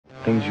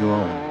things you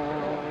own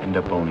end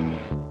up owning you.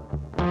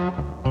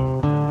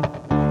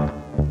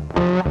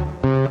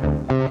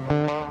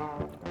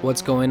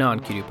 What's going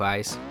on, cutie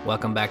pies?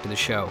 Welcome back to the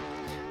show.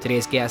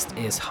 Today's guest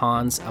is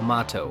Hans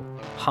Amato.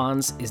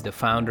 Hans is the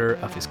founder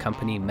of his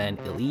company Men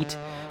Elite,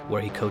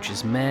 where he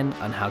coaches men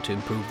on how to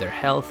improve their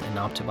health and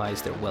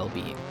optimize their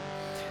well-being.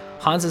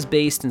 Hans is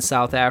based in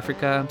South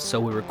Africa, so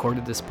we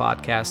recorded this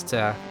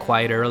podcast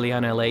quite early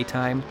on LA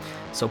time,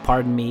 so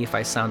pardon me if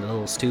I sound a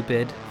little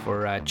stupid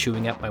for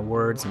chewing up my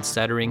words and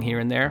stuttering here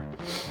and there.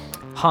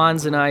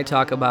 Hans and I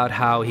talk about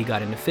how he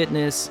got into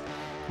fitness.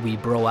 We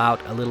bro out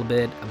a little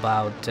bit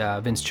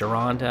about Vince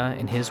Gironda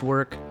and his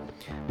work.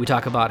 We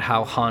talk about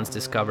how Hans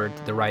discovered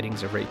the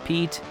writings of Ray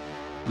Peat.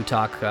 We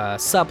talk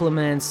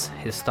supplements,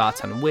 his thoughts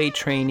on weight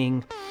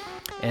training,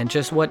 and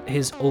just what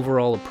his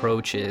overall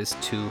approach is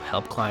to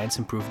help clients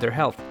improve their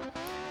health.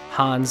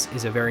 Hans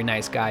is a very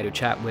nice guy to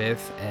chat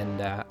with,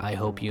 and I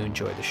hope you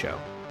enjoy the show.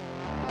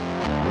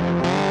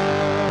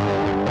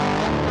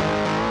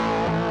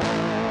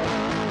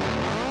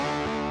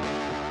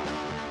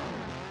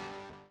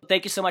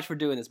 Thank you so much for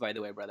doing this, by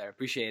the way, brother. I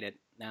appreciate it.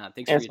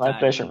 Thanks for your time. It's my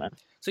pleasure, man.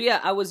 So yeah,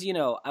 I was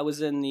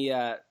in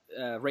the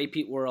Ray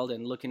Peat world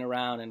and looking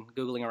around and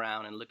Googling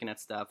around and looking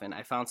at stuff, and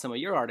I found some of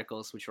your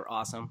articles, which were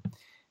awesome,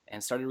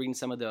 and started reading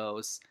some of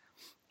those.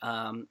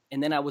 And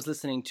then I was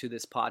listening to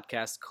this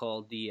podcast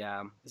called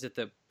is it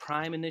the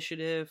Prime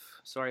Initiative?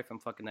 Sorry if I'm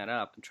fucking that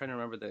up. I'm trying to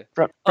remember the...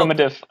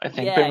 Primitive, I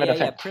think.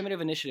 Yeah,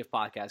 Primitive Initiative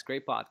podcast.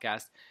 Great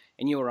podcast.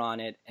 And you were on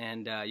it,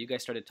 and you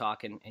guys started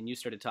talking, and you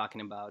started talking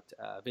about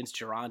Vince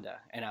Gironda,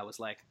 and I was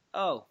like,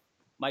 oh,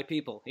 my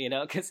people,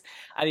 because,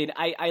 I mean,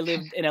 I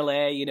lived in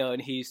LA,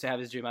 and he used to have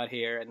his gym out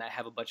here, and I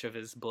have a bunch of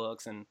his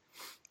books, and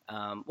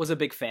was a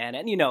big fan,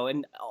 and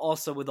and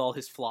also with all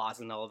his flaws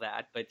and all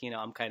that, but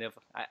I'm kind of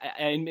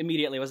I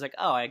immediately was like,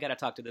 oh, I gotta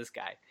talk to this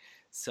guy.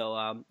 So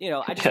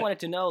I just wanted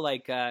to know,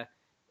 like,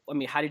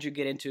 how did you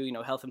get into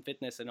health and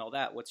fitness and all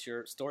that? What's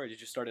your story?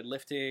 Did you started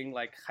lifting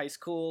like high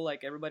school,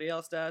 like everybody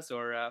else does,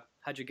 or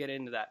how'd you get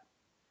into that?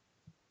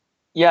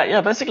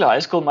 Yeah. Basically, high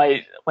school.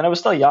 When I was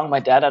still young, my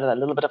dad had a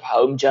little bit of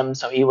home gym,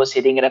 so he was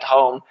hitting it at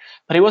home,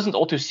 but he wasn't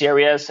all too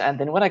serious. And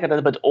then when I got a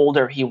little bit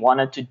older, he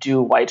wanted to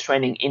do weight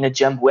training in a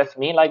gym with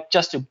me, like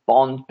just to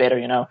bond better,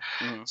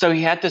 Mm-hmm. So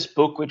he had this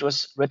book which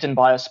was written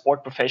by a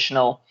sport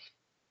professional.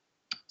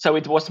 So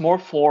it was more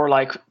for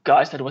like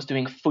guys that was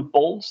doing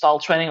football style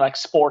training, like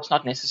sports,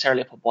 not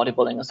necessarily for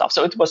bodybuilding and stuff.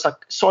 So it was like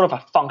sort of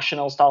a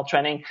functional style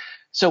training.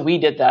 So we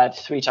did that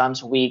 3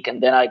 times a week,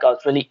 and then I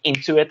got really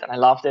into it and I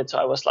loved it. So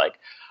I was like,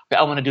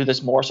 I want to do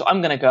this more. So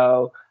I'm going to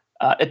go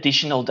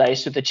additional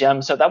days to the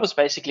gym. So that was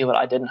basically what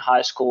I did in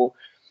high school.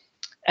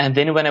 And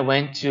then when I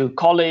went to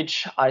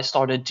college, I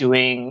started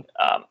doing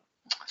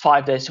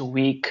 5 days a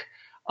week.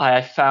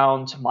 I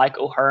found Mike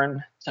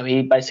O'Hearn. So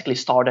he basically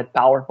started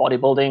Power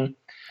Bodybuilding.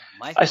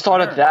 I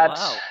started that.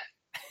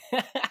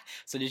 Wow.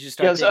 So did you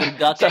start taking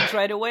gut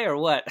right away or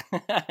what?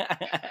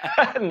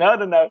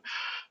 No.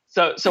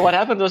 So what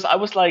happened was I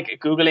was like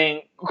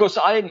Googling, because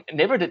I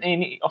never did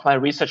any of my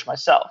research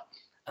myself.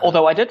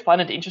 Although I did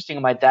find it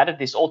interesting, my dad had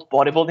these old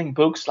bodybuilding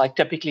books, like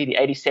typically the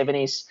 80s,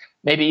 70s,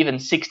 maybe even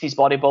 60s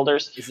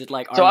bodybuilders. Is it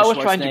like so Arnold I was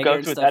Schwarzenegger trying to go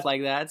and through stuff that.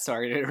 like that?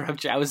 Sorry to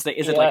interrupt you. Is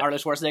it like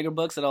Arnold Schwarzenegger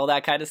books and all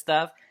that kind of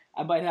stuff?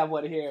 I might have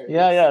one here.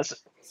 Yeah.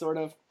 Sort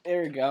of.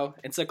 There you go.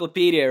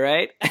 Encyclopedia,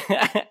 right?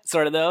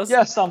 Sort of those?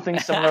 Yeah, something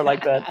similar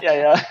like that.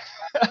 Yeah.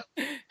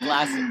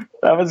 Classic.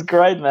 That was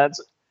great, man.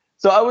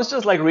 So I was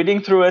just like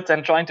reading through it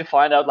and trying to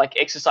find out like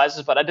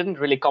exercises, but I didn't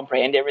really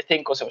comprehend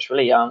everything because I was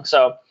really young.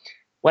 So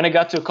when I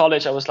got to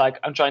college, I was like,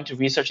 I'm trying to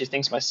research these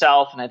things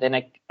myself. And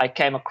then I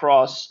came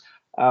across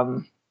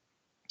Rob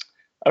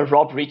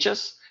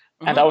Reaches.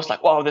 And I was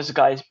like, wow, this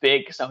guy is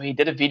big. So he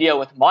did a video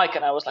with Mike,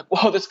 and I was like,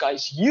 wow, this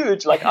guy's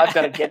huge. Like, I've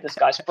got to get this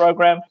guy's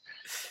program.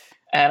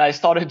 And I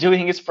started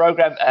doing his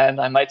program, and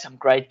I made some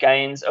great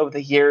gains over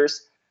the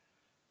years.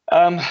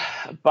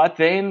 But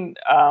then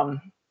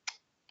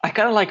I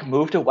kind of like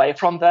moved away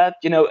from that,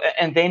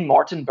 and then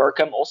Martin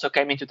Burkham also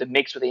came into the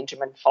mix with the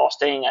intermittent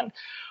fasting and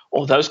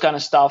all those kind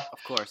of stuff.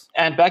 Of course.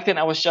 And back then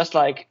I was just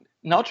like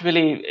not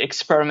really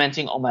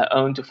experimenting on my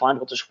own to find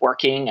what was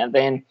working. And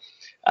then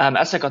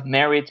as I got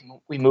married,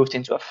 we moved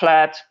into a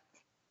flat,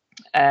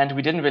 and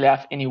we didn't really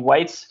have any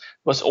weights.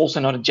 There was also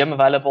not a gym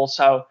available.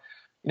 So,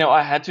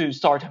 I had to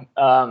start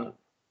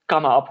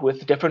come up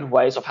with different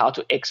ways of how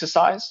to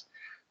exercise.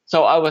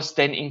 So I was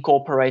then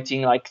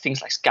incorporating like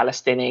things like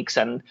calisthenics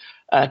and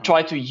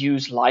try to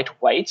use light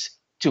weights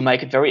to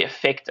make it very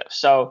effective.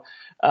 So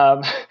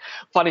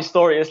funny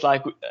story is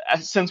like,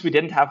 since we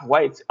didn't have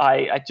weights,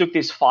 I took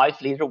these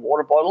 5-liter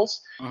water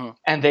bottles,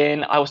 and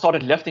then I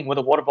started lifting with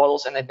the water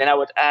bottles, and then I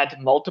would add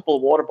multiple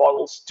water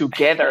bottles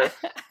together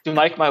to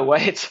make my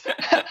weights.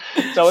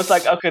 So I was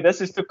like, okay,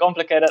 this is too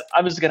complicated.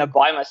 I'm just going to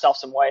buy myself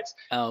some weights.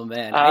 Oh,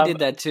 man. I did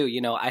that too.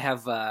 I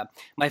have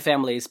my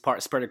family is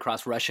spread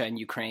across Russia and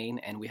Ukraine,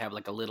 and we have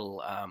like a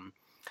little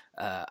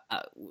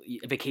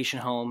vacation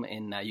home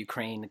in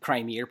Ukraine, the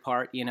Crimea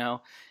part,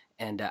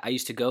 And I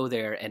used to go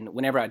there, and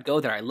whenever I'd go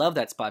there, I love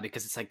that spot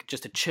because it's like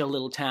just a chill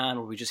little town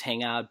where we just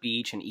hang out,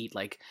 beach, and eat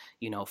like,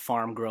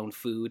 farm grown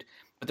food.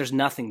 But there's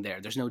nothing there.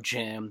 There's no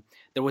gym.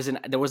 There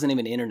wasn't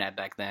even internet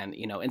back then,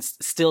 and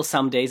still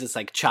some days it's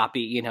like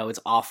choppy, it's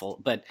awful.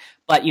 But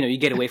you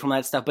get away from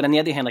that stuff. But on the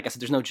other hand, like I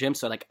said, there's no gym,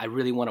 so like I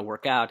really want to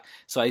work out.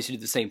 So I used to do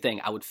the same thing.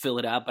 I would fill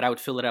it up, but I would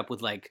fill it up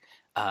with like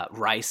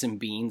rice and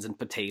beans and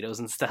potatoes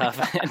and stuff,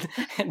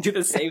 and do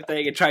the same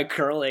thing and try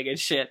curling and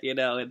shit,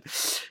 And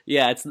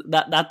yeah, it's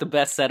not the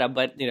best setup,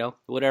 but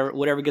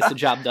whatever gets the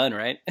job done,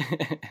 right?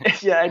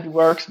 Yeah, it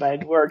works,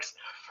 man. It works.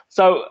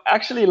 So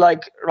actually,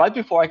 like right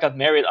before I got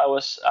married, I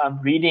was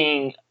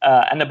reading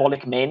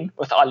Anabolic Men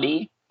with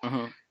Ali.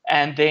 Mm-hmm.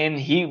 And then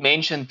he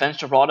mentioned Vince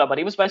Girotta, but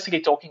he was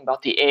basically talking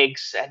about the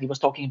eggs, and he was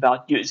talking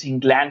about using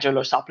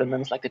glandular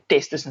supplements like the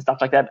testis and stuff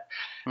like that.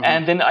 Mm-hmm.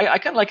 And then I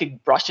kind of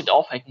like brushed it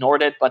off, I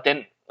ignored it. But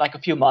then like a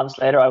few months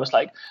later, I was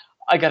like,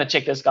 I got to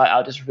check this guy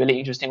out. It's really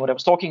interesting what I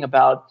was talking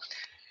about.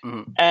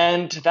 Mm-hmm.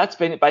 And that's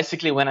been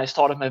basically when I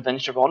started my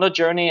Vince Girotta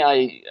journey.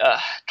 I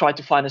tried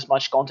to find as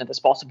much content as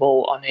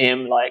possible on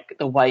him, like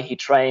the way he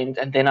trained.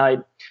 And then I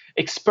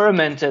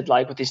experimented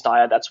like with his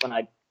diet. That's when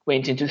I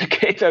went into the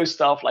keto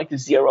stuff, like the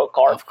zero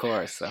carb. Of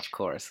course.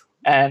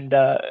 And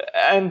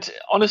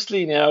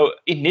honestly,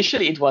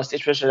 initially it was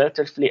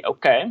relatively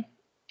okay.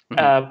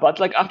 Mm-hmm. But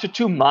like after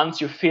 2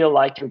 months, you feel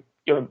like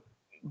you're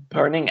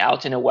burning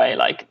out in a way.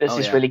 Like this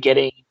is really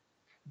getting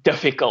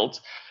difficult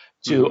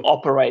to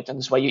operate in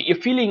this way. You're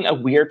feeling a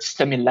weird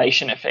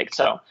stimulation effect.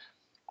 So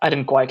I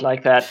didn't quite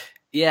like that.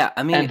 Yeah,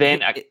 I mean, and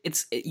then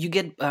you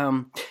get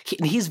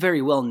he's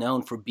very well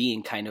known for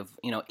being kind of,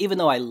 even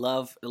though I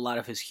love a lot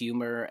of his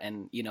humor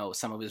and,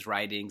 some of his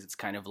writings, it's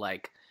kind of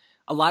like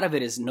a lot of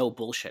it is no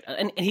bullshit.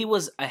 And he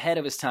was ahead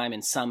of his time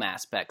in some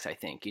aspects, I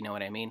think, you know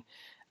what I mean?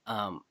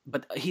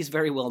 But he's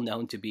very well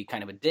known to be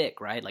kind of a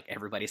dick, right? Like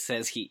everybody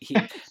says he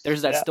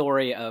there's that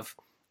story of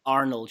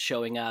Arnold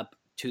showing up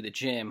to the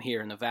gym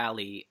here in the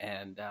Valley,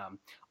 and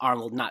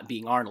Arnold not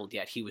being Arnold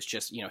yet. He was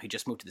just, he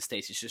just moved to the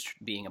States. He's just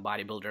being a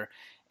bodybuilder.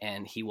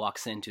 And he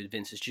walks into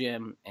Vince's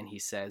gym and he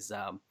says,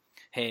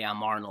 "Hey,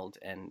 I'm Arnold,"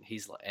 and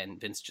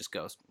Vince just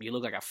goes, "You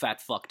look like a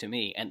fat fuck to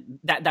me," and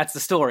that's the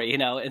story,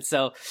 And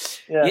so,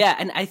 yeah,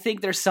 and I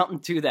think there's something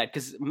to that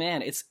because,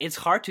 man, it's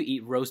hard to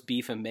eat roast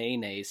beef and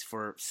mayonnaise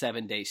for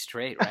 7 days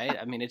straight, right?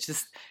 I mean, it's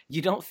just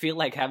you don't feel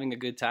like having a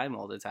good time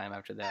all the time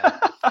after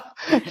that.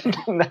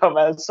 No,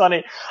 man, it's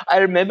funny. I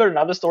remember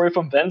another story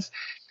from Vince.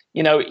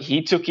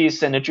 He took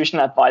his nutrition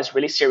advice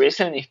really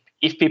seriously, and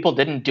if people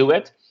didn't do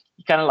it,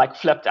 he kind of like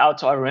flipped out.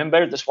 So I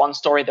remember this one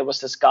story. There was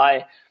this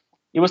guy.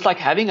 He was like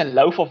having a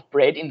loaf of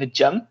bread in the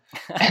gym,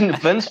 and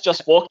Vince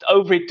just walked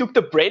over. He took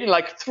the bread and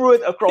like threw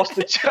it across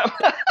the gym.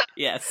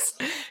 Yes,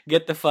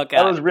 get the fuck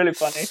out. That was really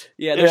funny.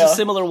 Yeah, there's a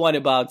similar one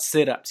about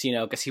sit-ups,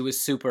 because he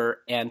was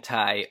super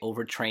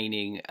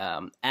anti-overtraining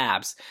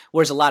abs.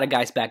 Whereas a lot of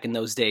guys back in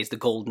those days, the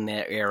golden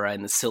era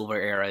and the silver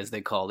era, as they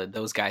called it,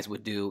 those guys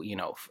would do,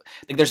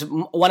 like there's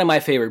one of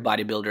my favorite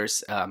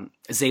bodybuilders,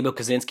 Zabo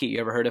Kaczynski. You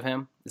ever heard of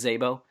him,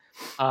 Zabo?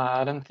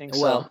 I don't think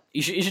so. Well,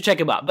 you should check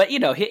him out. But he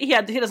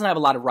doesn't have a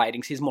lot of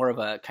writings. He's more of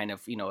a kind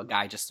of a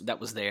guy just that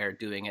was there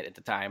doing it at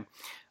the time,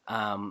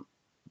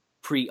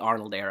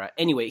 pre-Arnold era.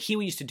 Anyway, he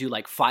used to do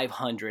like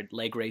 500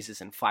 leg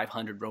raises and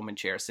 500 Roman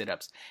chair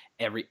sit-ups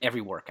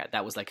every workout.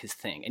 That was like his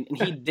thing, and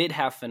he did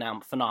have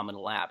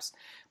phenomenal abs.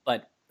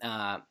 But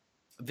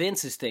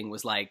Vince's thing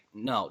was like,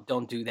 no,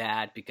 don't do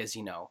that because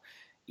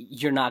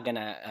you're not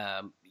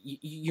gonna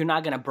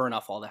burn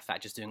off all that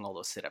fat just doing all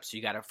those sit-ups. So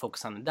you got to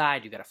focus on the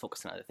diet. You got to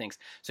focus on other things.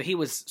 So he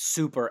was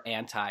super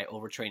anti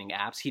overtraining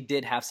abs. He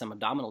did have some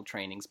abdominal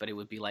trainings, but it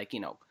would be like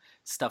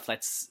stuff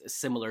that's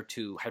similar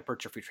to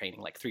hypertrophy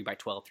training, like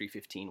 3x12,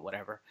 315,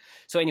 whatever.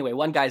 So anyway,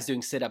 one guy's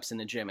doing sit-ups in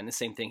the gym, and the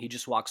same thing. He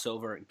just walks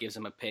over and gives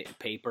him a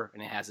paper,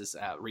 and it has his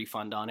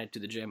refund on it to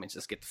the gym, and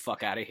just get the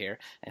fuck out of here.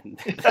 And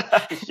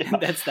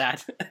that's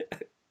that.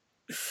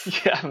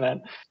 Yeah,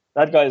 man,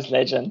 that guy is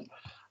legend.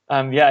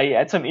 He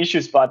had some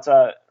issues, but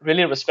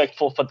really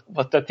respectful for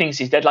the things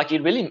he did. Like, he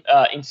really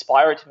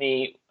inspired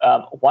me.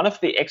 One of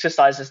the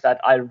exercises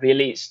that I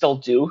really still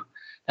do,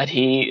 that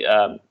he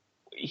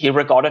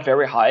regarded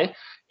very high,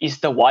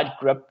 is the wide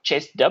grip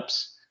chest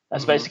dips.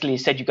 That's basically, he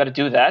said you got to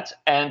do that,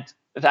 and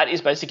that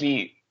is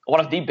basically one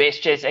of the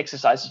best chest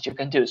exercises you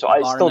can do. So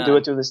I still do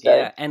it to this day.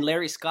 Yeah, and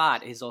Larry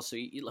Scott is also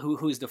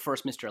who's the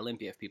first Mr.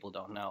 Olympia, if people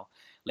don't know.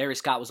 Larry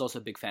Scott was also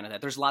a big fan of that.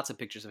 There's lots of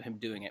pictures of him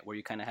doing it where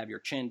you kind of have your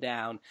chin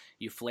down,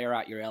 you flare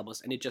out your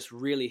elbows, and it just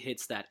really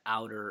hits that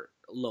outer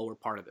lower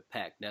part of the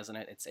pec, doesn't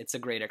it? It's a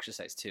great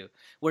exercise too.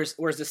 Whereas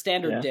the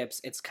standard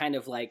dips, it's kind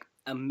of like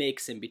a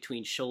mix in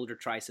between shoulder,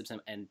 triceps,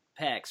 and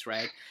pecs,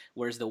 right?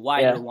 Whereas the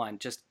wider one,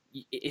 just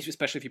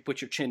especially if you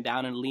put your chin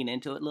down and lean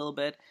into it a little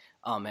bit,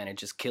 oh man, it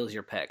just kills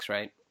your pecs,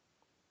 right?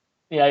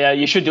 Yeah,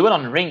 you should do it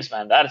on rings,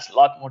 man. That is a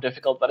lot more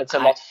difficult, but it's a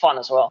lot of fun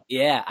as well.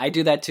 Yeah, I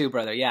do that too,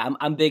 brother. Yeah,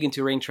 I'm big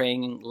into ring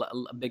training,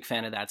 a big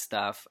fan of that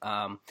stuff.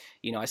 I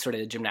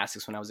started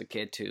gymnastics when I was a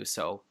kid too,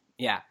 so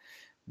yeah.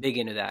 Big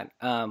into that.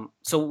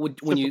 So when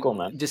Super you cool,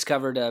 man.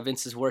 discovered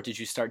Vince's work, did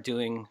you start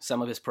doing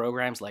some of his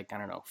programs, like, I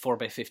don't know,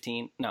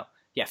 4x15? No,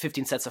 yeah,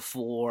 15 sets of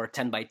 4,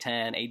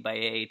 10x10,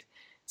 8x8,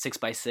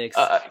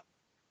 6x6.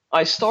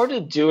 I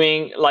started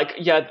doing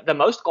the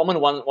most common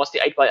one was the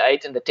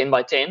 8x8 and the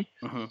 10x10.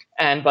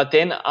 Mm-hmm. But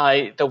then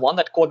the one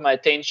that caught my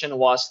attention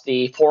was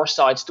the 4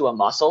 sides to a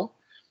muscle,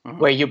 Mm-hmm.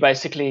 where you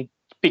basically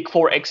pick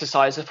 4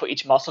 exercises for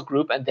each muscle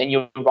group, and then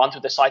you run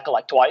through the cycle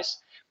like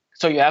twice.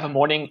 So you have a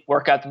morning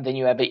workout and then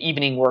you have an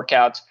evening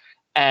workout.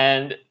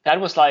 And that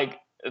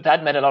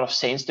made a lot of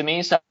sense to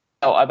me. So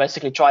I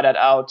basically tried that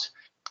out,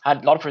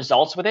 had a lot of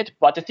results with it.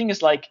 But the thing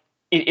is,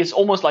 it's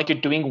almost like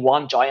you're doing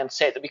one giant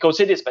set,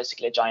 because it is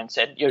basically a giant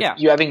set.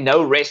 You're having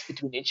no rest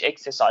between each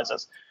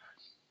exercises.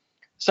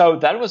 So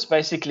that was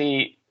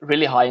basically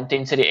really high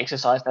intensity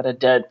exercise that I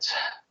did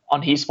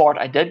on his part.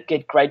 I did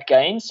get great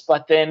gains,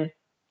 but then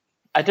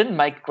I didn't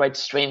make great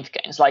strength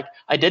gains. Like,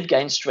 I did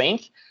gain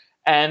strength,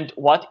 and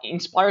what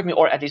inspired me,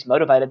 or at least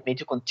motivated me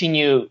to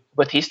continue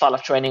with his style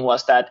of training,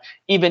 was that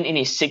even in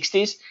his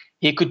 60s,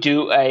 he could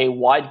do a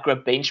wide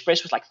grip bench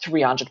press with like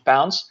 300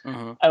 pounds.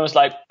 Mm-hmm. I was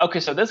like, okay,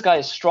 so this guy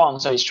is strong,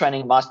 so his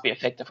training must be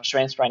effective for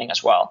strength training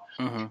as well.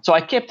 Mm-hmm. So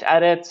I kept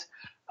at it,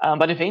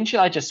 but eventually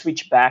I just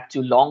switched back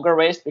to longer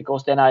rest,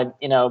 because then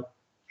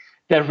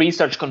the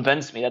research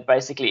convinced me that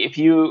basically if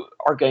you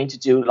are going to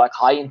do like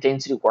high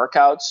intensity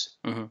workouts,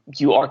 Mm-hmm.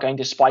 you are going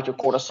to spike your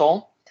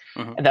cortisol.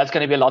 Mm-hmm. And that's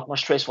going to be a lot more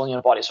stressful in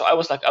your body. So I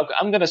was like, okay,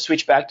 I'm going to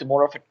switch back to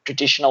more of a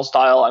traditional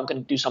style. I'm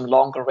going to do some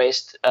longer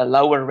rest,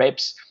 lower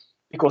reps,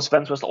 because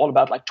Vince was all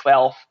about like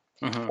 12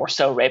 Mm-hmm. or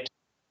so reps.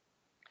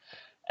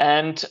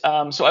 And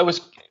so I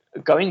was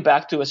going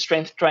back to a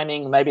strength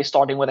training, maybe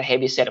starting with a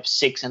heavy set of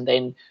 6, and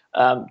then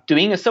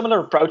doing a similar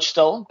approach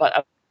still,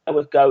 but I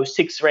would go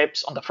 6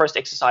 reps on the first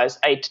exercise,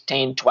 8,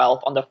 10, 12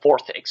 on the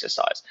fourth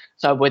exercise.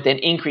 So I would then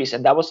increase,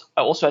 and I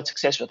also had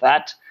success with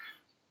that.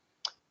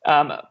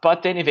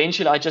 But then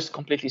eventually I just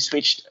completely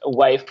switched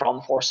away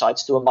from 4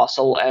 sides to a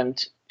muscle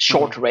and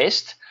short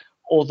rest.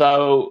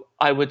 Although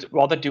I would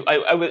rather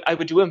I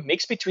would do a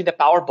mix between the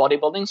power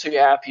bodybuilding. So you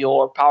have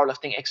your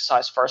powerlifting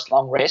exercise first,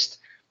 long rest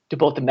to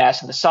build the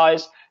mass and the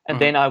size. And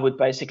then I would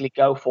basically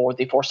go for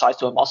the 4 sides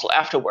to a muscle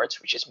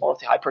afterwards, which is more of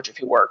the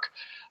hypertrophy work.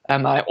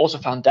 I also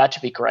found that to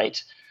be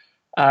great.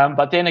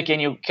 But then again,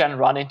 you can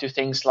run into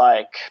things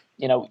like,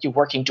 you're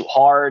working too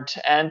hard.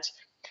 And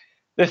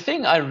the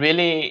thing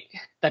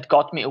that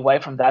got me away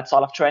from that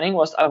style of training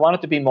was I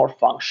wanted to be more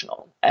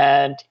functional.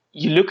 And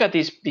you look at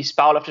these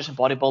powerlifters and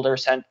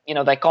bodybuilders, and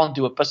they can't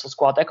do a pistol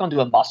squat, they can't do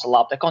a muscle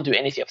up, they can't do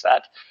anything of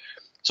that.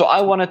 So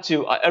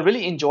I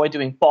really enjoy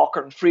doing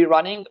parkour and free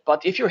running.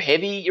 But if you're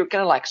heavy, you're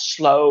kind of like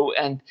slow,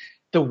 and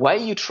the way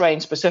you train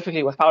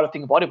specifically with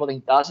powerlifting and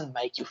bodybuilding doesn't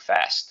make you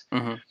fast.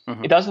 Mm-hmm.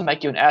 Mm-hmm. It doesn't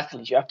make you an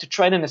athlete. You have to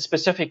train in a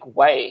specific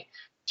way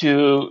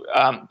to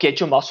get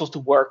your muscles to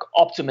work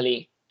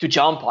optimally to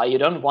jump high. You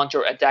don't want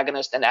your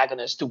antagonist and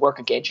agonist to work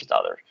against each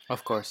other.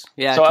 Of course.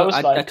 Yeah, so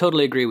I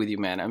totally agree with you,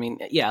 man. I mean,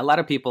 yeah, a lot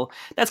of people,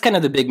 that's kind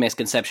of the big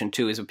misconception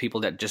too, is with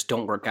people that just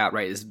don't work out,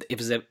 right? If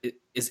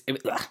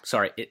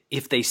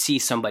they see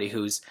somebody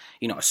who's,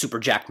 a super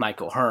jacked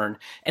Mike O'Hearn,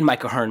 and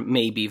Mike O'Hearn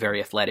may be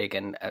very athletic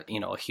and,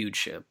 a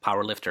huge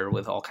power lifter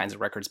with all kinds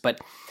of records,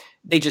 but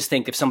they just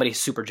think if somebody's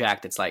super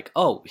jacked, it's like,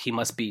 oh, he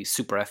must be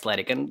super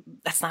athletic. And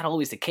that's not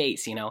always the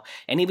case,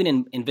 And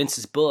even in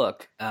Vince's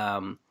book,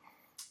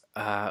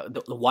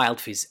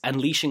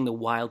 Unleashing the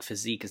Wild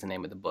Physique is the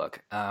name of the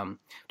book,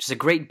 which is a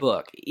great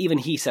book. Even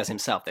he says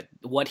himself that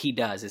what he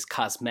does is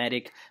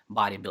cosmetic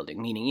bodybuilding,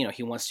 meaning,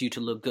 he wants you to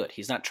look good.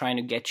 He's not trying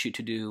to get you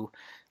to do,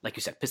 like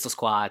you said, pistol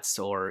squats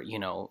or,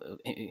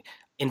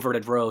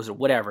 inverted rows or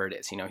whatever it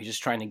is. He's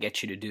just trying to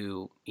get you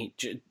to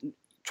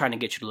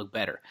look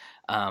better.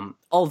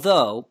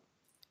 Although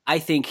I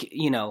think,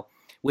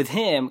 with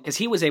him, because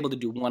he was able to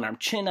do one-arm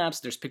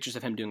chin-ups. There's pictures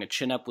of him doing a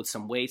chin-up with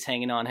some weights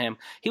hanging on him.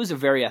 He was a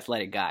very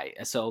athletic guy.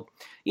 So,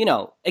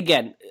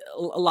 again,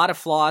 a lot of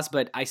flaws,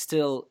 but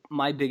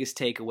my biggest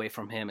takeaway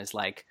from him is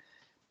like,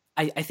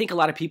 I think a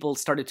lot of people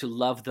started to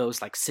love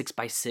those like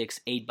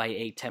 6x6,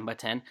 8x8,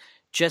 10x10,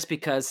 just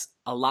because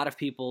a lot of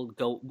people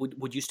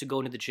would used to go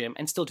into the gym,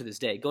 and still to this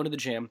day, go to the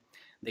gym,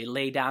 they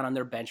lay down on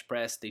their bench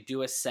press, they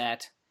do a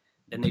set,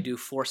 then they do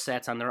 4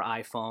 sets on their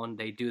iPhone.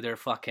 They do their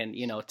fucking,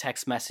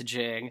 text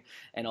messaging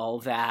and all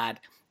that.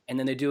 And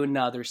then they do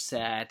another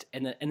set.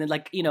 And then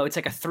like, it's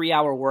like a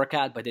 3-hour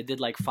workout, but they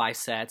did like 5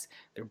 sets.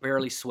 They're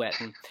barely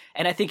sweating.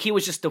 And I think he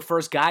was just the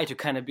first guy to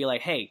kind of be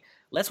like, hey,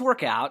 let's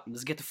work out.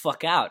 Let's get the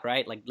fuck out,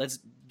 right? Like, let's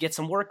get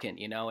some work in,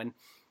 And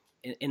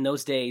in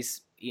those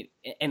days,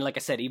 and like I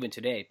said, even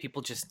today,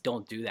 people just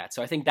don't do that.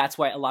 So I think that's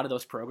why a lot of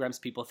those programs,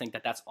 people think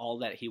that that's all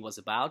that he was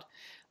about.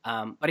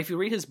 But if you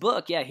read his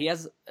book, yeah, he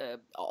has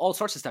all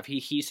sorts of stuff.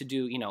 He used to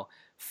do,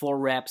 4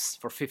 reps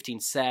for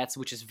 15 sets,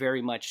 which is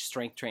very much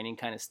strength training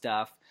kind of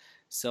stuff.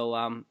 So,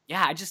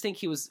 yeah, I just think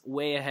he was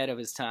way ahead of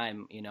his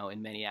time,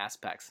 in many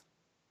aspects.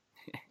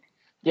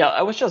 Yeah,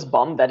 I was just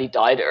bummed that he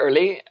died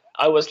early.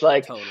 I was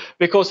like, totally.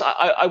 Because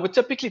I would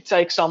typically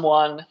take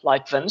someone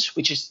like Vince,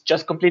 which is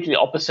just completely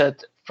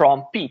opposite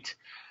from Pete.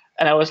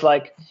 And I was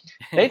like,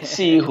 let's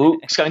see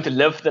who's going to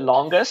live the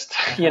longest,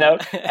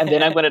 and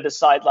then I'm going to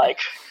decide like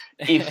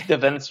if the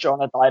Vince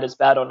Johanna diet is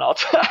bad or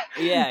not.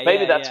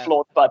 Maybe that's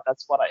flawed, but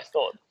that's what I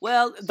thought.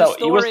 Well, the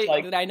story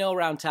that I know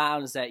around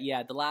town is that,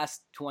 the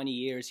last 20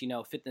 years,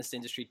 fitness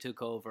industry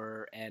took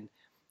over, and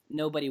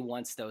nobody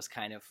wants those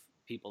kind of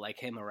people like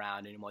him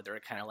around anymore. They're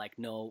kind of like,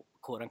 no,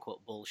 quote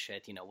unquote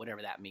bullshit,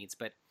 whatever that means.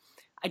 But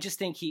I just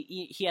think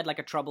he had like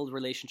a troubled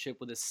relationship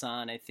with his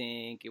son. I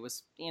think it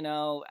was,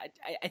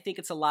 I think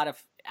it's a lot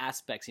of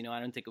aspects, I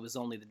don't think it was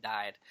only the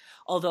diet.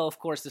 Although, of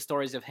course, the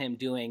stories of him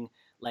doing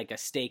like a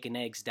steak and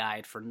eggs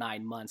diet for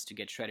 9 months to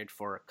get shredded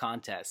for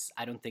contests,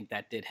 I don't think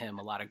that did him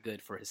a lot of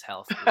good for his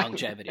health,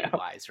 longevity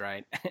wise,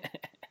 right?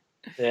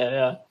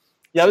 Yeah,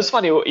 it was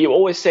funny. You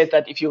always said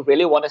that if you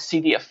really want to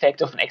see the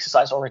effect of an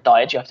exercise or a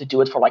diet, you have to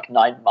do it for like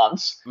 9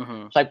 months.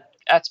 Mm-hmm. Like,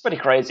 that's pretty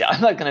crazy. I'm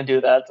not going to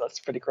do that. That's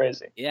pretty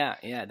crazy. Yeah.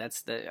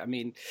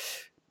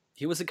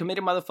 He was a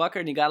committed motherfucker,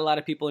 and he got a lot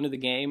of people into the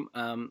game.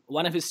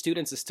 One of his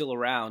students is still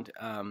around,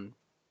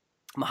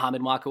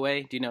 Muhammad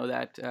Makaway. Do you know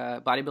that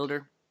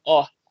bodybuilder?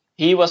 Oh,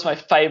 he was my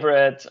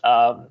favorite,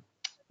 the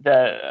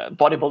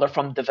bodybuilder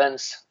from the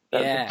Vince.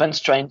 Vince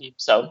trained him.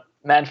 So,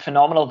 man,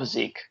 phenomenal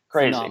physique.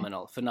 Crazy.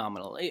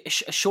 Phenomenal. A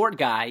short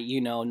guy,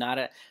 not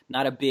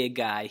a big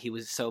guy. He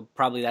was, so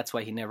probably that's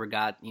why he never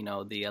got,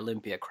 the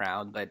Olympia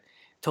crown, but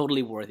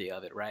totally worthy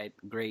of it, right?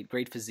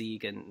 Great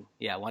physique, and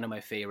one of my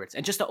favorites.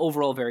 And just an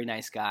overall very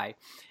nice guy.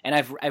 And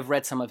I've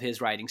read some of his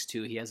writings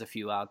too. He has a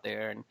few out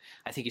there, and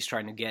I think he's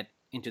trying to get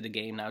into the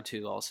game now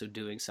too, also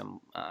doing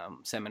some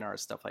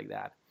seminars, stuff like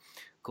that.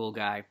 Cool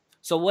guy.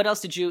 So what else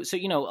did you,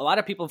 a lot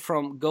of people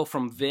go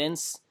from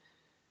Vince,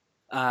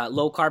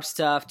 low carb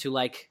stuff, to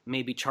like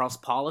maybe Charles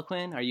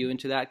Poliquin. Are you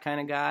into that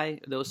kind of guy?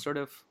 Those sort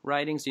of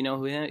writings? Do you know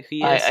who he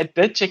is? I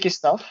did check his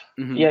stuff.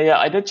 Mm-hmm. Yeah,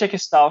 I did check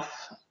his stuff,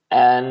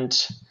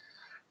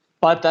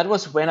 but that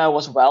was when I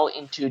was well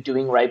into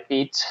doing Rape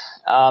Beat.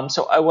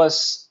 So I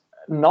was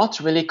not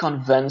really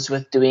convinced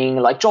with doing,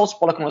 like Charles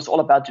Poliquin was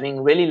all about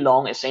doing really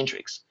long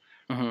eccentrics,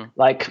 mm-hmm.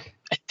 like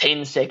a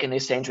 10-second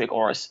eccentric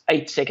or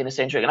 8-second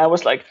eccentric. And I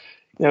was like,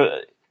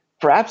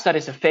 perhaps that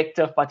is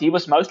effective, but he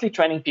was mostly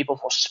training people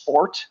for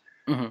sport.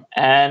 Mm-hmm.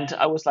 And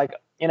I was like,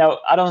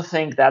 I don't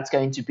think that's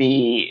going to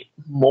be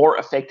more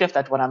effective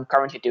than what I'm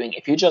currently doing.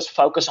 If you just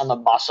focus on the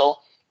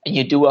muscle and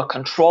you do a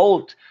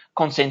controlled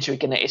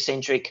concentric and an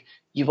eccentric,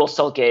 you will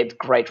still get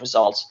great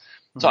results.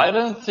 Mm-hmm. So I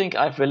don't think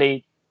I've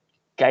really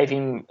gave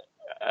him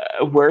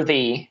a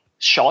worthy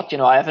shot.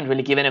 I haven't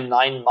really given him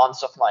 9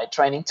 months of my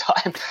training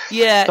time.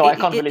 Yeah, so I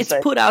can't really say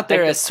it's put out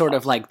there as sort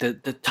of like the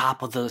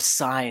top of the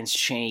science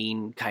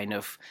chain kind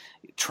of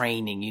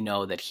training,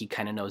 that he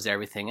kind of knows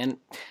everything. And,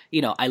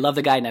 I love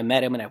the guy, and I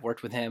met him and I've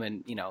worked with him,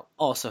 and,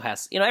 also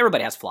has,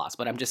 everybody has flaws,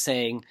 but I'm just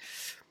saying,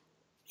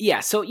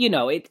 so,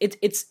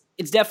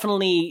 it's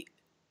definitely,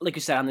 like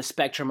you said, on the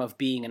spectrum of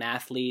being an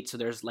athlete. So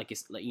there's like,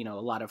 a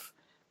lot of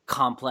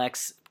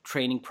complex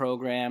training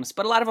programs,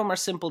 but a lot of them are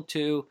simple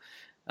too.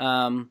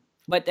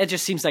 But it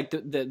just seems like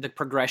the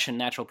progression,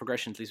 natural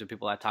progression, at least with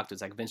people I talked to,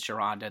 is like Vince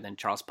Gironda, then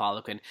Charles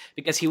Poliquin,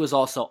 because he was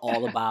also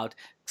all about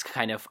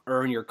kind of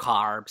earn your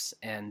carbs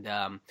and,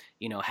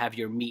 have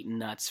your meat and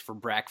nuts for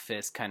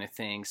breakfast kind of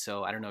thing.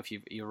 So I don't know if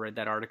you read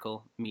that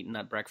article, Meat and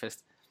Nut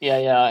Breakfast. Yeah.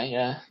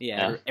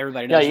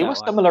 Everybody knows. Yeah, he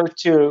was similar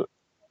to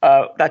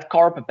that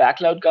carb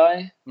backload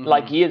guy. Mm-hmm.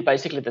 Like, he is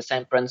basically the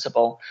same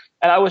principle.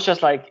 And I was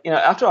just like,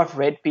 after I've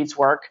read Pete's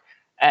work,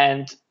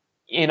 and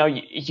you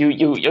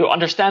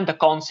understand the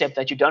concept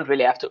that you don't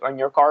really have to earn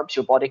your carbs.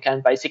 Your body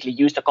can basically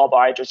use the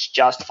carbohydrates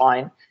just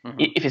fine. Mm-hmm.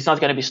 If it's not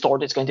going to be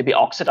stored, it's going to be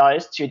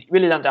oxidized. So you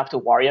really don't have to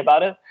worry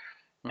about it.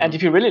 Mm-hmm. And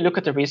if you really look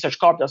at the research,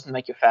 carb doesn't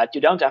make you fat.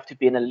 You don't have to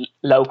be in a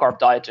low carb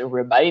diet to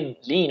remain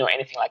lean or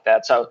anything like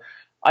that. So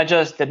I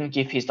just didn't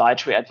give his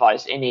dietary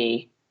advice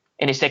any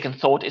second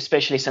thought,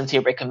 especially since he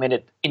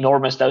recommended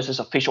enormous doses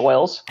of fish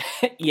oils.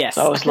 Yes.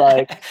 So I was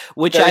like,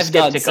 which I've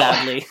skeptical. Done,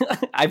 sadly.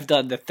 I've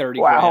done the 30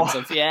 grams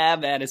of,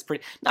 man, it's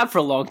pretty, not for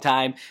a long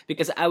time,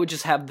 because I would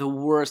just have the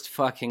worst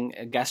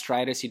fucking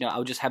gastritis. I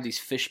would just have these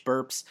fish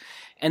burps.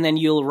 And then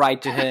you'll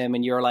write to him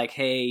and you're like,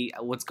 hey,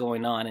 what's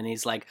going on? And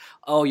he's like,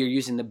 oh, you're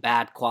using the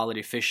bad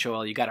quality fish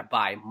oil. You got to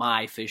buy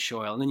my fish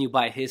oil. And then you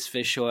buy his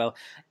fish oil,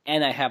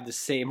 and I have the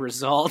same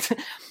result.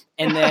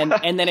 And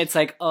then it's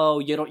like, oh,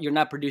 you're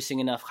not producing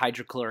enough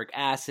hydrochloric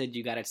acid.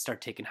 You got to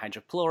start taking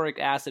hydrochloric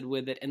acid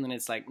with it. And then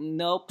it's like,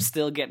 nope,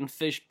 still getting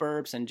fish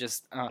burps, and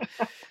just, I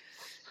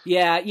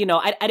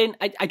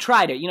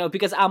tried it,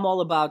 because I'm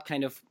all about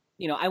kind of,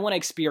 I want to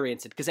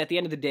experience it, because at the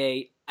end of the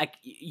day,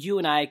 you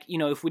and I,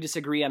 if we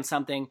disagree on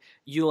something,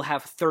 you'll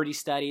have 30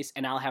 studies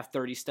and I'll have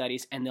 30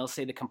 studies, and they'll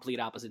say the complete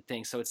opposite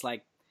thing. So it's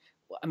like,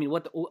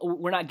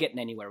 we're not getting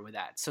anywhere with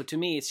that. So to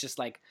me, it's just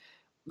like,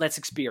 let's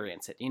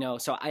experience it,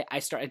 So I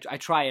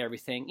try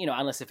everything,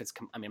 unless if it's,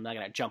 I'm not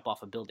going to jump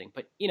off a building,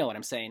 but you know what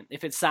I'm saying?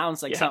 If it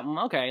sounds like something,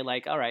 okay,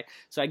 like, all right.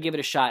 So I give it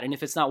a shot. And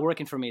if it's not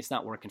working for me, it's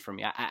not working for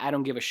me. I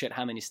don't give a shit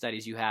how many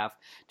studies you have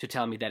to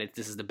tell me that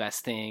this is the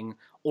best thing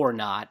or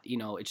not.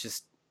 It's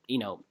just,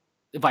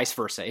 vice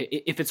versa.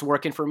 If it's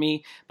working for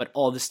me, but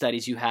all the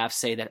studies you have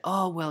say that,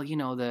 oh, well,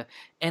 the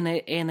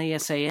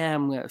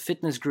NASM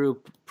fitness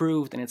group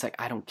proved, and it's like,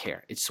 I don't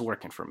care. It's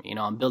working for me.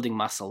 I'm building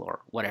muscle or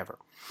whatever.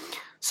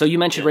 So you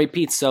mentioned Ray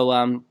Peat. So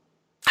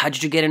how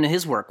did you get into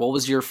his work? What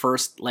was your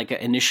first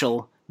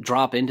initial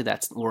drop into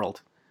that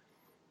world?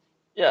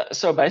 Yeah,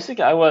 so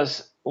basically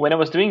when I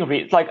was doing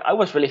I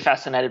was really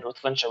fascinated with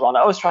Vince Gironda.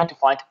 I was trying to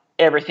find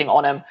everything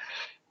on him,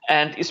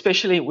 and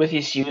especially with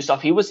his use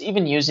of, he was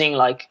even using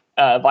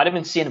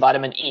vitamin C and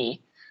vitamin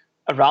E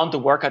around the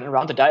workout and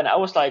around the diet. And I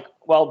was like,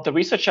 well, the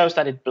research shows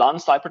that it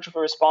blunts the hypertrophy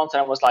response.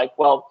 And I was like,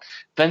 well,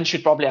 Vince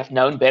should probably have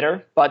known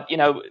better. But,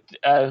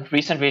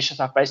 recent research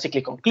have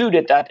basically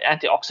concluded that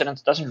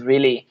antioxidants doesn't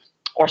really,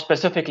 or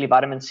specifically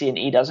vitamin C and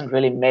E, doesn't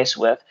really mess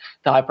with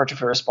the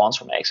hypertrophy response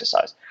from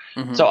exercise.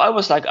 Mm-hmm. So I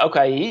was like,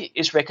 okay, he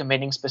is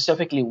recommending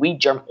specifically wheat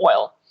germ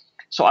oil.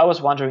 So I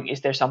was wondering,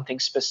 is there something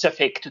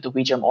specific to the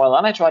wheat germ oil?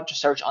 And I tried to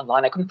search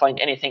online. I couldn't find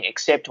anything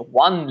except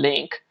one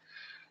link,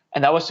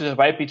 and that was to the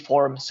Ray Peat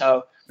forum.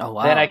 So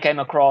then I came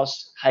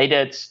across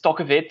Haydet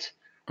Stokovit,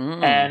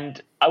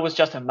 and I was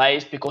just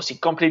amazed because he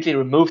completely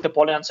removed the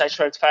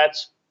polyunsaturated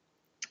fats,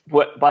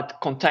 but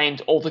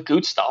contained all the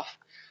good stuff.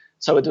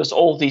 So it was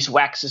all these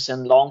waxes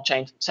and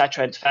long-chain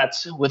saturated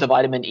fats with a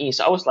vitamin E.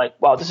 So I was like,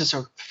 wow, this is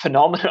a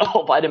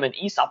phenomenal vitamin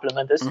E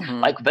supplement.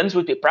 Vince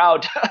would be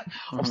proud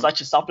of such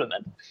a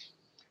supplement.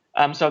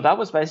 So that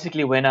was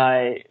basically when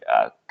I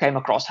came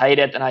across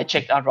Haydet, and I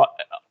checked out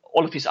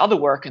all of his other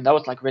work, and that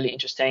was really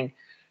interesting.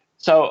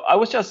 So I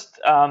was just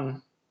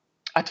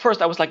at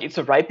first I was like, it's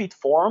a Ray Peat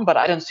forum, but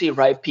I don't see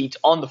Ray Peat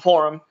on the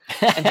forum.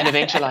 And then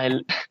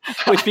eventually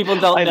which people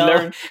don't know.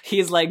 Learned.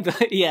 He's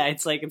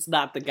it's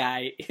not the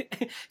guy.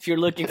 If you're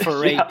looking for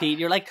Ray Peat,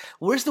 you're like,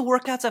 where's the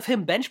workouts of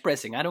him bench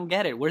pressing? I don't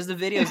get it. Where's the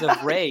videos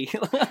of Ray?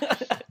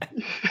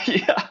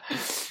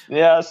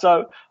 Yeah.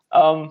 So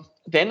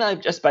then I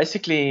just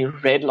basically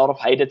read a lot of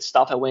Haydet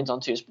stuff. I went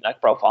onto his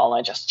profile and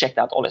I just checked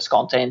out all his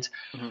content,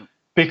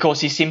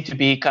 because he seemed to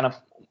be kind of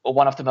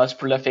one of the most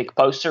prolific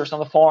posters on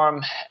the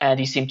forum,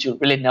 and he seemed to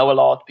really know a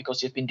lot because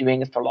he's been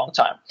doing it for a long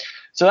time.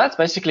 So that's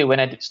basically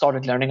when I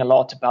started learning a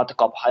lot about the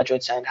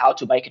carbohydrates and how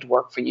to make it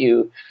work for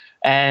you,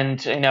 and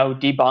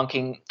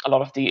debunking a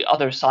lot of the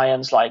other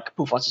science like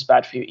PUFAS is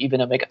bad for you,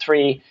 even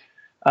omega-3,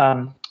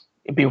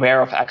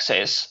 beware of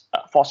excess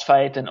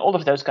phosphate and all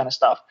of those kind of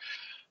stuff.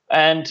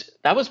 And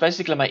that was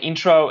basically my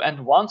intro.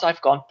 And once I've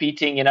gone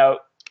peating,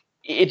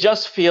 it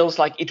just feels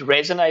like it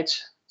resonates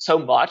so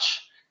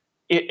much.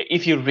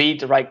 If you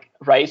read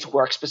Ray's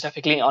work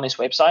specifically on his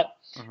website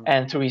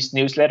and through his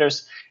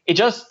newsletters, it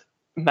just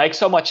makes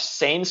so much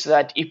sense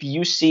that if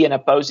you see an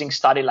opposing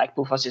study like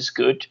PUFAS is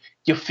good,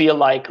 you feel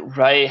like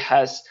Ray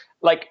has,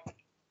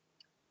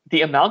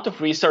 the amount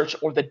of research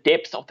or the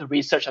depth of the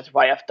research that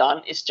Ray have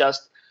done is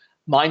just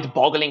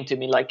mind-boggling to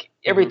me.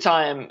 Every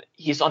time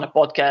he's on a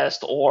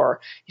podcast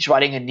or he's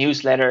writing a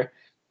newsletter,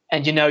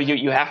 and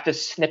you have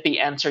this snippy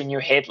answer in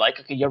your head,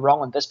 okay, you're wrong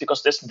on this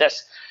because this and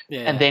this,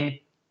 and then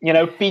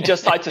Pete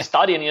just cites a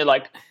study, and you're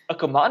like,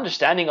 okay, my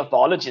understanding of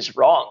biology is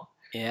wrong.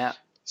 Yeah.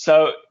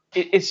 So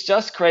it's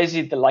just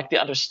crazy the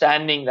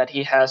understanding that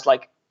he has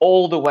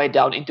all the way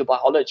down into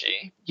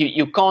biology.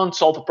 You can't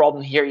solve a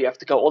problem here. You have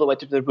to go all the way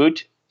to the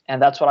root, and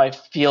that's what I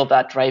feel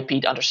that Ray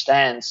Peat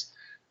understands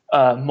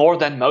more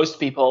than most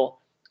people,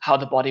 how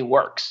the body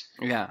works.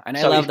 Yeah, and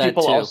I love that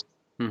too.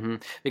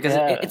 Because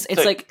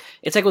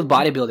it's like with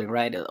bodybuilding,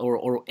 right?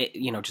 Or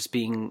just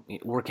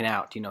working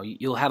out.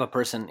 You'll have a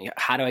person.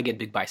 How do I get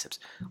big biceps?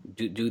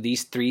 Do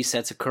these 3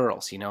 sets of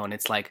curls. And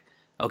it's like,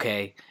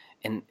 okay,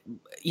 and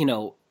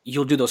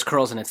you'll do those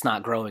curls and it's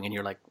not growing, and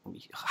you're like,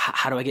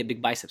 how do I get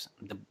big biceps?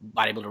 The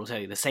bodybuilder will tell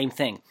you the same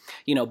thing,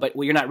 but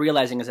what you're not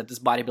realizing is that this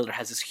bodybuilder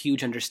has this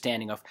huge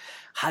understanding of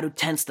how to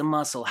tense the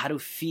muscle, how to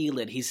feel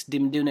it. He's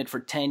been doing it for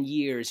 10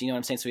 years, you know what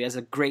I'm saying? So he has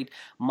a great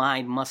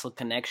mind-muscle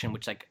connection,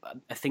 which is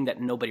a thing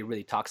that nobody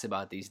really talks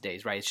about these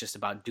days, right? It's just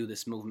about do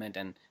this movement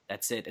and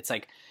that's it. It's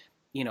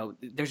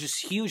there's this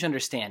huge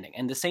understanding.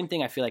 And the same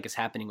thing I feel like is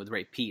happening with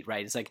Ray Peat,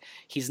 right? It's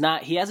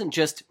he hasn't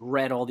just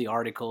read all the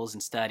articles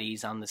and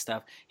studies on this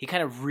stuff. He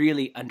kind of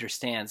really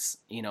understands,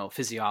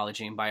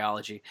 physiology and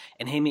biology.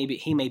 And he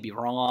may be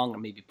wrong or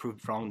maybe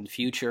proved wrong in the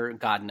future,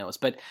 God knows.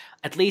 But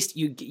at least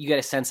you get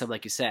a sense of,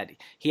 like you said,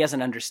 he has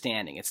an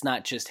understanding. It's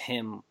not just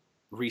him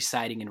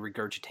reciting and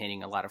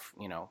regurgitating a lot of,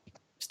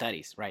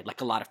 studies, right?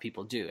 Like a lot of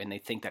people do. And they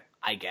think that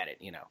I get it,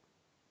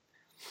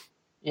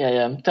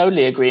 Yeah,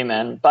 totally agree,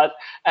 man. But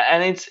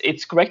and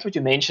it's correct what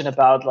you mentioned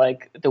about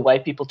the way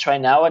people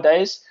train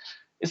nowadays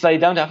is they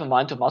don't have a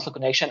mind to muscle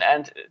connection,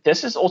 and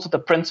this is also the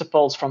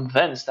principles from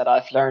Vince that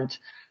I've learned.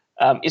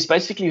 Is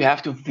basically you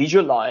have to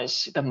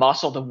visualize the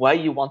muscle the way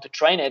you want to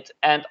train it,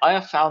 and I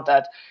have found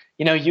that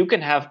you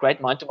can have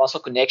great mind to muscle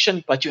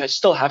connection, but you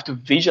still have to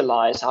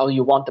visualize how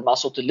you want the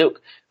muscle to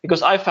look.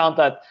 Because I found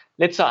that,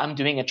 let's say I'm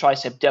doing a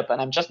tricep dip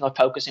and I'm just not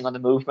focusing on the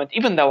movement,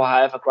 even though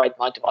I have a great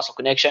mind to muscle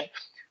connection.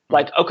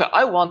 Okay,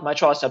 I want my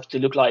triceps to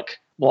look like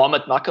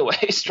Muhammad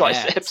Makaway's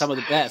triceps. Some of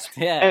the best.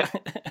 Yeah.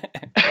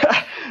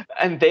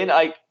 And then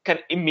I can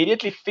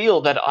immediately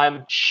feel that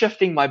I'm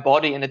shifting my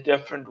body in a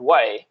different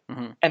way.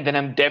 Mm-hmm. And then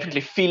I'm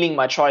definitely feeling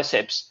my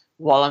triceps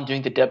while I'm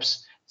doing the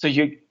dips. So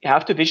you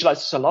have to visualize.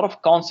 There's a lot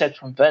of concepts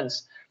from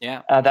Vince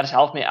that has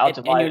helped me out.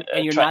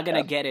 And you're not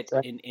going to get it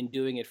in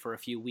doing it for a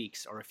few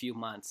weeks or a few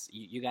months.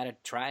 You got to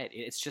try it.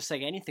 It's just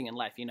like anything in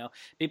life,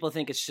 People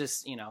think it's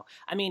just,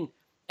 I mean,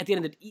 at the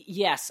end of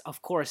yes,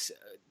 of course,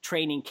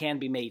 training can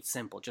be made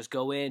simple. Just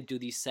go in, do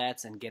these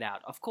sets, and get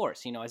out. Of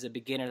course, as a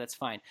beginner, that's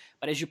fine.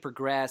 But as you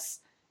progress,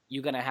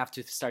 you're gonna have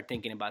to start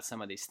thinking about some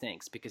of these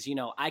things because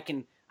I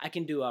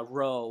can do a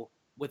row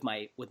with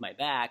my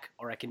back,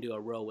 or I can do a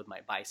row with my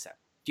bicep.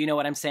 Do you know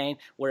what I'm saying?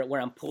 Where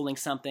I'm pulling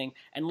something,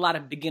 and a lot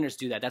of beginners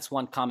do that. That's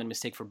one common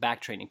mistake for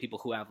back training. People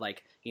who have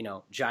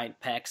giant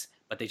pecs,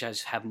 but they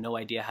just have no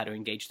idea how to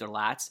engage their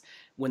lats.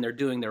 When they're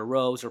doing their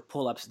rows or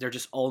pull-ups, they're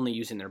just only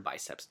using their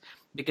biceps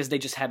because they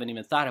just haven't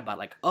even thought about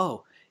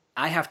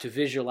I have to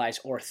visualize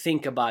or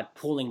think about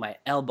pulling my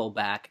elbow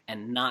back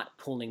and not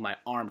pulling my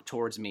arm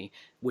towards me,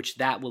 which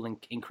that will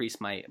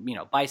increase my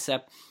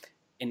bicep.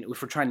 And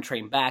if we're trying to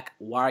train back,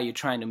 why are you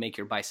trying to make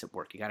your bicep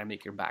work? You got to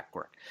make your back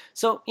work.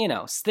 So,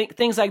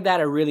 things like that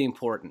are really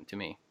important to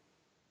me.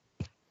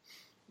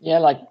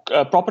 Yeah,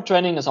 proper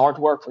training is hard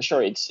work for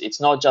sure. It's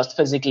not just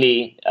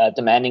physically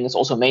demanding, it's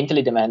also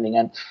mentally demanding.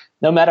 And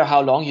no matter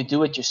how long you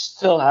do it, you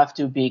still have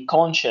to be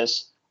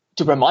conscious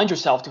to remind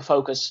yourself to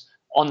focus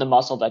on the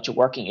muscle that you're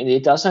working.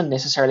 It doesn't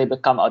necessarily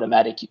become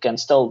automatic. You can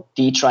still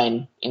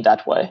detrain in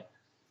that way.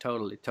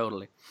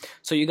 Totally.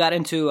 So you got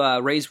into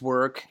Ray's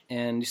work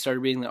and you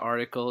started reading the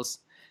articles.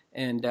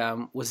 And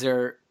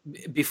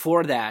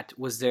before that,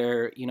 was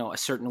there a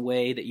certain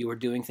way that you were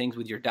doing things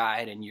with your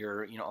diet and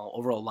your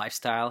overall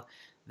lifestyle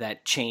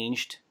that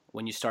changed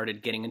when you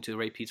started getting into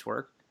Ray Peat's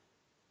work?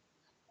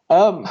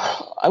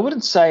 I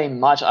wouldn't say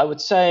much. I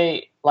would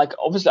say,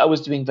 obviously I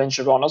was doing Vince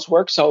Giordano's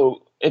work,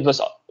 so it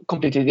was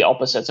completely the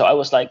opposite. So I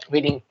was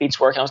reading Pete's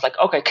work, and I was like,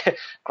 okay,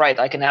 great,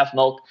 I can have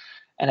milk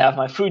and have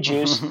my fruit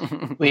juice,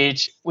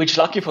 which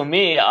lucky for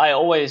me, I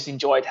always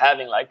enjoyed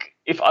having.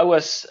 If I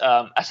was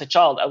as a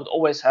child,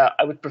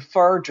 I would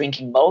prefer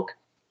drinking milk,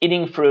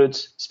 eating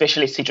fruits,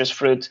 especially citrus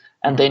fruit,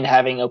 and then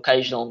having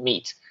occasional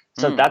meat.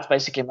 So that's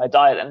basically my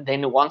diet. And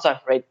then once I've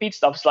read Pete's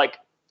stuff, it's like,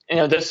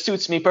 this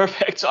suits me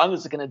perfect. So I'm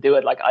just going to do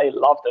it. I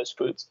love those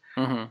foods.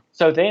 Mm-hmm.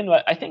 So then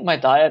I think my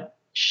diet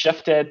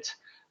shifted.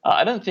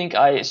 I don't think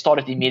I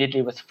started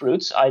immediately with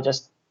fruits. I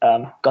just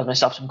got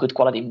myself some good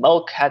quality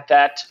milk, had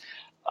that.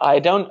 I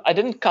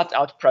didn't cut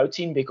out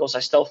protein because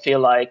I still feel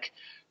like,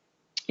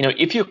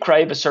 if you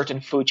crave a certain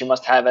food, you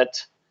must have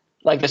it.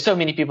 There's so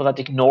many people that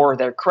ignore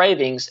their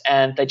cravings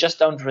and they just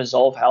don't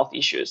resolve health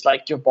issues.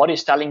 Your body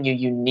is telling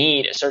you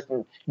need a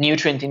certain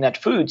nutrient in that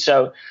food.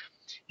 So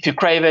if you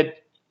crave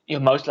it, you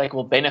most likely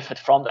will benefit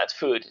from that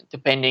food,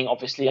 depending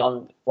obviously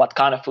on what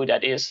kind of food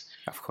that is,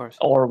 of course,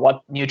 or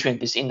what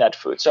nutrient is in that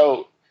food.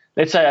 So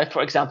let's say,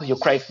 for example, you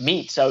crave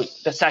meat. So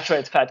the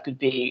saturated fat could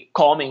be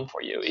calming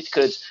for you. It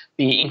could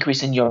be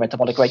increasing your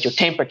metabolic rate, your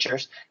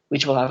temperatures,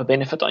 which will have a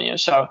benefit on you.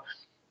 So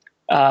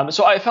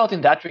I felt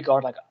in that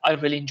regard, I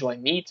really enjoy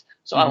meat.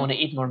 So I want to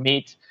eat more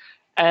meat.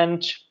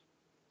 And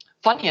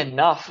funny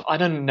enough, I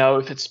don't know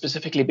if it's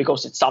specifically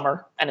because it's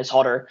summer and it's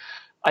hotter,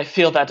 I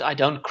feel that I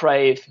don't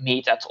crave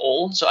meat at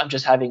all. So I'm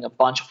just having a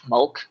bunch of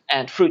milk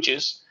and fruit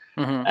juice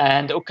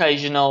and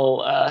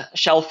occasional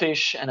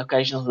shellfish and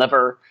occasional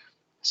liver.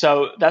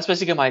 So that's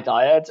basically my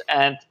diet.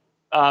 And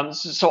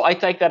so I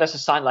take that as a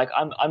sign,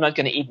 I'm not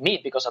going to eat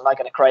meat because I'm not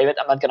going to crave it.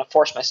 I'm not going to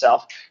force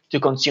myself to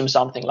consume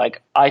something.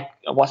 I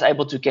was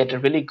able to get a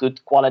really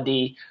good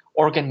quality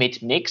organ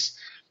meat mix.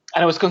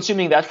 And I was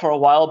consuming that for a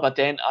while, but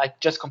then I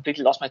just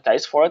completely lost my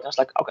taste for it. I was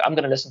like, okay, I'm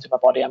going to listen to my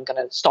body. I'm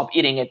going to stop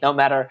eating it, no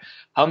matter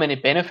how many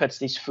benefits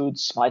these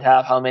foods might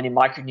have, how many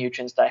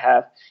micronutrients they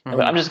have.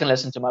 I'm just going to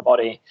listen to my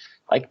body.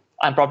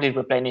 I'm probably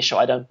replenished, so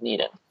I don't need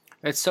it.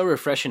 It's so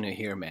refreshing to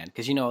hear, man.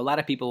 Because, a lot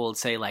of people will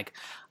say,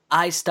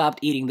 I stopped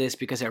eating this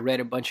because I read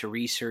a bunch of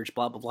research,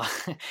 blah, blah,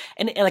 blah.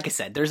 And like I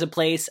said, there's a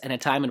place and a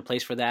time and a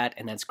place for that,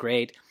 and that's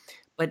great.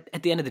 But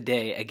at the end of the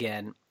day,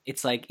 again,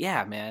 it's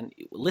yeah, man,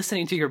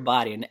 listening to your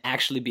body and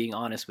actually being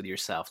honest with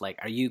yourself.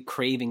 Are you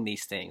craving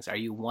these things? Are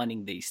you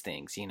wanting these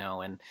things,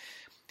 And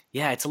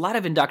yeah, it's a lot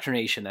of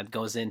indoctrination that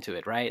goes into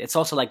it, right? It's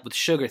also with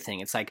sugar thing.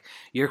 It's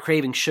you're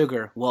craving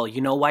sugar. Well, you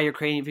know why you're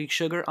craving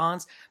sugar,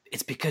 Ons?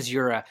 It's because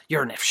you're a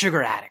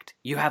sugar addict.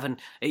 You have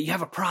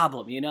a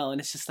problem, And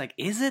it's just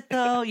is it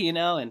though,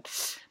 And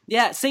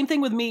yeah, same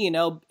thing with me,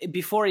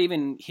 Before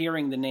even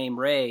hearing the name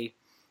Ray,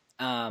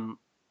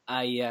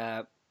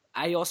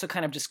 I also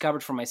kind of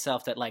discovered for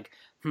myself that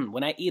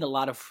when I eat a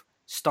lot of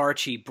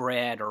starchy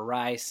bread or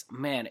rice,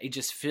 man, it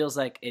just feels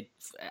I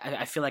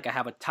feel like I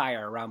have a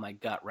tire around my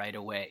gut right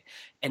away.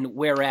 And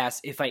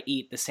whereas if I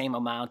eat the same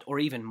amount or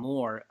even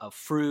more of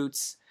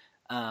fruits,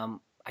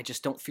 I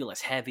just don't feel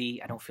as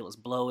heavy. I don't feel as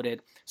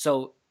bloated.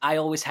 So I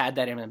always had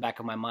that in the back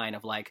of my mind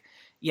of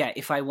yeah,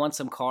 if I want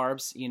some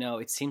carbs,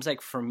 it seems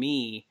like for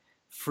me,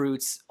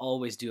 fruits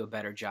always do a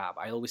better job.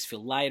 I always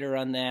feel lighter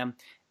on them.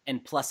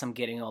 and plus I'm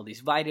getting all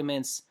these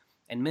vitamins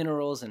and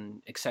minerals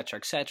and et cetera,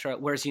 et cetera.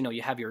 Whereas,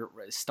 you have your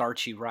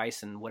starchy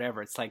rice and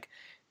whatever. It's like,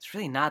 it's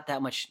really not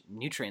that much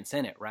nutrients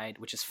in it, right?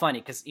 Which is funny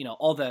because,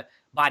 all the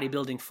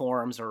bodybuilding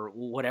forums or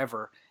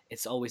whatever,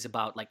 it's always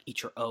about like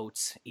eat your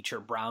oats, eat your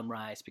brown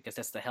rice because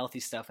that's the healthy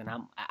stuff. And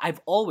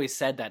I've always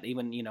said that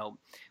even,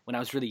 when I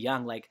was really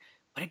young, like,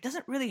 but it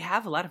doesn't really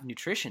have a lot of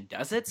nutrition,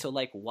 does it? So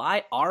like,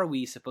 why are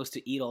we supposed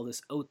to eat all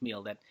this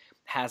oatmeal that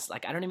has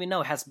like, I don't even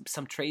know, has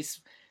some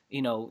traces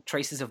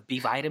of B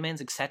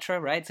vitamins,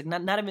 etc. Right? It's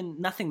like not even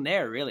nothing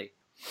there really.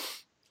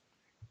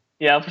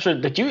 Yeah, for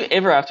sure. Did you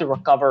ever have to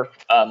recover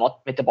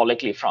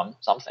metabolically from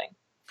something?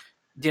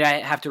 Did I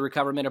have to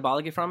recover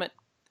metabolically from it?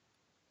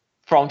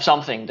 From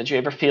something? Did you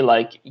ever feel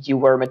like you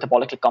were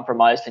metabolically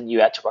compromised and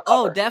you had to recover?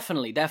 Oh,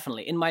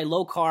 definitely. In my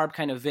low carb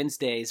kind of Vince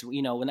days,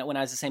 when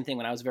I was the same thing,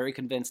 when I was very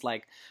convinced,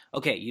 like,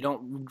 okay, you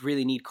don't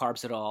really need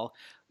carbs at all.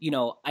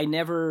 I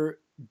never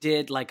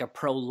did like a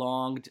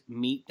prolonged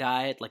meat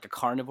diet, like a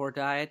carnivore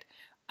diet.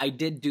 I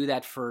did do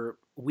that for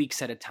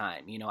weeks at a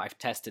time. I've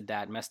tested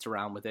that, messed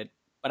around with it,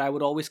 but I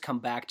would always come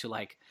back to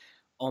like,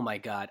 oh my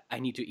God, I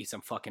need to eat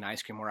some fucking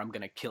ice cream or I'm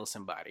going to kill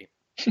somebody.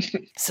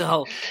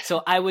 So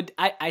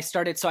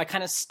I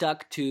kind of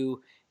stuck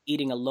to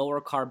eating a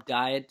lower carb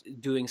diet,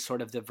 doing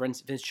sort of the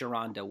Vince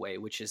Gironda way,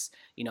 which is,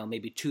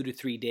 maybe 2 to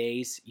 3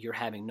 days you're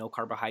having no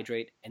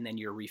carbohydrate and then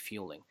you're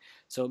refueling.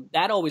 So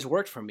that always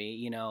worked for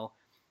me,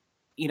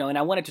 and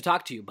I wanted to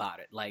talk to you about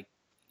it. Like,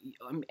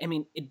 I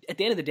mean, at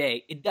the end of the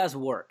day, it does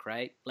work,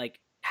 right? Like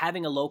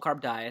having a low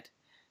carb diet,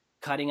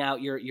 cutting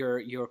out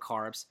your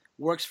carbs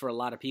works for a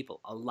lot of people.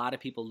 A lot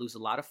of people lose a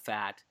lot of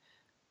fat,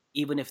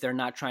 even if they're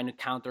not trying to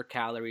count their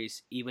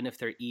calories, even if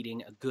they're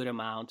eating a good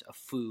amount of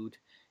food.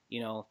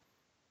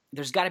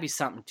 There's got to be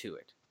something to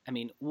it. I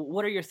mean,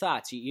 what are your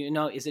thoughts?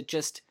 Is it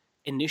just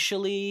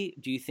initially,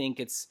 do you think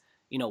it's,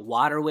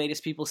 water weight,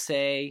 as people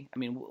say? I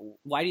mean,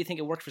 why do you think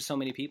it worked for so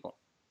many people?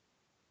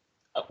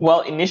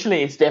 Well,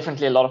 initially, it's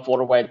definitely a lot of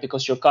water weight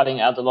because you're cutting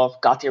out a lot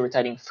of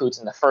gut-irritating foods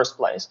in the first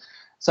place.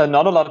 So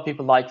not a lot of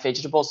people like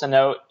vegetables. I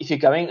know if you're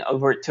going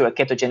over to a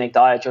ketogenic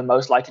diet, you're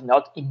most likely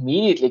not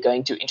immediately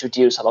going to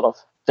introduce a lot of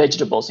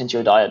vegetables into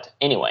your diet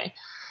anyway.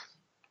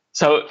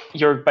 So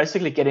you're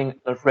basically getting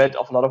rid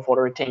of a lot of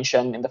water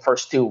retention in the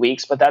first 2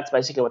 weeks, but that's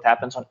basically what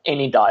happens on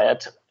any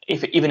diet,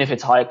 even if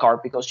it's high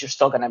carb, because you're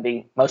still going to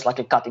be most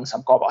likely cutting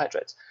some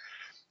carbohydrates.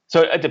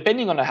 So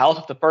depending on the health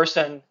of the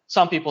person,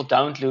 some people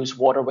don't lose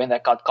water when they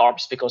cut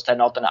carbs because they're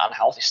not in an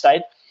unhealthy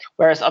state,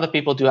 whereas other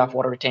people do have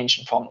water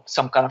retention from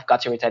some kind of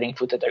gut-irritating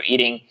food that they're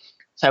eating,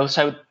 so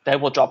they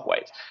will drop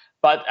weight.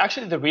 But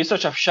actually, the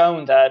research have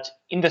shown that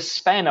in the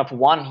span of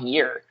 1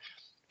 year,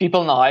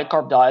 people in a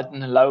high-carb diet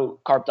and a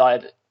low-carb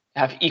diet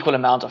have equal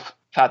amount of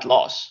fat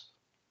loss.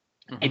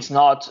 Mm-hmm. It's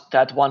not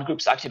that one group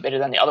is actually better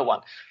than the other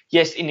one.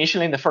 Yes,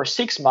 initially in the first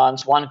 6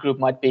 months, one group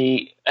might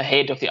be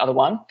ahead of the other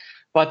one,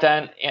 but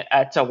then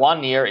at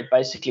 1 year, it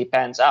basically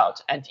pans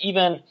out. And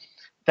even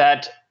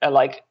that,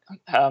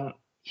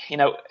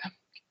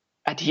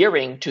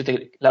 adhering to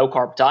the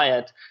low-carb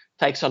diet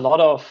takes a lot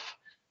of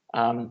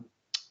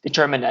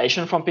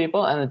determination from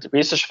people. And the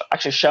research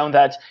actually shown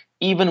that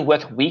even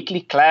with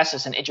weekly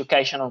classes and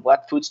education on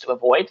what foods to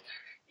avoid,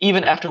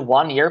 even after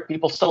 1 year,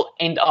 people still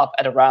end up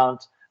at around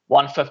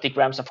 150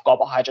 grams of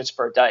carbohydrates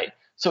per day.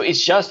 So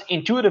it's just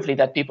intuitively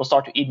that people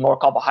start to eat more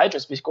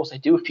carbohydrates because they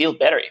do feel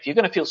better. If you're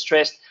going to feel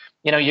stressed,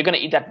 you're going to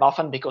eat that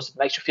muffin because it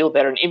makes you feel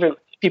better. And even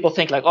people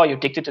think like, oh, you're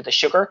addicted to the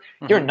sugar.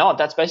 Mm-hmm. You're not.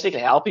 That's basically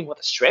helping with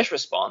the stress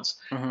response.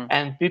 Mm-hmm.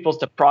 And people's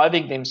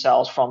depriving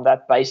themselves from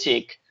that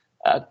basic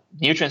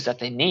nutrients that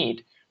they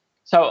need.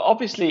 So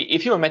obviously,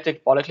 if you're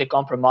metabolically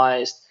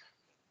compromised,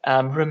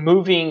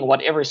 removing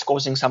whatever is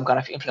causing some kind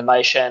of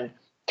inflammation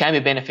can be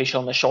beneficial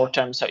in the short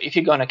term. So if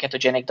you go on a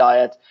ketogenic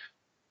diet,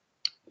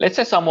 let's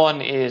say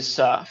someone is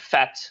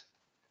fat,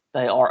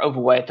 they are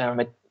overweight,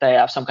 they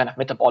have some kind of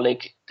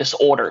metabolic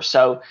disorder.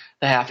 So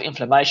they have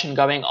inflammation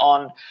going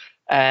on,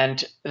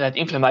 and that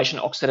inflammation,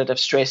 oxidative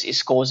stress,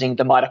 is causing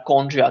the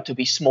mitochondria to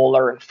be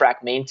smaller and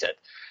fragmented.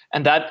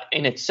 And that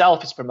in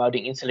itself is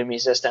promoting insulin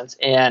resistance,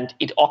 and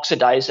it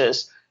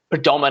oxidizes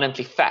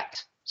predominantly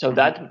fat. So mm-hmm.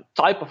 that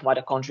type of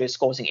mitochondria is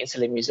causing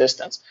insulin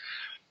resistance.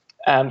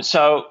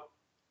 So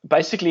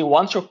basically,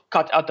 once you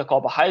cut out the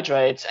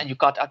carbohydrates and you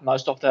cut out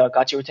most of the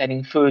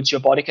gut-irritating foods,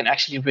 your body can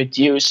actually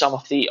reduce some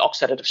of the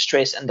oxidative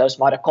stress, and those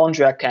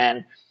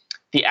mitochondria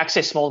the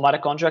excess small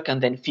mitochondria can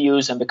then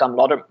fuse and become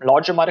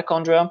larger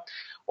mitochondria,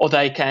 or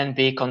they can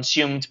be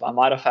consumed by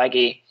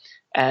mitophagy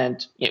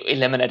and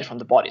eliminated from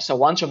the body. So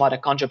once your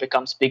mitochondria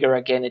becomes bigger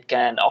again, it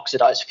can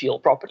oxidize fuel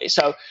properly.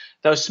 So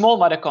those small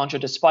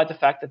mitochondria, despite the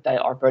fact that they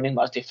are burning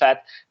mostly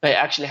fat, they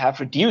actually have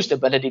reduced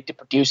ability to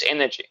produce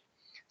energy.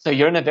 So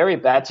you're in a very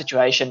bad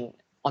situation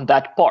on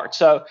that part.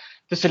 So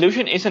the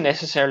solution isn't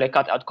necessarily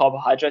cut out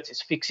carbohydrates,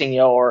 it's fixing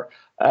your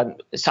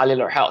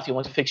cellular health. You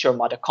want to fix your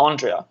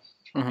mitochondria.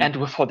 Mm-hmm.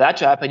 And for that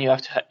to happen, you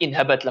have to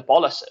inhibit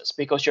lipolysis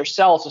because your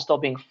cells are still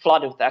being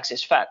flooded with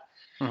excess fat.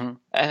 Mm-hmm.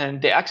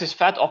 And the excess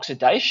fat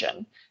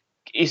oxidation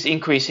is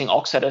increasing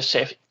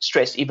oxidative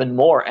stress even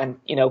more and,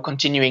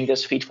 continuing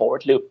this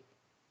feed-forward loop.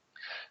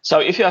 So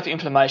if you have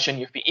inflammation,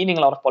 you've been eating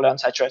a lot of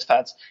polyunsaturated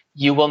fats,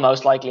 you will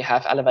most likely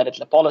have elevated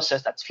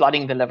lipolysis that's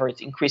flooding the liver,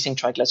 it's increasing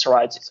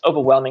triglycerides, it's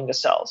overwhelming the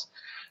cells.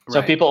 So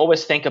Right. people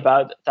always think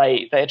about,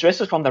 they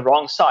address it from the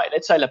wrong side.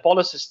 Let's say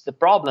lipolysis is the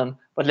problem,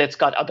 but let's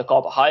cut out the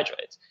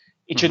carbohydrates.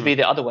 It should be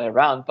the other way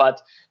around.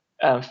 But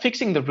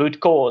fixing the root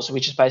cause,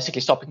 which is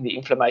basically stopping the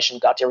inflammation,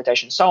 gut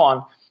irritation, so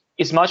on,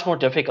 is much more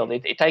difficult.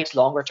 It takes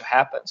longer to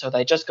happen. So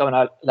they just go on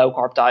a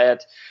low-carb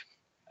diet.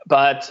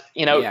 But,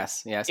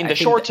 Yes. in the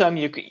short term,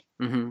 you could.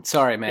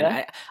 Sorry, man.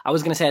 Yeah? I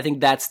was gonna say I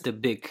think that's the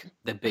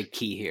big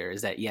key here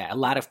is that a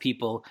lot of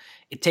people,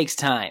 it takes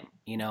time,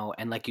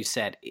 and like you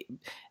said,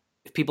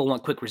 if people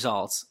want quick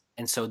results,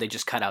 and so they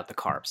just cut out the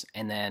carbs,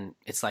 and then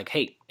it's like,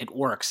 hey, it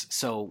works,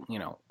 so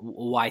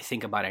why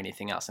think about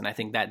anything else? And I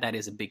think that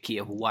is a big key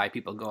of why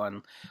people go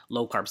on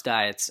low carbs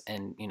diets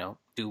and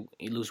do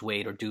lose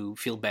weight or do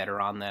feel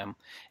better on them.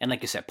 And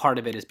like you said, part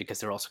of it is because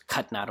they're also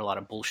cutting out a lot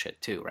of bullshit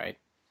too, right?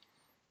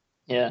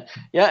 Yeah.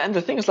 And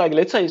the thing is, like,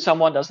 let's say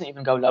someone doesn't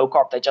even go low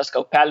carb, they just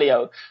go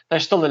paleo, they're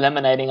still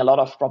eliminating a lot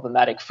of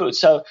problematic foods.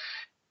 So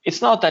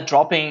it's not that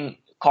dropping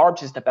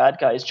carbs is the bad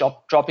guy, it's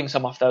dropping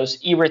some of those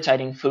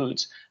irritating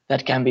foods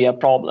that can be a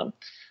problem.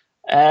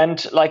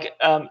 And like,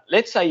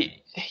 let's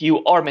say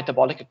you are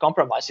metabolically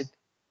compromised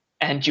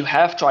and you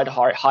have tried a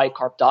high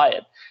carb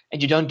diet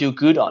and you don't do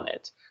good on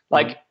it.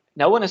 Like,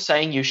 no one is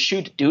saying you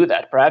should do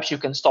that. Perhaps you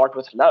can start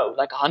with low,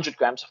 like 100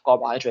 grams of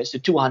carbohydrates to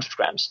 200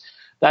 grams.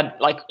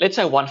 That, like, let's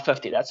say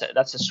 150,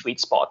 that's a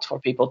sweet spot for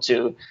people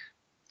to,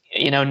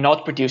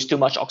 not produce too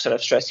much oxidative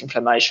stress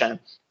inflammation,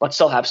 but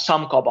still have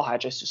some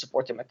carbohydrates to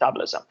support their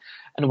metabolism.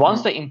 And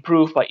once they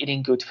improve by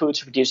eating good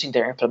foods, reducing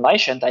their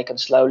inflammation, they can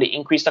slowly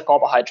increase the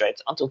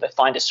carbohydrates until they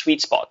find a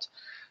sweet spot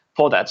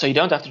for that. So you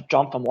don't have to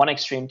jump from one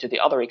extreme to the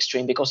other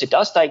extreme, because it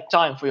does take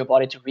time for your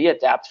body to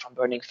readapt from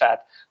burning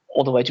fat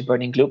all the way to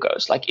burning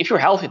glucose. Like, if you're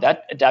healthy,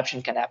 that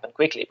adaptation can happen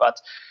quickly,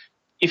 but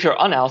if you're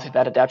unhealthy,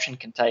 that adaptation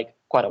can take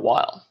quite a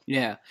while.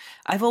 Yeah.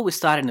 I've always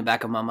thought in the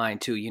back of my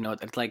mind too,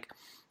 that like,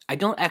 I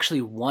don't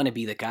actually want to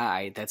be the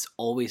guy that's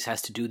always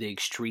has to do the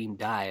extreme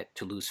diet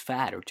to lose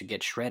fat or to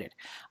get shredded.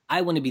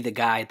 I want to be the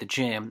guy at the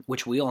gym,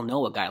 which we all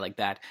know a guy like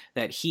that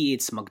he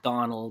eats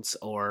McDonald's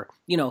or,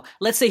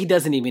 let's say he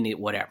doesn't even eat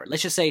whatever.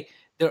 Let's just say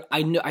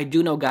I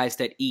do know guys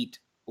that eat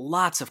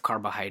lots of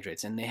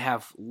carbohydrates and they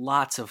have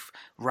lots of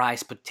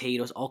rice,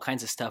 potatoes, all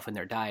kinds of stuff in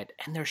their diet,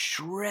 and they're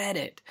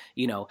shredded,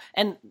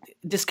 and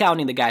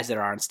discounting the guys that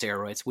are on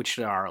steroids, which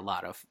there are a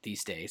lot of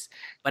these days.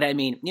 But I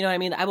mean,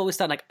 I've always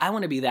thought, like, I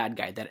want to be that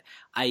guy that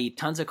I eat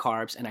tons of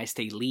carbs and I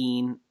stay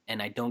lean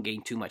and I don't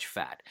gain too much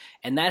fat.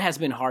 And that has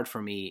been hard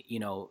for me,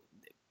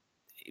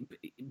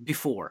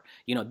 before,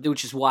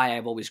 which is why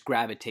I've always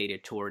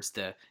gravitated towards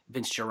the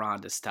Vince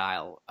Gironda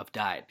style of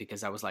diet,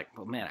 because I was like,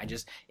 well, man,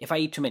 if I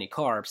eat too many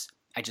carbs,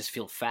 I just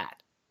feel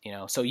fat,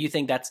 So you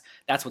think that's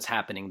what's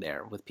happening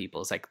there with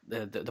people? It's like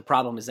the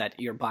problem is that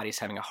your body's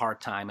having a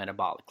hard time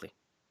metabolically.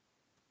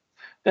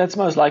 That's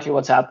most likely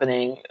what's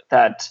happening.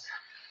 That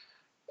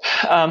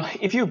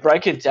if you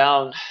break it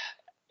down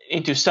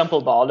into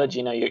simple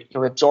biology,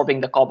 you're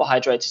absorbing the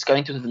carbohydrates, it's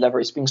going to the liver,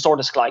 it's being stored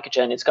as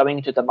glycogen, it's going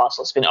into the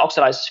muscles, it's being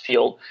oxidized as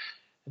fuel.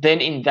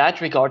 Then in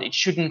that regard, it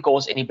shouldn't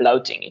cause any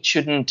bloating. It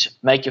shouldn't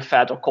make you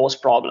fat or cause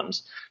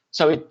problems.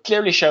 So it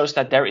clearly shows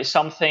that there is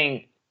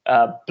something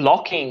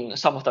blocking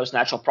some of those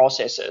natural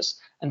processes,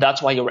 and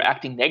that's why you're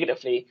reacting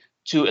negatively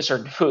to a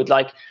certain food.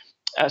 Like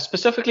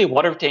specifically,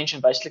 water retention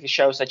basically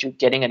shows that you're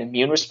getting an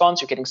immune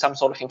response, you're getting some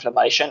sort of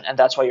inflammation, and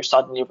that's why you're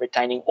suddenly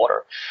retaining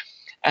water.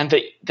 And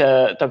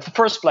the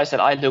first place that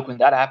I look when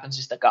that happens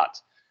is the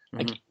gut.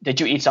 Like, did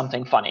you eat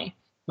something funny?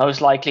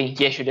 Most likely,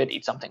 yes, you did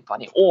eat something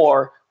funny.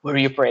 Or were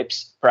you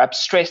perhaps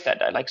stressed that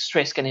day? Like,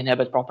 stress can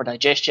inhibit proper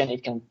digestion.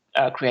 It can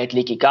create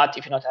leaky gut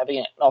if you're not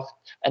having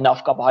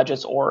enough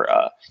carbohydrates, or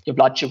your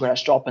blood sugar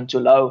has dropped too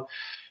low.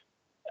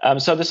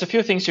 So there's a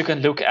few things you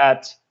can look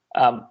at.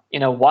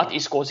 What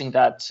is causing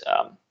that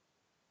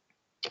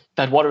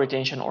water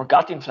retention or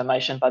gut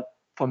inflammation? But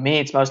for me,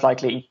 it's most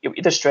likely you're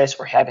either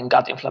stressed or having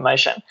gut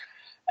inflammation.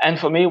 And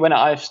for me, when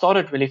I've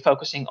started really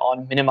focusing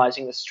on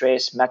minimizing the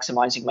stress,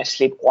 maximizing my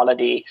sleep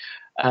quality,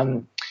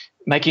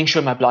 making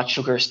sure my blood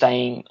sugar is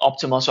staying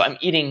optimal. So I'm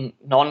eating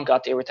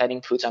non-gut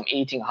irritating foods. I'm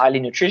eating highly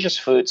nutritious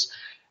foods.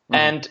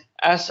 And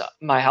as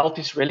my health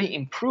is really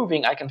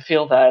improving, I can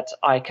feel that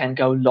I can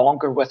go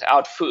longer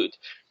without food.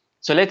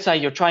 So let's say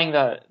you're trying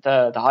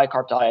the high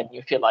carb diet and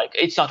you feel like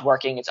it's not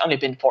working. It's only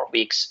been 4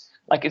 weeks.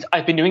 Like,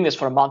 I've been doing this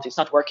for a month. It's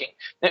not working.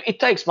 Now, it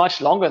takes much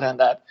longer than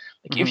that.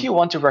 Like, if you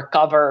want to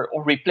recover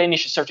or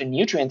replenish a certain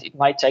nutrient, it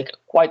might take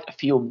quite a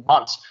few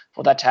months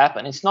for that to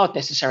happen. It's not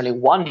necessarily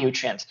one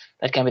nutrient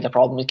that can be the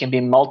problem. It can be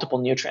multiple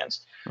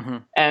nutrients.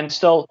 And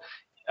still,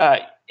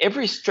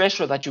 every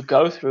stressor that you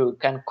go through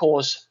can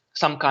cause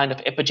some kind of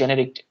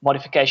epigenetic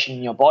modification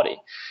in your body.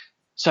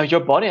 So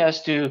your body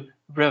has to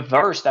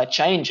reverse that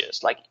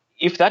changes. Like,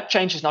 if that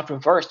change is not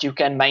reversed, you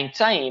can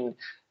maintain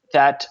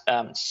that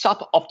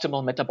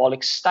suboptimal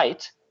metabolic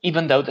state,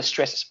 even though the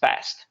stress is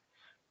past.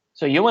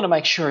 So you want to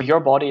make sure your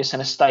body is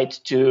in a state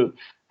to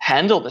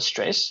handle the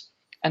stress.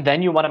 And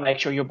then you want to make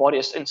sure your body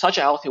is in such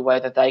a healthy way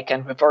that they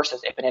can reverse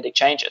those epigenetic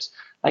changes.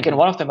 Like, in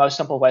one of the most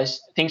simple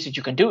things that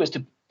you can do is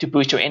to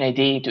boost your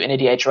NAD to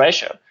NADH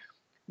ratio.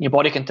 Your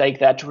body can take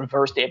that to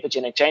reverse the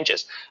epigenetic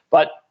changes.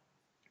 But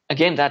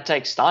again, that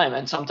takes time.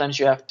 And sometimes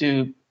you have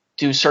to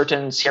do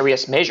certain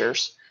serious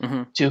measures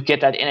to get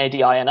that NAD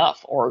high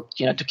enough, or,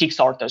 to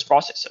kickstart those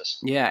processes.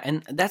 Yeah.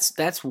 And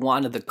that's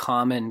one of the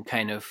common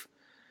kind of,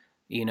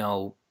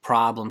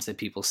 problems that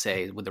people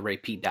say with the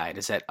repeat diet,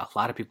 is that a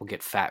lot of people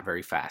get fat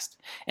very fast.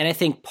 And I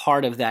think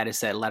part of that is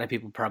that a lot of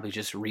people probably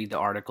just read the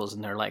articles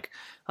and they're like,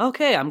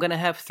 okay, I'm going to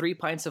have 3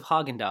 pints of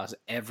Haagen-Dazs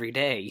every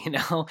day, and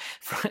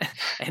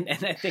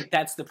I think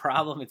that's the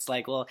problem. It's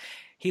like, well,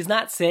 he's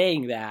not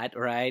saying that,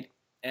 right?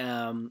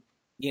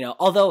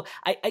 Although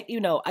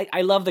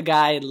I love the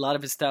guy and a lot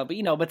of his stuff,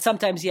 but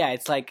sometimes, yeah,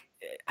 it's like,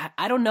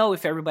 I don't know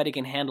if everybody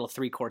can handle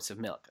 3 quarts of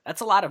milk.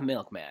 That's a lot of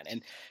milk, man.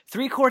 And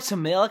 3 quarts of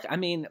milk, I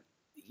mean,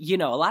 a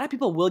lot of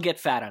people will get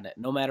fat on it,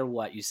 no matter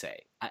what you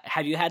say.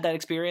 Have you had that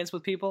experience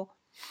with people?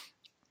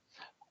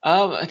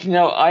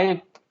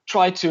 I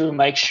try to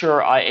make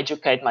sure I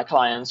educate my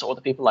clients or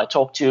the people I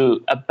talk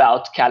to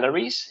about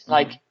calories.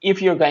 Like,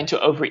 if you're going to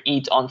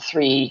overeat on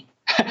 3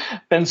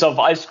 pins of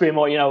ice cream,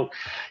 or you're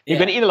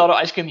going to eat a lot of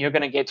ice cream, you're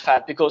going to get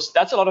fat, because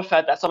that's a lot of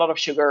fat, that's a lot of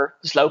sugar,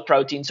 it's low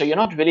protein, so you're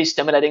not really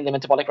stimulating the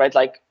metabolic rate.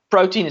 Like,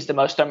 protein is the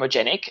most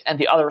thermogenic and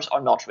the others are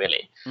not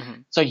really.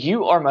 So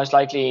you are most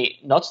likely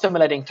not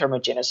stimulating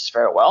thermogenesis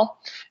very well,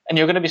 and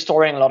you're going to be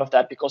storing a lot of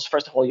that because,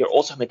 first of all, you're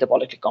also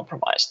metabolically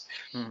compromised.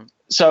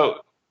 So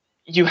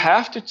you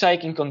have to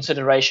take in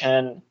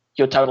consideration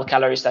your total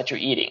calories that you're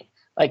eating.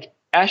 Like,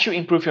 as you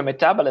improve your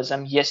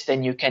metabolism, yes,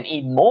 then you can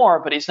eat more,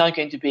 but it's not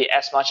going to be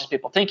as much as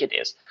people think it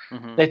is.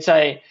 Let's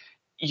say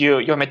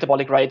your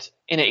metabolic rate,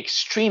 in an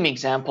extreme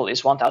example,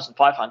 is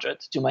 1,500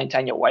 to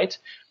maintain your weight.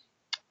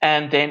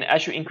 And then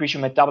as you increase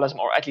your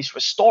metabolism, or at least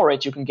restore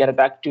it, you can get it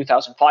back to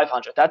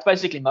 2,500. That's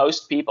basically,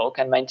 most people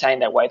can maintain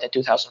their weight at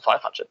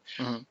 2,500.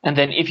 And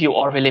then if you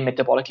are really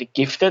metabolically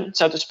gifted,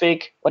 so to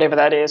speak, whatever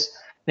that is,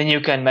 then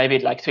you can maybe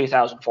like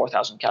 3,000,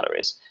 4,000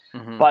 calories.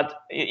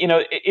 But,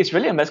 it's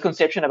really a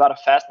misconception about a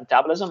fast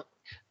metabolism.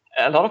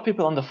 A lot of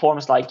people on the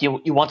forums, like,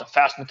 you want a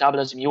fast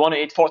metabolism, you want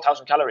to eat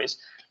 4,000 calories.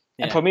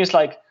 Yeah. And for me, it's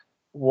like,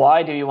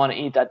 why do you want to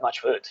eat that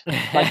much food?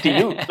 Like, do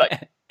you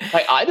like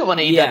I don't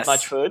want to eat that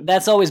much food.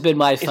 That's always been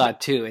my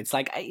thought too. It's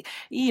like,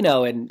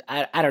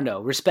 I don't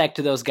know, respect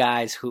to those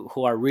guys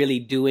who are really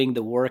doing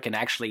the work and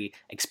actually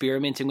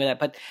experimenting with that.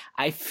 But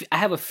I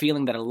have a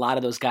feeling that a lot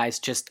of those guys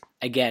just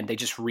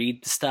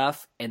read the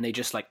stuff and they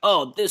just like,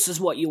 oh, this is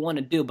what you want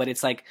to do. But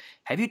it's like,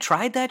 have you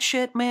tried that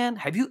shit, man?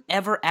 Have you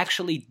ever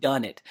actually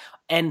done it?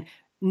 And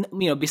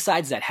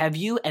besides that, have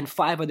you and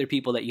 5 other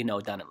people that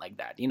done it like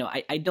that?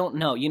 I don't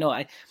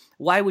know.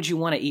 Why would you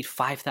want to eat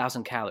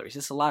 5,000 calories?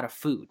 It's a lot of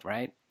food,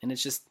 right? And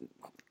it's just,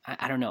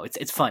 I don't know.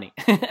 It's funny.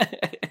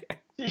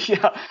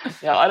 Yeah.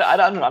 I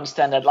don't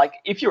understand that. Like,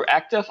 if you're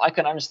active, I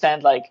can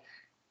understand. Like,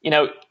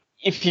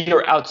 if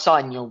you're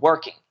outside and you're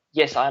working,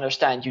 yes, I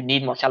understand you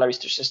need more calories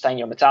to sustain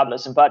your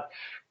metabolism. But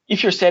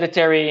if you're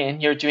sedentary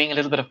and you're doing a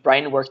little bit of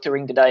brain work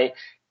during the day,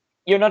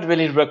 you're not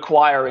really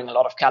requiring a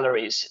lot of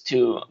calories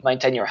to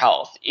maintain your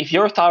health. If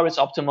your thyroid's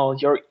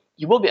optimal,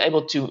 you will be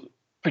able to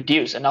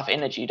produce enough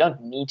energy. You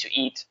don't need to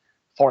eat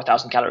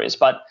 4,000 calories.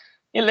 But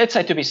let's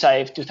say, to be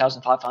safe,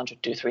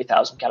 2,500 to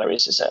 3,000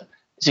 calories is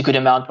a good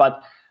amount.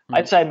 But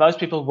I'd say most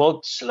people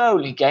will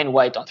slowly gain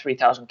weight on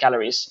 3,000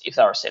 calories if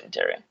they are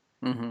sedentary.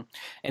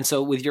 And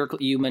so with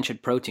you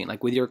mentioned protein,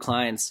 like with your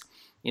clients,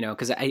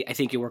 because I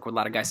think you work with a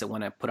lot of guys that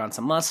want to put on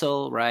some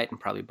muscle, right, and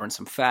probably burn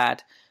some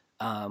fat.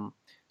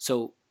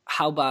 So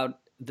how about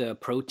the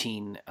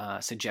protein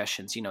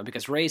suggestions?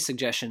 Because Ray's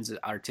suggestions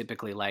are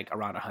typically like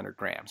around 100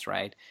 grams,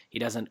 right? He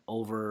doesn't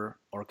over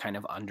or kind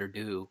of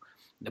underdo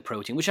the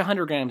protein, which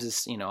 100 grams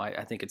is,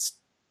 I think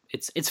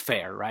it's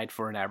fair, right,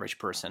 for an average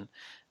person.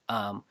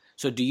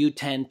 So do you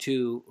tend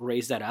to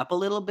raise that up a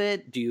little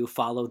bit? Do you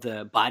follow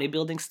the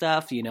bodybuilding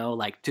stuff,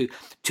 like 2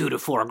 to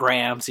 4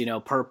 grams,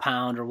 per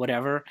pound or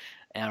whatever?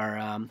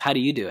 Or how do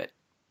you do it?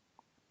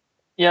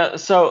 Yeah,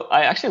 so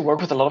I actually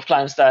work with a lot of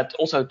clients that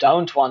also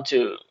don't want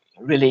to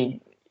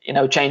really,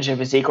 change their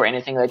physique or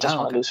anything. They just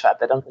want to lose fat.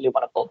 They don't really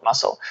want to build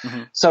muscle.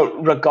 So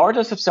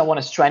regardless if someone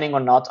is training or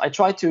not, I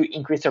try to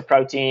increase their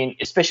protein,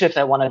 especially if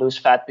they want to lose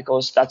fat,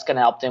 because that's going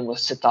to help them with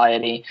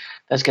satiety.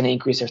 That's going to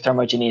increase their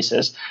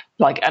thermogenesis.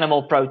 Like,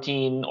 animal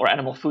protein or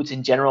animal foods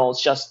in general is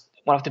just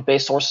one of the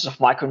best sources of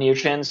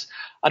micronutrients.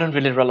 I don't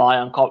really rely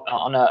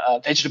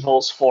on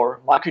vegetables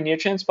for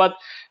micronutrients. But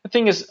the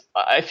thing is,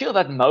 I feel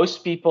that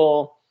most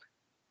people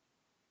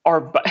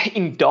are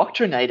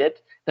indoctrinated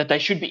that they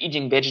should be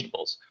eating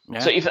vegetables. Yeah.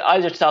 So if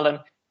I just tell them,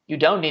 you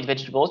don't need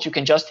vegetables, you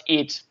can just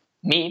eat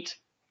meat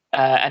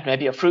and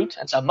maybe a fruit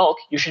and some milk,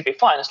 you should be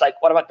fine. It's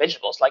like, what about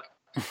vegetables? Like,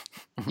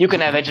 you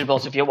can have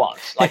vegetables if you want.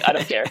 Like, I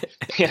don't care.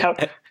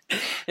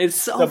 It's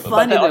so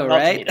funny though,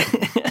 right?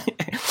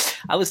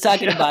 I was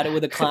talking about it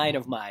with a client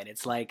of mine.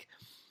 It's like,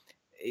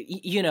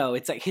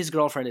 it's like his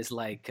girlfriend is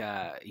like,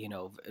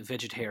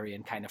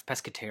 vegetarian, kind of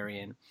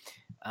pescatarian.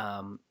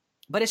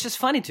 But it's just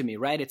funny to me,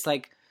 right? It's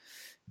like,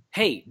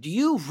 hey, do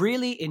you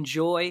really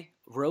enjoy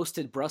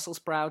roasted Brussels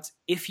sprouts?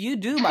 If you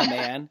do, my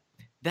man,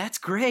 that's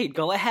great.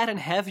 Go ahead and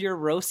have your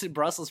roasted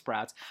Brussels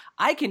sprouts.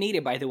 I can eat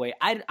it, by the way.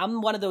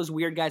 I'm one of those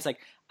weird guys. Like,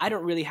 I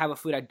don't really have a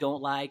food I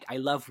don't like. I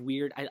love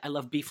weird. I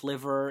love beef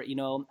liver.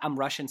 I'm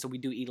Russian, so we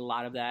do eat a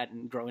lot of that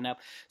and growing up.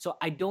 So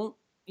I don't,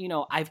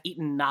 I've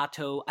eaten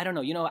natto. I don't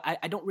know.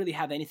 I don't really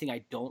have anything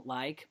I don't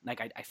like. Like,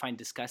 I find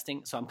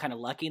disgusting. So I'm kind of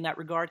lucky in that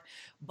regard.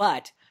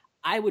 But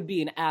I would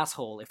be an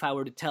asshole if I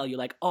were to tell you,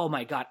 like, oh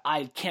my God,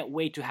 I can't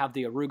wait to have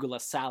the arugula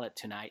salad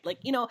tonight. Like,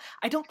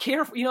 I don't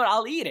care.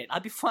 I'll eat it.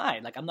 I'll be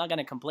fine. Like, I'm not going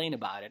to complain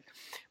about it.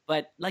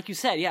 But like you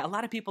said, yeah, a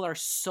lot of people are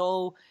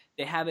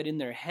they have it in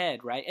their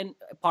head, right? And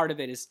part of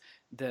it is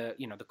the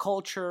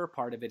culture,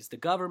 part of it is the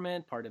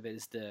government, part of it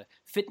is the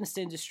fitness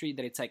industry,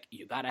 that it's like,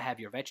 you got to have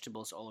your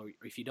vegetables, or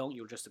if you don't,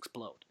 you'll just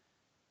explode.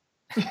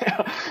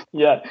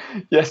 Yeah.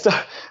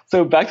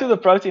 So back to the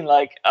protein,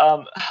 like,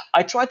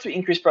 I try to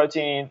increase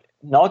protein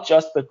not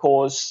just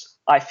because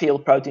I feel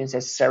protein is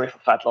necessary for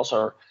fat loss,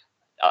 or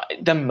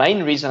the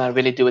main reason I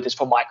really do it is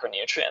for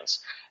micronutrients.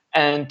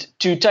 And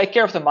to take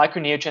care of the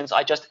micronutrients,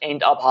 I just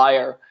end up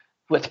higher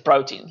with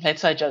protein.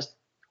 Let's say just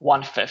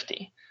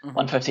 150.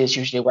 150 is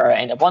usually where I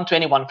end up.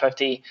 120,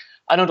 150.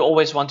 I don't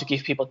always want to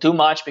give people too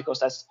much, because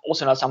that's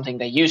also not something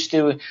they're used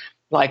to.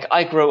 Like,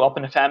 I grew up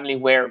in a family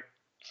where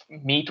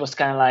meat was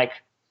kind of like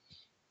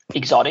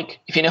exotic,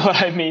 if you know what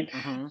I mean.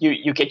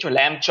 You get your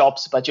lamb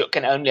chops, but you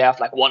can only have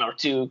like one or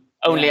two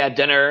only at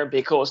dinner,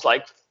 because,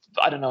 like,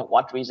 I don't know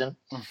what reason.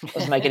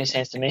 Doesn't make any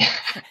sense to me.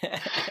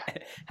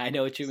 I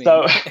know what you mean.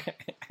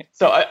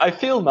 So I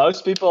feel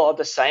most people are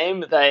the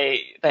same.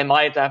 They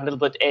might have a little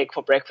bit egg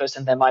for breakfast,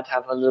 and they might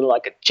have a little,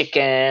 like, a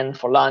chicken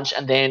for lunch,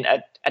 and then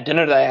at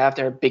dinner they have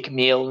their big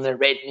meal and their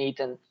red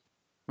meat. And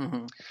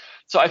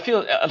so I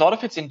feel a lot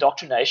of it's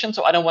indoctrination.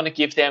 So I don't want to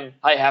give them,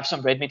 I have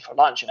some red meat for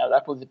lunch,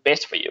 that will be the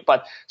best for you.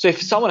 But so if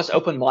someone is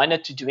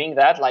open-minded to doing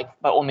that, like,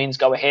 by all means,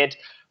 go ahead.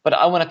 But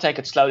I want to take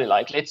it slowly.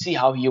 Like, let's see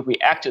how you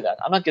react to that.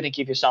 I'm not going to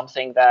give you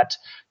something that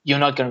you're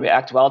not going to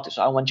react well to.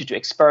 So I want you to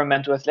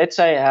experiment with, let's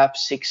say I have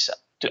 6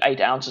 to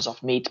 8 ounces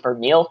of meat per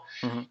meal,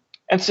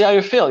 and see how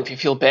you feel. If you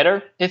feel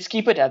better, let's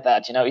keep it at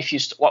that. If you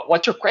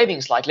what your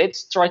cravings like,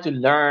 let's try to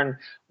learn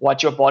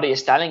what your body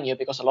is telling you,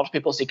 because a lot of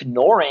people is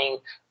ignoring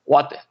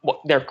what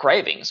their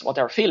cravings, what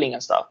they're feeling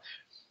and stuff.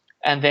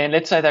 And then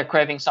let's say they're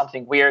craving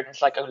something weird.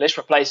 It's like, oh, let's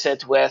replace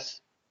it with,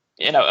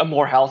 a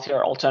more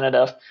healthier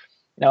alternative.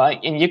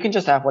 And you can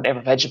just have whatever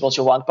vegetables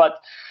you want.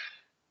 But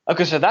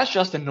okay, so that's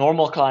just the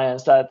normal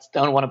clients that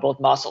don't want to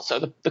build muscle.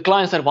 So the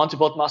clients that want to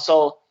build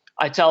muscle,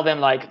 I tell them,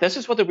 like, this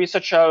is what the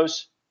research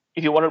shows.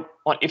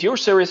 If you're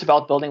serious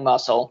about building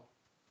muscle,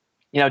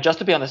 just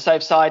to be on the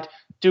safe side,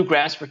 2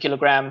 grams per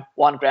kilogram,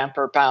 1 gram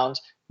per pound.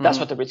 That's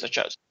what the research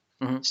shows.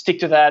 Stick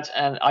to that.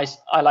 And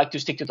I like to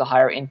stick to the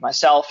higher end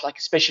myself, like,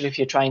 especially if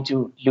you're trying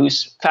to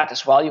lose fat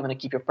as well. You want to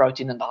keep your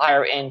protein in the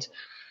higher end.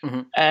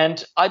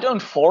 And I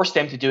don't force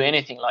them to do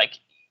anything. Like,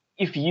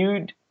 if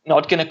you're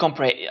not going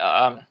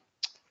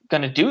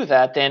to do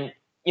that, then,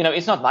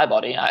 it's not my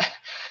body.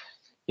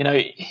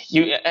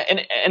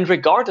 And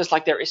regardless,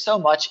 like, there is so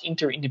much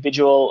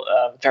inter-individual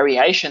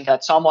variation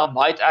that someone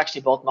might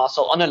actually build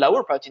muscle on a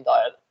lower protein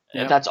diet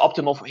that's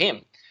optimal for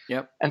him.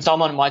 And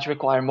someone might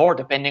require more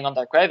depending on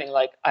their craving.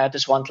 Like, I had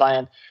this one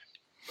client,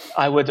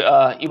 he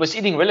was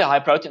eating really high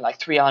protein, like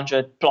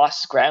 300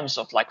 plus grams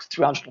of, like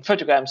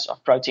 350 grams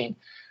of protein.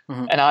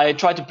 And I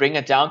tried to bring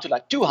it down to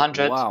like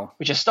 200,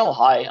 which is still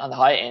high on the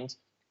high end.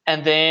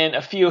 And then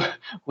a few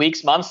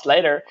weeks, months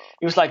later,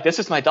 he was like, this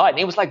is my diet. And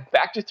he was like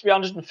back to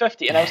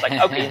 350. And I was like,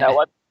 okay, you know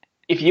what?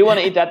 If you want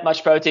to eat that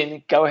much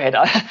protein, go ahead.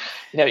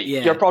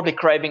 You're probably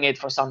craving it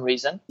for some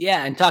reason.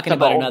 Yeah, and talking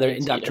about another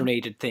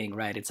indoctrinated thing,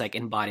 right? It's like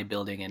in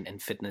bodybuilding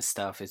and fitness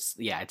stuff. It's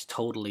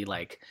totally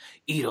like,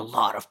 eat a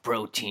lot of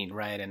protein,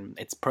 right? And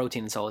it's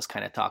protein is always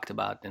kind of talked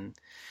about. And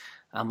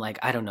I'm like,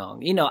 I don't know.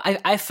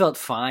 I felt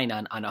fine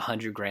on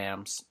 100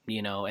 grams,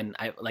 and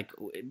I like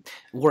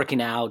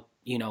working out,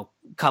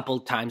 couple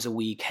times a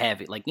week,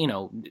 heavy, like,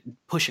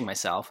 pushing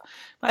myself.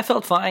 I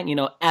felt fine,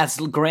 as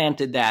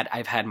granted that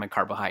I've had my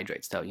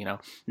carbohydrates though,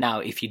 Now,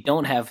 if you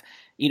don't have,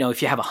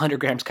 if you have 100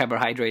 grams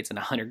carbohydrates and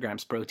 100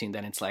 grams protein,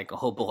 then it's like,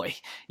 oh boy,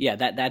 yeah,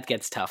 that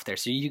gets tough there.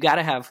 So you got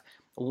to have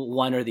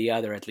one or the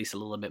other, at least a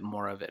little bit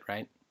more of it,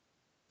 right?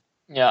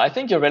 Yeah, I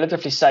think you're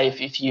relatively safe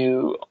if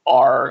you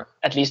are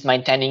at least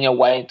maintaining your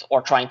weight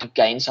or trying to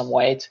gain some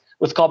weight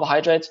with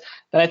carbohydrates.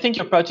 Then I think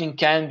your protein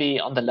can be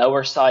on the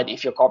lower side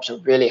if your carbs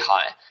are really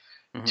high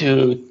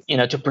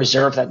to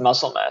preserve that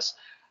muscle mass.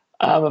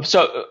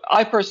 So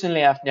I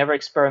personally have never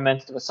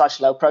experimented with such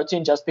low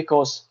protein, just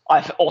because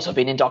I've also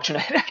been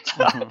indoctrinated.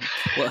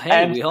 Well,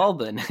 hey, we all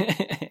been.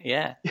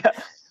 Yeah.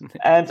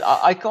 And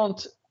I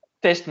can't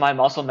test my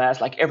muscle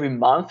mass like every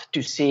month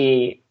to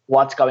see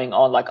what's going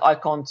on. Like, I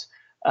can't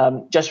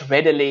just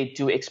readily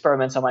do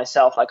experiments on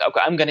myself. Like, okay,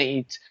 I'm going to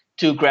eat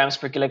 2 grams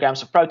per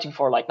kilograms of protein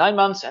for like 9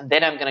 months, and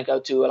then I'm going to go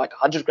to like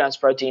 100 grams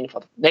protein for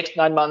the next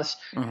 9 months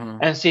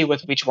and see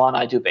with which one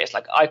I do best.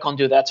 Like I can't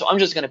do that. So I'm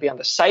just going to be on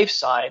the safe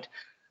side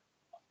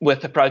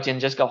with the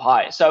protein, just go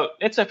high. So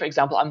let's say, for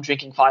example, I'm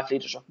drinking 5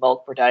 liters of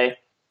milk per day.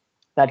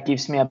 That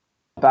gives me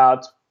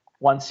about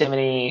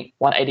 170,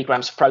 180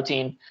 grams of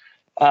protein,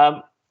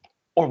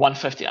 or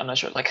 150, I'm not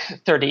sure, like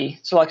 30.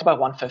 So like about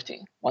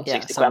 150,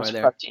 160 grams of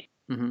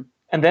protein.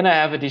 And then I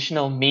have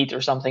additional meat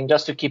or something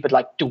just to keep it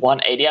like to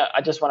 180.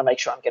 I just want to make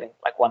sure I'm getting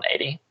like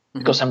 180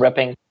 because I'm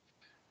repping.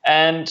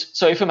 And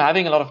so if I'm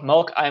having a lot of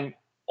milk, I'm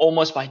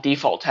almost by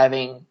default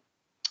having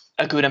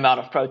a good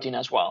amount of protein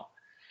as well.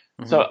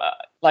 So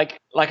like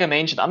I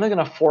mentioned, I'm not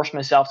going to force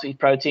myself to eat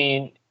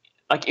protein.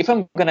 Like if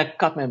I'm going to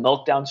cut my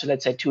milk down to,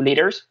 let's say, 2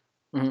 liters,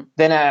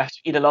 then I have to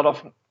eat a lot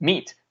of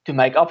meat to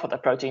make up for the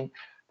protein.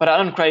 But I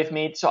don't crave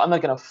meat, so I'm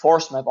not going to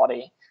force my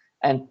body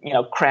and,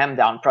 cram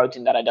down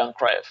protein that I don't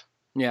crave.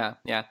 Yeah.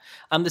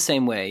 I'm the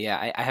same way.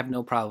 Yeah, I have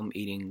no problem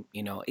eating,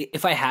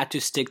 if I had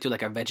to stick to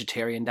like a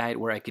vegetarian diet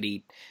where I could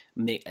eat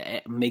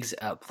mix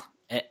up.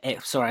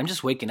 Sorry, I'm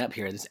just waking up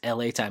here. This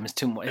LA time is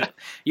too much.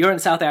 You're in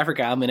South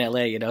Africa, I'm in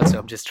LA, so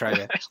I'm just trying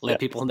to let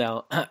people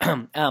know.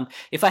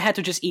 If I had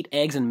to just eat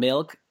eggs and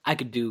milk, I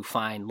could do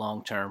fine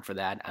long term for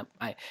that.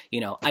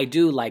 I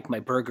do like my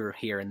burger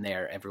here and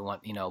there, everyone,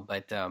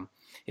 but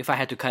if I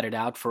had to cut it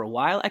out for a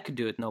while, I could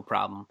do it no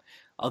problem.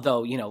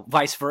 Although,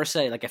 vice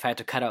versa, like if I had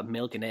to cut out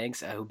milk and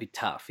eggs, it would be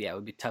tough. Yeah, it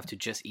would be tough to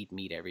just eat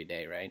meat every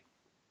day, right?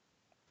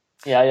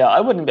 Yeah, I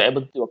wouldn't be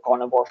able to do a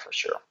carnivore for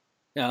sure.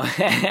 No,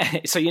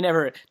 so you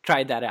never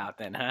tried that out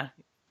then, huh?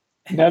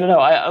 No.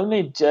 I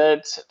only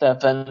did the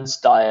Vince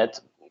diet,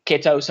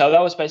 keto. So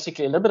that was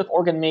basically a little bit of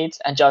organ meat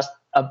and just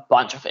a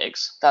bunch of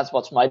eggs. That's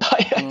what's my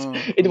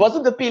diet. It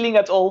wasn't appealing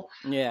at all.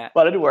 Yeah,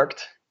 but it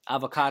worked.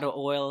 Avocado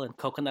oil and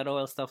coconut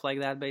oil, stuff like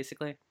that,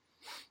 basically.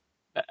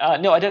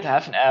 No, I didn't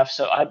have an F,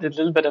 so I did a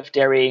little bit of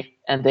dairy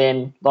and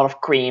then a lot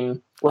of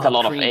cream with a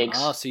lot of eggs.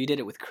 Oh, so you did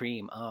it with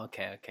cream. Oh,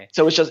 okay.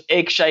 So it's just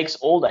egg shakes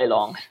all day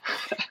long.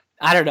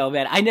 I don't know,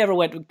 man. I never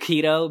went with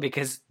keto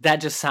because that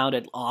just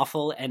sounded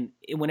awful. And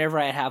whenever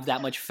I have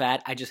that much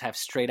fat, I just have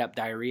straight up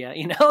diarrhea,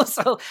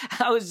 So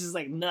I was just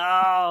like,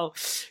 no.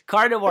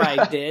 Carnivore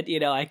I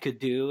did, I could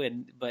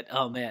do. But,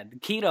 oh, man.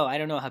 Keto, I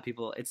don't know how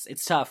people –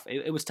 it's tough.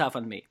 It was tough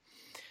on me.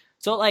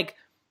 So, like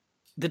 –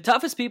 the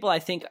toughest people I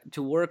think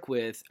to work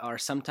with are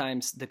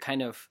sometimes the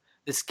kind of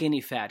the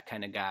skinny fat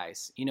kind of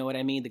guys. You know what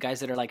I mean? The guys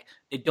that are like,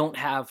 they don't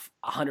have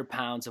 100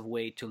 pounds of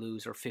weight to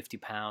lose or 50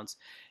 pounds,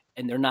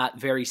 and they're not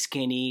very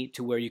skinny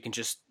to where you can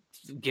just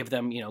give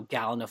them,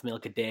 gallon of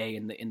milk a day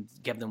and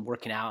give them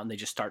working out and they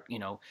just start,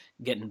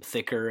 getting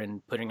thicker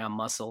and putting on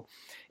muscle.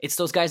 It's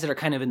those guys that are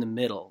kind of in the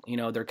middle.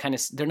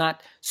 They're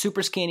not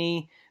super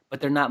skinny,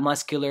 but they're not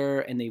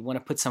muscular and they want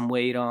to put some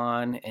weight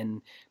on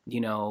and,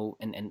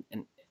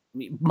 and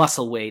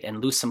muscle weight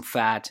and lose some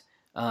fat.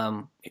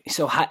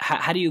 So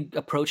how do you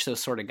approach those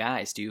sort of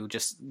guys? Do you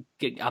just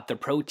get up their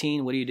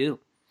protein? What do you do?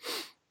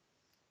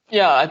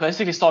 Yeah, I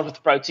basically start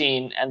with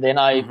protein and then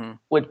I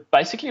would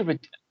basically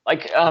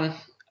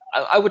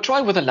I would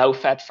try with a low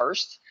fat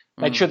first.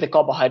 Make sure the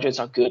carbohydrates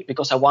are good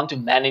because I want to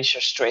manage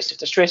their stress. If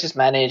the stress is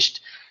managed,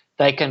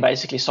 they can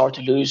basically start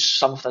to lose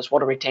some of this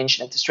water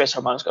retention if the stress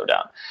hormones go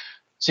down.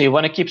 So you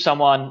want to keep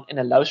someone in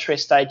a low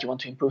stress state. You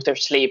want to improve their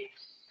sleep.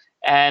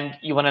 And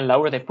you want to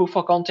lower their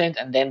PUFA content,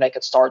 and then they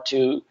could start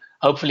to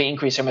hopefully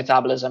increase their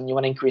metabolism. You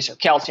want to increase their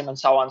calcium and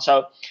so on.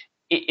 So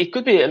it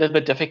could be a little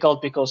bit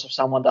difficult because if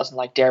someone doesn't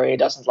like dairy,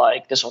 doesn't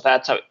like this or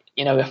that. So,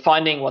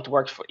 finding what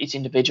works for each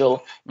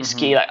individual is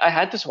key. Like I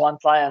had this one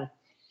client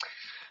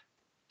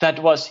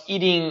that was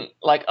eating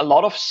like a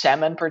lot of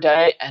salmon per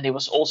day, and he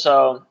was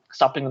also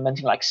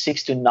supplementing like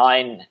 6 to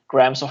 9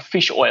 grams of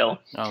fish oil.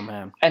 Oh,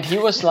 man. And he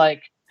was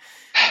like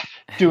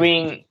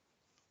doing...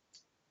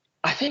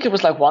 I think it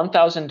was like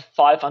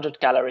 1,500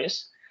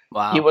 calories.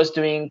 Wow. He was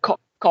doing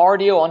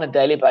cardio on a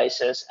daily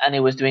basis, and he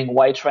was doing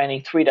weight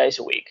training 3 days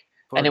a week.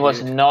 He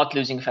was not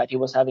losing fat. He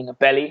was having a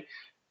belly.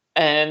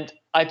 And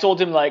I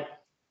told him, like,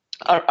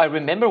 I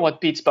remember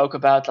what Pete spoke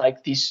about,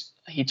 like these.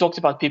 He talked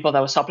about people that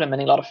were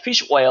supplementing a lot of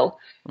fish oil,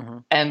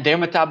 and their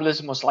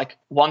metabolism was like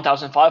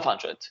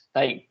 1,500.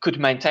 They could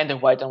maintain their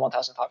weight on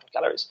 1,500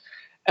 calories.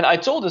 And I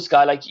told this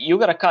guy, like, you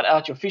got to cut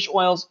out your fish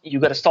oils. You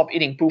got to stop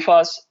eating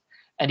PUFAs.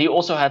 And he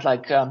also had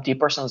like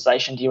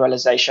depersonalization,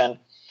 derealization.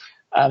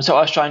 So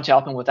I was trying to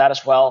help him with that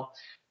as well.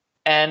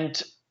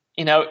 And,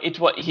 he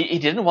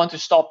didn't want to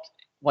stop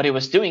what he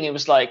was doing. It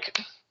was like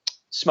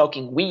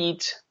smoking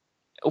weed,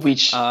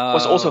 which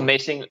was also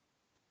messing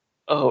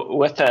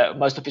with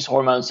most of his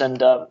hormones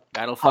and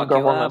hunger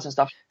hormones and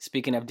stuff.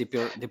 Speaking of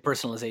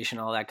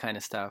depersonalization, all that kind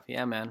of stuff.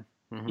 Yeah, man.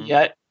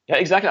 Yeah,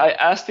 exactly. I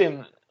asked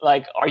him,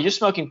 like, are you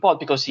smoking pot?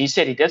 Because he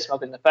said he did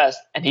smoke in the past,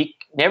 and he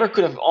never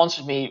could have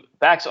answered me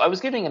back. So I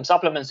was giving him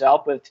supplements to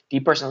help with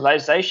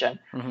depersonalization,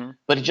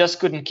 but he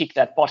just couldn't kick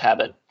that pot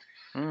habit.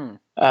 And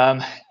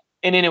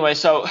anyway,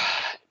 so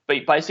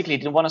basically he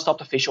didn't want to stop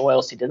the fish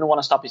oils. He didn't want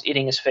to stop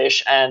eating his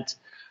fish. And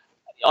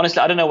honestly,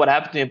 I don't know what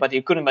happened to him, but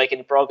he couldn't make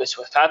any progress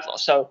with fat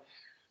loss. So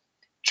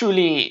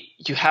truly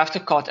you have to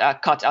cut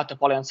out the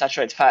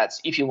polyunsaturated fats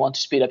if you want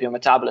to speed up your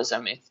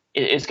metabolism. It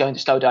is going to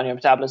slow down your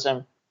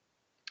metabolism.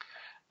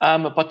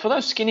 But for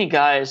those skinny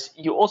guys,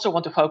 you also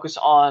want to focus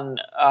on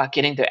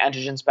getting their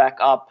androgens back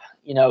up.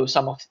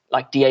 Some of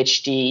like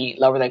DHT,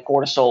 lower their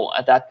cortisol,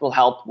 and that will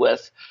help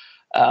with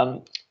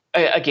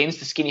against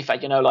the skinny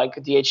fat. Like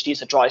DHT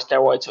is a dry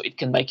steroid, so it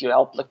can make you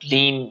help look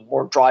lean,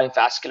 more dry,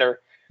 vascular.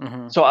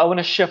 Mm-hmm. So I want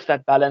to shift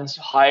that balance: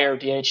 higher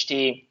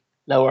DHT,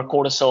 lower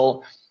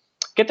cortisol.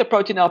 Get the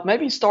protein up.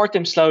 Maybe start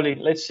them slowly.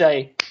 Let's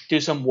say do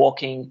some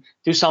walking,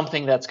 do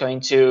something that's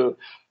going to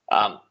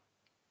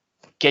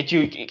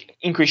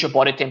increase your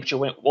body temperature.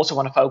 We also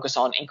want to focus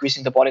on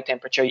increasing the body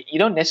temperature. You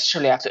don't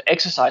necessarily have to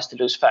exercise to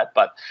lose fat,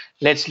 but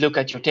let's look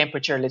at your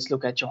temperature. Let's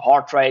look at your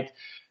heart rate.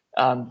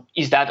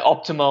 Is that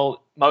optimal?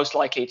 Most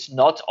likely it's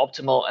not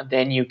optimal, and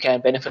then you can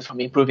benefit from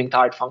improving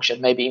thyroid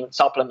function, maybe even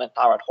supplement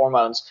thyroid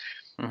hormones.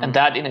 Mm-hmm. And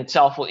that in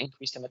itself will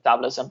increase the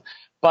metabolism.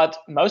 But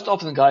most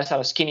often guys that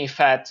are skinny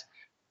fat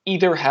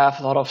either have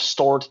a lot of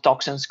stored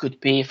toxins, could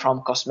be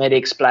from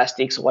cosmetics,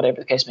 plastics, or whatever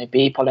the case may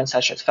be,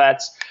 polyunsaturated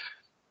fats,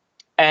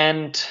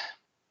 and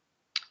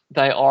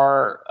they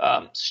are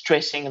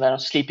stressing, they're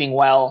not sleeping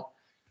well.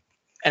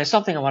 And it's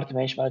something I wanted to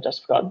mention, but I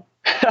just forgot.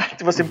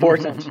 It was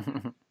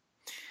important.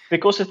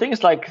 Because the thing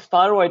is, like,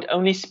 thyroid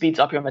only speeds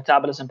up your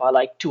metabolism by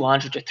like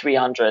 200 to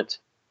 300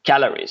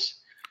 calories.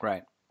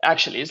 Right.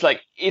 Actually,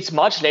 it's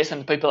much less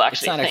than people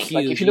actually think. Huge,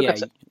 like if you look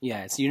so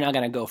you're not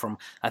going to go from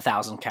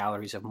 1,000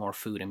 calories of more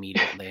food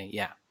immediately.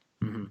 Yeah.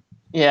 Mm-hmm.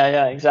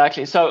 Yeah,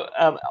 exactly. So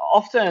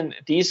often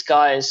these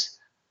guys,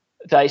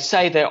 they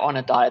say they're on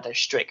a diet, they're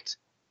strict,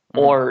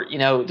 or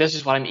this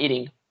is what I'm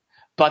eating,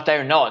 but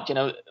they're not.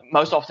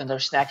 Most often they're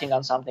snacking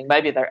on something.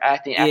 Maybe they're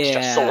adding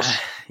extra sauce.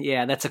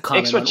 Yeah, that's a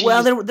common one.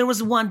 Well, there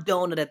was one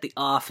donut at the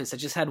office. I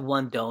just had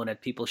one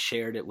donut. People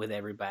shared it with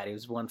everybody. It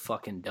was one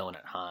fucking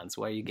donut, Hans.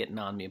 Why are you getting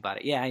on me about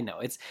it? Yeah, I know.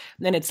 It's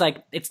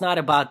like, it's not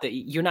about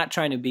you're not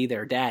trying to be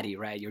their daddy,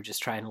 right? You're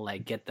just trying to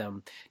like get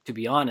them to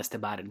be honest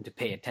about it and to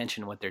pay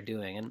attention to what they're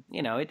doing. And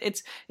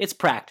it's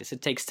practice.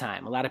 It takes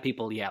time. A lot of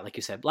people, like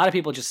you said, a lot of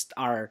people just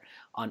are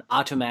on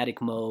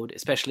automatic mode,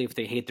 especially if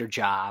they hate their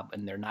job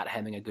and they're not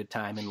having a good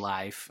time in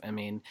life. I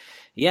mean,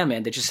 yeah,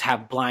 man, they just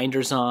have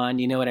blinders on.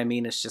 You know what I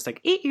mean? It's just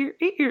like, eat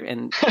here,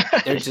 and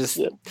they're just,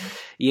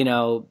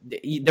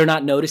 they're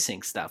not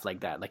noticing stuff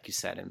like that, like you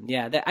said. And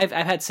yeah, I've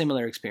had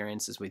similar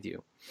experiences with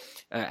you,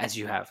 as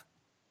you have.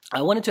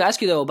 I wanted to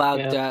ask you though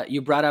about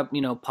you brought up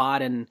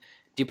pod and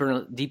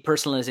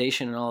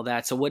depersonalization and all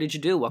that. So what did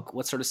you do?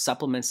 What sort of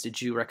supplements did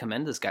you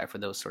recommend this guy for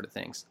those sort of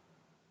things?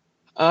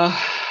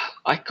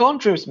 I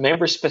can't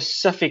remember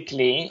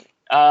specifically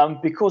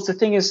because the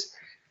thing is,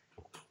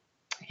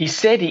 he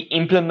said he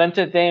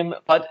implemented them,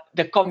 but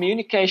the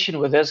communication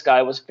with this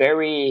guy was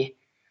very,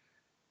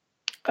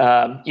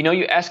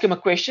 you ask him a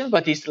question,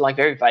 but he's like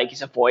very vague.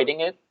 He's avoiding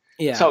it.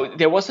 Yeah. So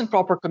there wasn't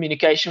proper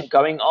communication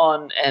going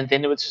on, and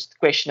then there was just a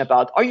question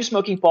about, are you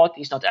smoking pot?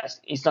 He's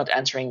not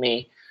answering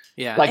me.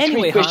 Yeah. Like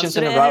anyway, 3 questions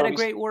Hans, in a row. I had a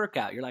great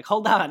workout. You're like,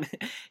 hold on.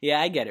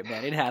 Yeah, I get it,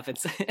 man. It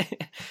happens.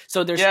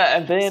 So there's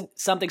and then,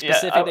 something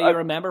specific that you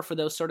remember for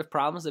those sort of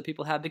problems that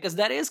people have, because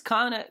that is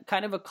kind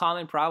of a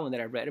common problem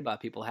that I've read about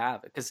people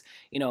have. Because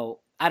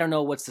I don't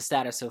know what's the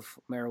status of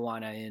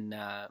marijuana in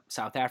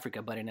South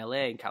Africa, but in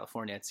LA and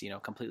California, it's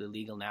completely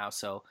legal now.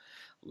 So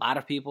a lot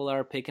of people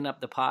are picking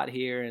up the pot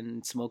here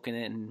and smoking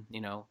it, and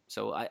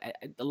so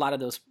a lot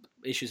of those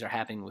issues are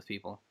happening with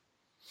people.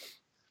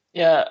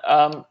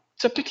 Yeah.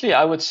 Typically,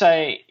 I would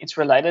say it's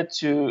related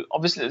to,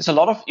 obviously, there's a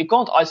lot of, you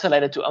can't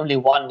isolate it to only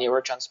one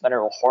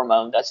neurotransmitter or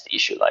hormone. That's the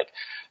issue. Like,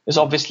 there's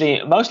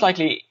obviously, most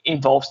likely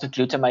involves the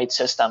glutamate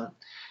system.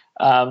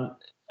 A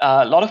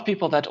lot of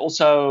people that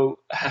also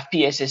have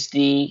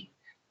PSSD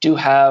do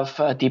have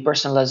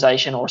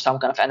depersonalization or some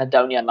kind of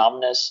anhedonia,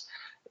 numbness.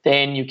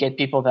 Then you get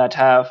people that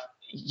have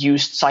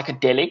used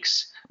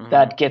psychedelics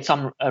that get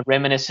some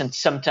reminiscent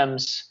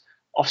symptoms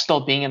of still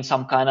being in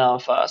some kind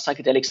of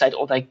psychedelic state,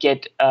 or they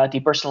get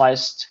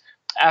depersonalized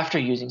after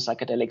using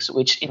psychedelics,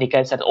 which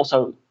indicates that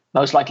also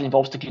most likely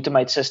involves the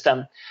glutamate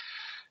system.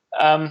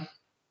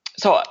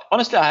 So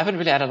honestly, I haven't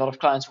really had a lot of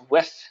clients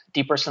with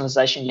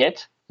depersonalization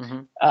yet.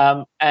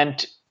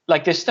 And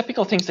like, there's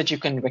typical things that you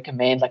can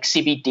recommend, like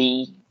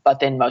CBD, but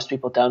then most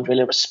people don't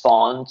really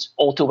respond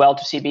all too well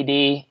to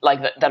CBD.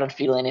 Like, they don't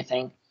feel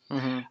anything.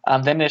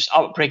 Then there's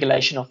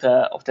upregulation of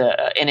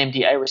the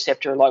NMDA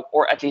receptor,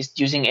 or at least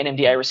using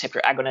NMDA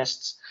receptor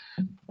agonists,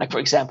 like for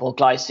example,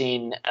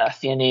 glycine,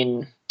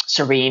 theanine,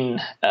 serine,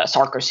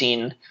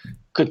 sarcosine,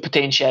 could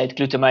potentiate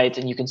glutamate,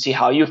 and you can see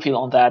how you feel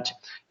on that.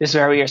 There's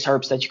various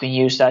herbs that you can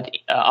use that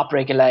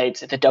upregulate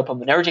the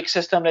dopaminergic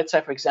system. Let's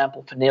say, for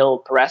example,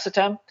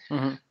 phenylpiracetam,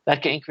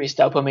 that can increase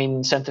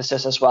dopamine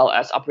synthesis as well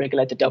as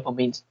upregulate the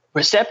dopamine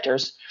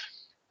receptors.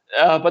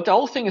 But the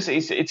whole thing is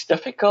it's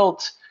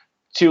difficult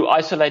to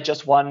isolate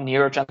just one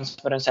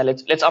neurotransmitter and say,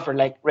 let's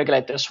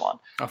upregulate this one.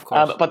 Of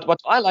course. But what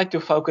I like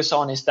to focus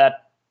on is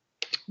that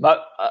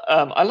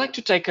I like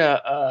to take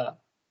a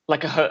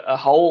like a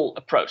whole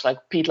approach. Like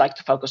Pete likes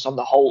to focus on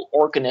the whole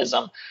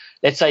organism.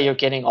 Let's say you're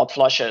getting hot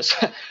flushes,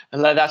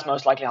 and that's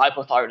most likely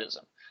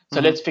hypothyroidism. So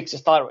let's fix the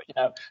thyroid.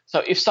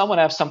 So if someone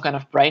has some kind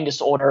of brain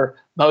disorder,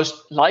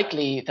 most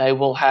likely they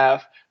will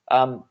have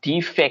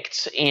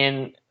defects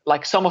in,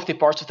 like, some of the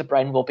parts of the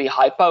brain will be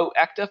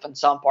hypoactive and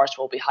some parts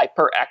will be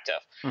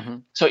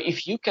hyperactive. So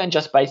if you can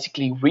just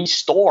basically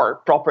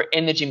restore proper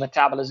energy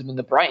metabolism in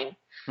the brain,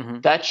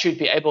 that should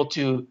be able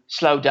to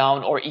slow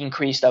down or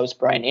increase those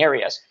brain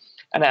areas.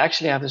 And I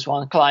actually have this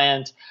one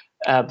client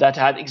that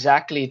had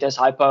exactly this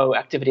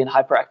hypoactivity and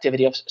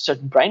hyperactivity of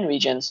certain brain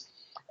regions.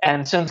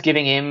 And since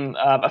giving him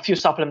a few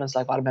supplements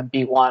like vitamin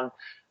B1,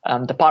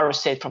 the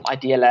Pyroset from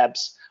Idea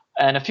Labs,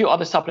 and a few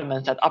other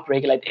supplements that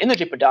upregulate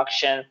energy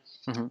production,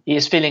 he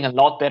is feeling a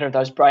lot better.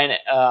 Those brain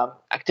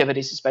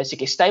activities is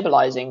basically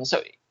stabilizing.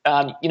 So,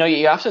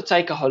 you have to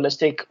take a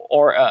holistic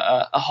or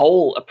a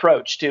whole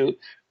approach to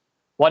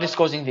what is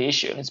causing the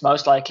issue. And it's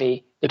most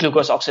likely the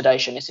glucose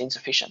oxidation is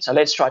insufficient. So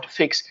let's try to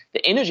fix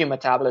the energy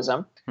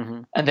metabolism,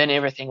 and then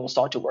everything will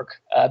start to work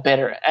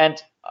better.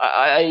 And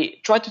I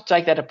try to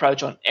take that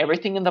approach on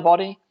everything in the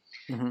body.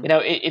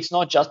 It's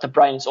not just the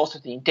brain, it's also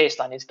the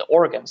intestine, it's the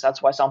organs.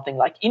 That's why something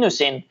like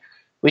inosine,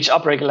 which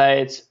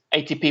upregulates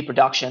ATP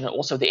production and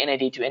also the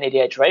NAD to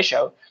NADH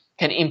ratio,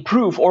 can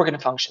improve organ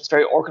functions,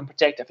 very organ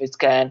protective. It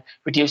can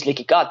reduce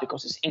leaky gut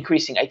because it's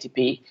increasing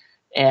ATP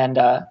and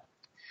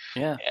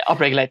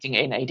upregulating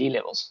NAD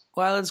levels.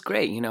 Well, it's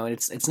great.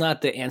 It's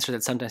not the answer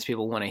that sometimes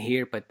people want to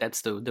hear, but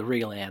that's the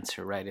real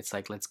answer, right? It's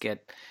like, let's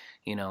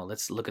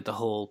look at the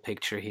whole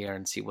picture here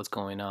and see what's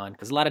going on.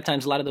 Because a lot of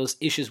times, a lot of those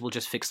issues will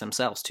just fix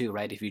themselves too,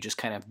 right? If you just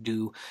kind of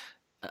do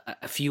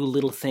a few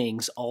little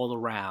things all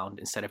around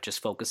instead of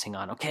just focusing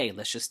on, okay,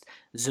 let's just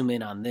zoom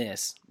in on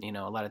this. A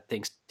lot of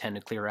things tend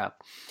to clear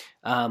up.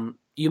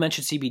 You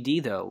mentioned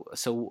CBD though.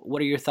 So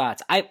what are your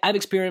thoughts? I've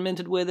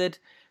experimented with it.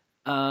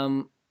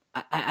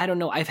 I don't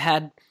know. I've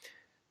had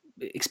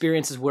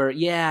experiences where,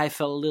 I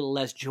felt a little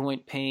less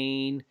joint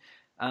pain.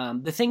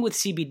 The thing with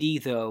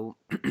CBD though,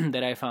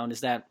 that I found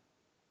is that,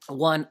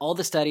 one, all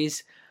the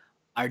studies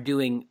are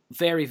doing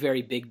very,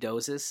 very big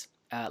doses.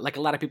 Like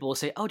a lot of people will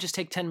say, oh, just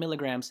take 10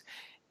 milligrams.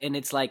 And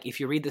it's like,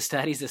 if you read the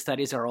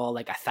studies are all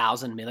like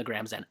 1,000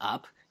 milligrams and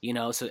up,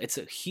 so it's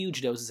a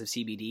huge doses of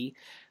CBD,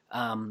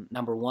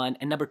 number one.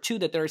 And number two,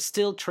 that there are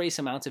still trace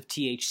amounts of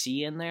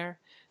THC in there.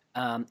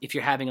 If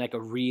you're having like a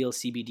real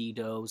CBD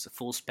dose, a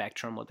full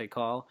spectrum, what they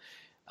call.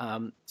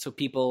 So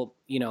people,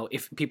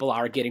 if people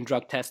are getting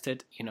drug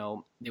tested,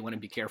 they want to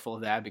be careful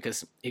of that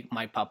because it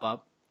might pop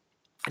up.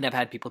 And I've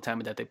had people tell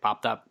me that they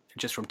popped up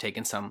just from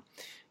taking some,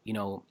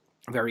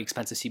 very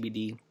expensive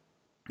CBD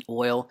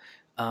oil.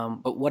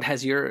 But what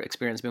has your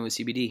experience been with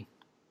CBD?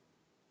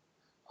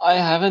 I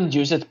haven't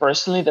used it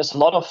personally. There's a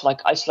lot of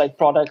like isolate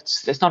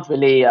products. There's not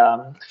really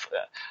a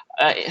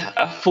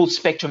full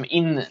spectrum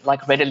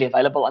readily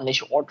available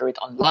unless you order it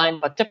online.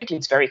 But typically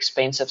it's very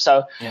expensive.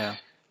 So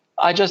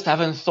I just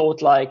haven't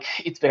thought like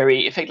it's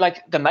very effective.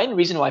 Like the main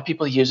reason why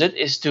people use it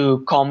is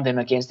to calm them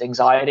against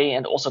anxiety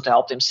and also to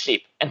help them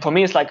sleep. And for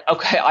me, it's like,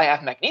 okay, I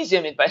have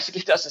magnesium. It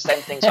basically does the same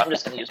thing. So I'm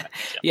just going to use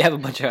magnesium. You have a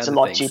bunch of it's other a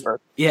lot things. cheaper.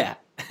 Yeah.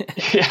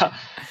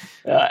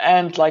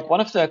 And like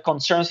one of the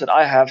concerns that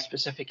I have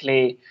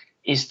specifically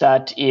is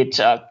that it,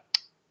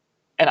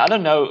 and I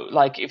don't know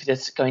like if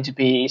that's going to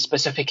be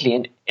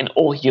specifically in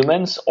all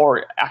humans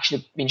or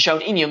actually been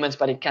shown in humans,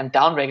 but it can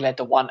downregulate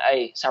the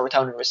 1A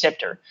serotonin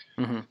receptor,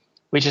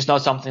 which is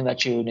not something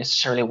that you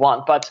necessarily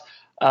want. But,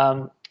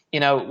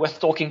 with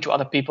talking to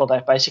other people,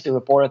 they've basically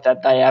reported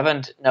that they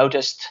haven't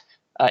noticed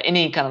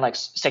any kind of like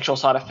sexual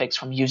side effects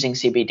from using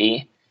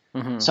CBD.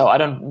 So I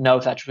don't know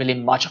if that's really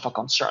much of a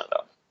concern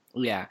though.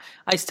 Yeah,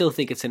 I still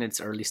think it's in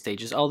its early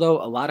stages. Although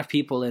a lot of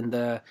people in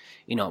the,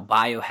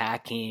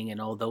 biohacking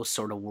and all those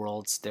sort of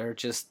worlds, they're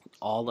just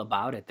all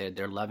about it.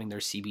 They're loving their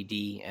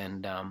CBD,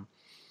 and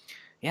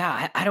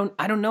I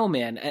don't know,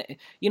 man.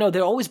 They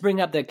always bring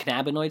up the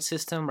cannabinoid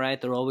system,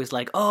 right? They're always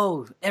like,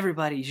 oh,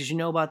 everybody, you should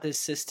know about this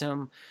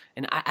system.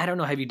 And I don't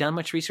know. Have you done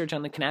much research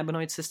on the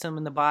cannabinoid system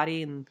in the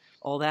body and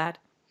all that?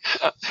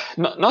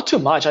 Not too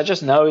much. I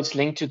just know it's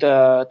linked to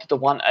the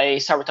 1A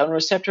serotonin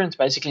receptor, and it's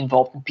basically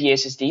involved in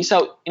PSSD.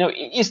 So,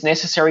 it is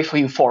necessary for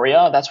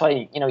euphoria. That's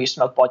why, you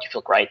smoke pot, you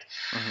feel great.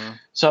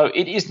 So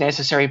it is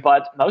necessary,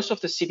 but most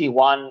of the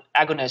CB1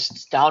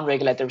 agonists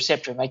downregulate the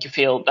receptor, make you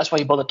feel, that's why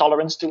you build a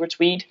tolerance towards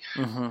weed.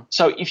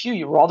 So if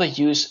you rather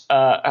use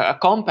a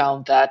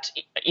compound that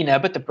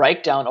inhibit the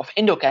breakdown of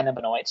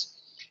endocannabinoids,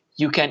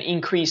 you can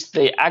increase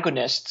the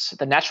agonists,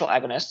 the natural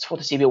agonists for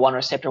the CB1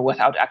 receptor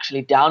without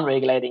actually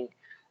downregulating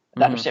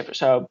that receptor.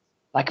 So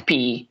like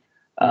PEA,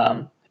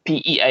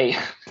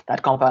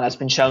 that compound has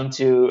been shown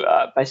to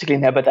basically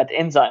inhibit that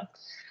enzyme.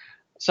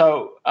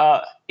 So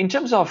in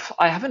terms of,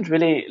 I haven't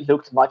really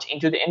looked much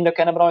into the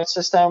endocannabinoid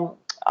system.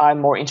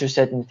 I'm more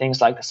interested in things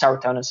like the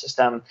serotonin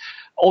system.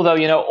 Although,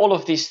 all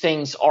of these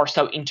things are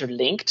so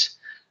interlinked,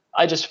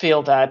 I just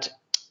feel that,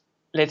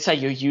 let's say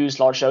you use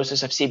large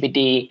doses of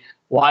CBD,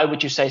 why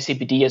would you say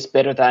CBD is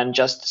better than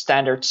just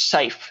standard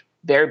safe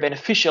very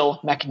beneficial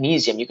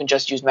magnesium. You can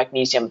just use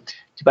magnesium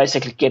to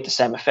basically get the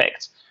same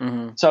effects.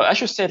 So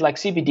as you said, like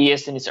CBD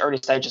is in its early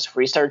stages of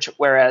research,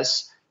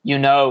 whereas you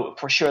know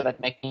for sure that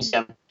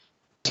magnesium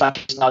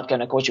is not going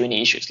to cause you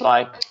any issues.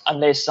 Like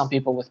unless some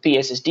people with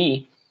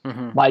PSSD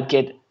might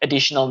get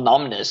additional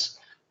numbness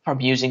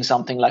from using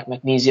something like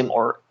magnesium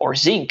or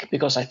zinc,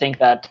 because I think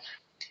that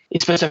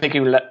it's specifically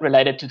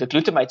related to the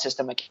glutamate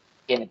system.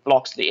 Again, it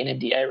blocks the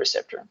NMDA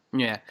receptor.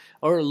 Yeah,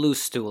 or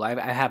loose stool. I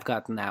have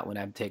gotten that when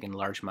I've taken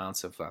large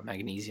amounts of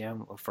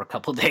magnesium for a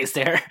couple of days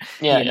there.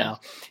 Yeah, you know.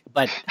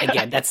 But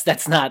again,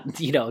 that's not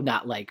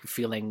not like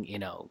feeling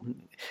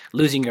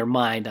losing your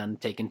mind on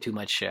taking too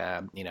much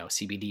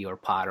CBD or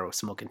pot or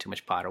smoking too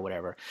much pot or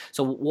whatever.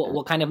 So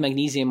what kind of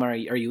magnesium are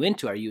you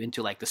into? Are you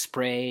into like the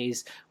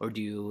sprays, or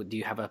do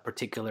you have a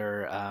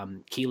particular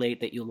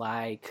chelate that you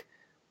like?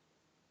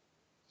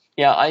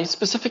 Yeah, I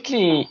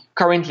specifically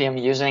currently am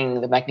using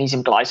the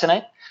magnesium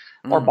glycinate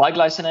or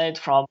biglycinate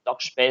from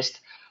Dr. Best.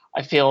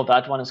 I feel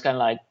that one is kind of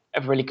like a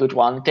really good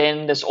one.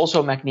 Then there's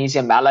also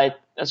magnesium malate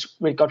that's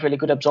got really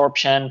good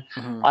absorption.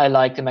 I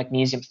like the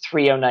magnesium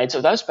threonate. So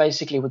those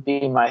basically would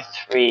be my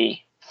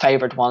three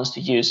favorite ones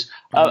to use.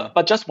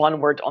 But just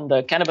one word on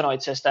the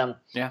cannabinoid system.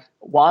 Yeah.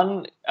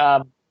 One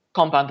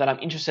compound that I'm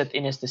interested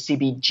in is the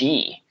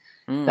CBG.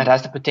 That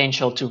has the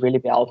potential to really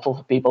be helpful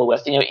for people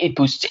with, it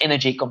boosts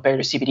energy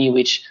compared to CBD,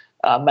 which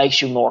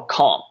makes you more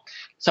calm.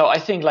 So I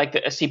think like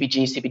a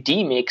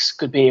CBG-CBD mix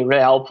could be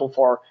really helpful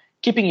for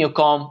keeping you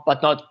calm,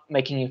 but not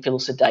making you feel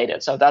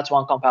sedated. So that's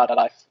one compound that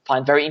I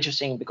find very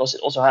interesting because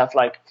it also have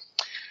like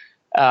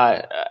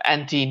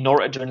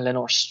anti-noradrenaline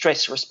or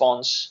stress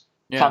response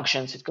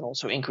functions. It can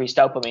also increase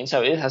dopamine.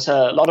 So it has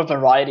a lot of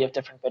variety of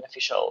different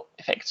beneficial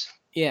effects.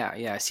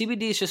 Yeah.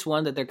 CBD is just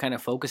one that they're kind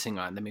of focusing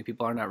on. I mean,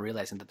 people are not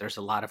realizing that there's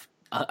a lot of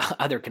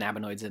other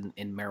cannabinoids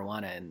in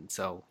marijuana, and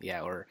so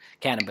or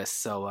cannabis.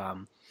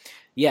 So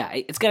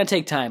it's gonna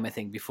take time, I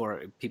think,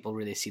 before people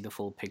really see the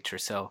full picture.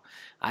 So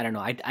I don't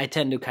know. I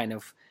tend to kind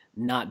of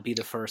not be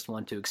the first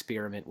one to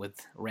experiment with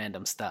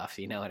random stuff.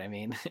 You know what I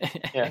mean?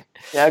 Yeah.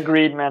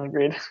 Agreed, man.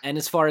 Agreed. And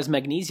as far as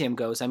magnesium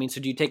goes, I mean, so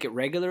do you take it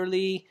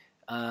regularly?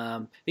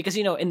 Because,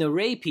 in the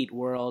Ray Peat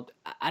world,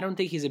 I don't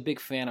think he's a big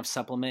fan of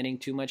supplementing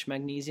too much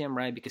magnesium,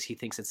 right? Because he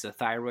thinks it's a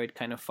thyroid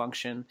kind of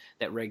function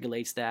that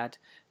regulates that.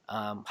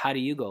 How do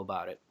you go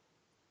about it?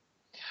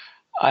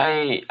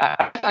 I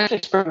actually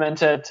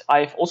experimented.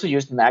 I've also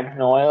used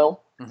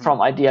Magnoil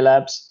from Idea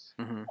Labs,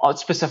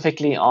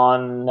 specifically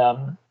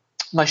on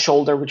my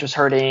shoulder, which was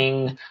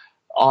hurting,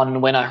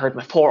 on when I hurt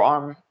my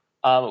forearm.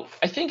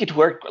 I think it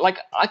worked. Like,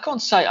 I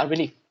can't say I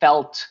really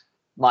felt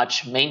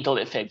much mental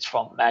effects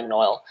from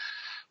Magnoil.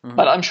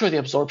 But I'm sure the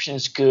absorption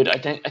is good. I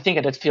think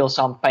I did feel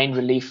some pain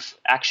relief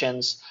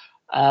actions.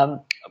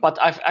 But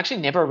I've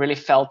actually never really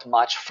felt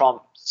much from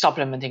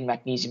supplementing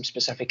magnesium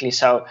specifically.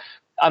 So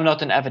I'm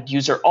not an avid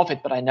user of it,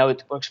 but I know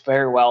it works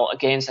very well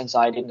against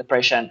anxiety and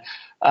depression.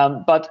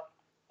 But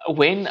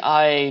when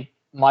I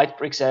might,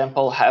 for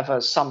example,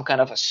 have some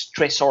kind of a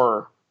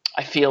stressor,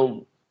 I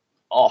feel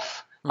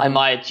off, I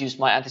might use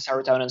my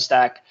anti-serotonin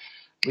stack,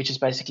 which is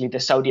basically the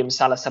sodium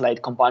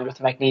salicylate combined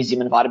with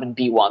magnesium and vitamin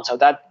B1. So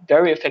that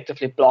very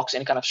effectively blocks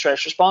any kind of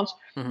stress response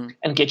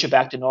and gets you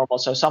back to normal.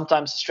 So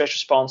sometimes the stress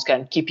response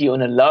can keep you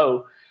in a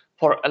low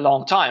for a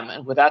long time.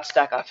 And with that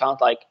stack, I found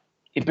like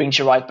it brings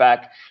you right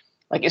back,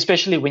 like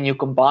especially when you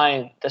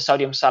combine the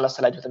sodium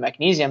salicylate with the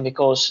magnesium,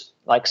 because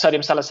like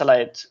sodium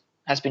salicylate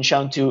has been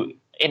shown to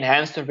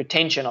enhance the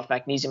retention of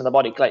magnesium in the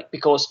body, like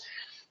because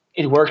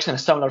it works in a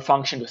similar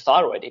function to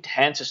thyroid. It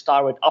enhances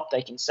thyroid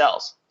uptake in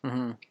cells.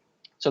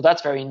 So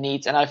that's very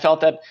neat. And I felt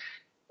that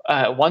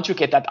once you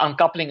get that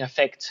uncoupling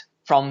effect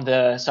from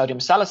the sodium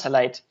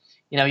salicylate,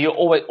 you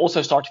always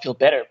also start to feel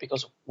better,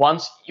 because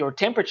once your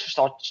temperature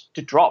starts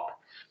to drop,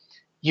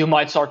 you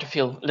might start to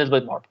feel a little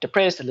bit more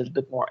depressed, a little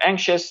bit more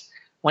anxious.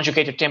 Once you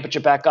get your temperature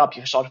back up,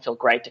 you start to feel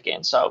great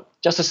again. So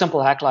just a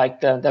simple hack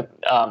like the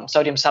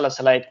sodium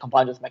salicylate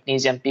combined with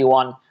magnesium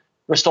B1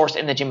 restores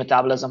energy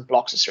metabolism,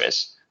 blocks the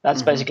stress.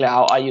 That's basically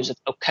how I use it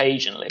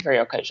occasionally, very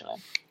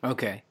occasionally.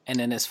 Okay. And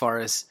then as far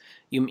as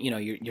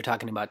you're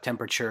talking about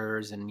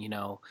temperatures and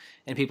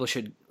people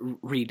should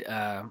read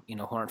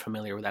who aren't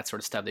familiar with that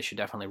sort of stuff, they should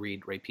definitely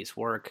read Ray Peat's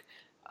work.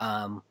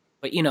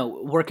 But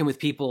working with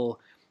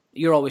people,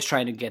 you're always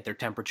trying to get their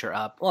temperature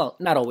up. Well,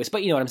 not always,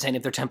 but you know what I'm saying.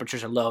 If their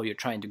temperatures are low, you're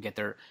trying to get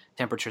their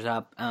temperatures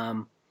up.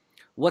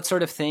 What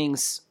sort of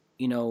things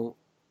you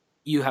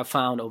have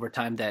found over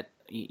time that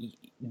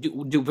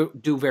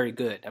do very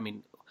good? I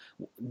mean,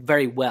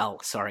 very well.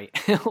 Sorry.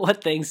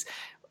 What things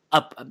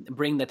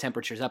bring the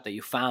temperatures up that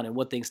you found, and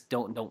what things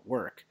don't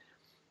work?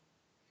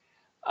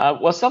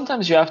 Well,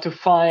 sometimes you have to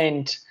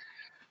find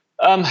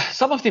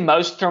some of the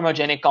most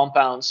thermogenic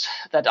compounds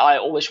that I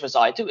always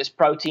reside to is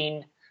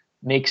protein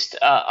mixed.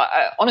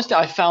 Honestly,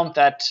 I found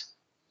that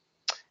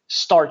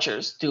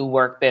starches do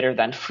work better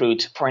than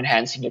fruit for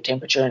enhancing your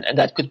temperature, and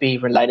that could be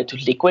related to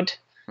liquid.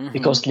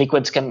 because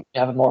liquids can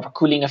have more of a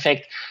cooling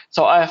effect.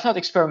 So I have not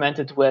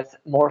experimented with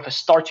more of a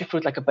starchy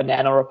fruit like a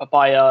banana or a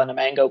papaya and a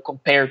mango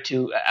compared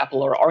to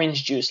apple or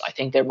orange juice. I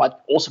think there might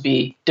also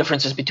be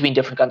differences between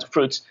different kinds of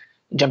fruits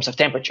in terms of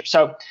temperature.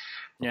 So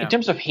in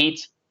terms of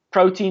heat,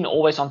 protein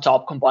always on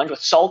top combined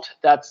with salt,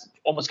 that's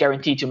almost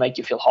guaranteed to make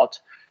you feel hot.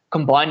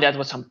 Combine that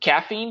with some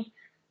caffeine,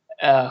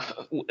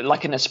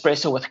 like an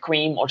espresso with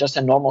cream or just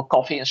a normal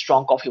coffee, a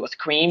strong coffee with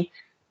cream,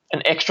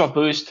 an extra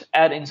boost,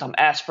 add in some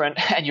aspirin,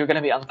 and you're going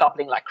to be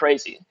uncoupling like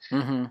crazy.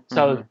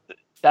 So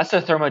that's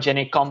the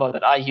thermogenic combo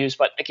that I use.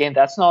 But again,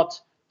 that's not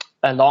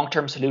a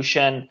long-term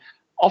solution.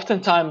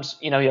 Oftentimes,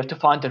 you have to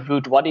find the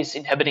root. What is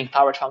inhibiting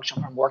thyroid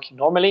function from working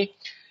normally?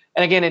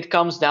 And again, it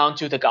comes down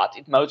to the gut.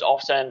 It most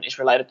often is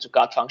related to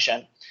gut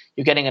function.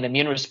 You're getting an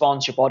immune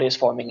response. Your body is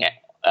forming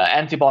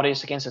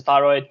antibodies against the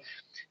thyroid.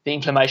 The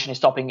inflammation is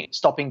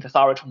stopping the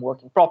thyroid from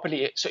working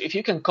properly. So if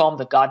you can calm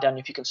the gut down,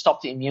 if you can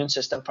stop the immune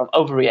system from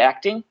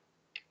overreacting,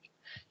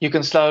 you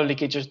can slowly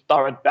get your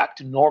thyroid back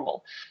to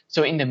normal.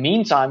 So in the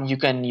meantime, you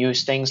can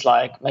use things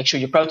like make sure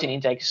your protein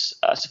intake is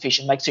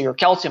sufficient, make sure your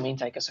calcium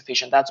intake is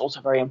sufficient. That's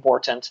also very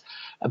important.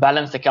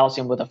 Balance the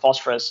calcium with the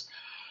phosphorus.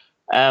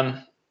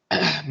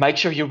 Make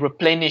sure you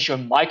replenish your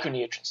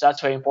micronutrients.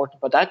 That's very important.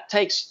 But that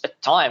takes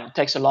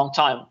a long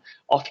time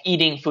of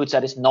eating foods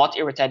that is not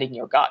irritating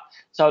your gut.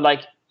 So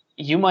like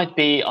you might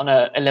be on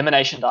an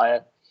elimination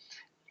diet,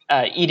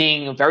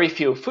 eating very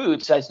few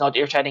foods that's not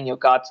irritating your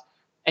gut,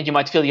 and you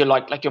might feel you're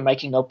like you're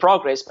making no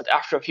progress. But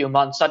after a few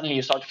months, suddenly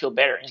you start to feel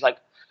better. It's like,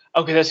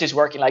 okay, this is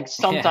working. Like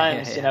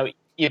sometimes,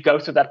 you go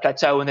through that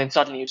plateau, and then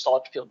suddenly you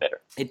start to feel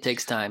better. It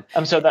takes time.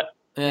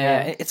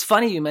 It's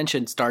funny you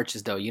mentioned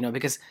starches though,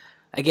 because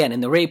again,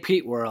 in the Ray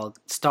Peat world,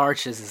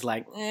 starches is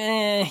like,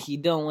 you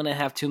don't want to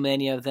have too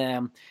many of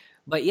them.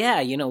 But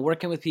yeah,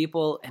 working with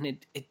people, and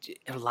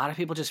a lot of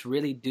people just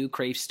really do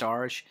crave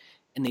starch,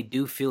 and they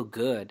do feel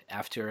good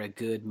after a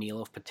good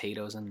meal of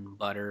potatoes and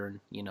butter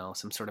and,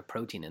 some sort of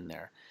protein in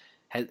there.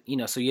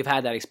 So you've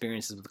had that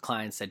experiences with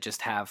clients that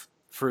just have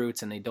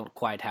fruits and they don't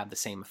quite have the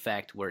same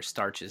effect, where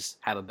starches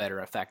have a better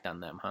effect on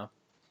them, huh?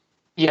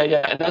 Yeah.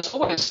 And that's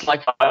always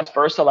like vice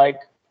versa.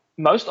 Like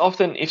most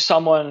often if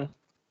someone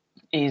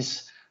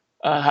is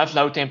have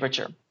low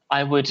temperature,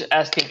 I would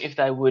ask him if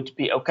they would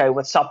be okay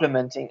with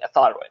supplementing a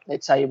thyroid.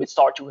 Let's say you would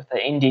start with the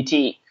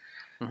NDT,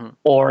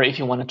 or if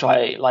you want to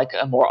try like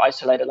a more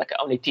isolated, like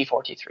only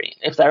T4, T3.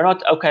 If they're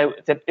not okay,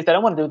 if they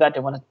don't want to do that, they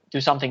want to do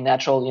something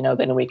natural,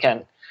 then we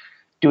can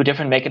do a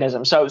different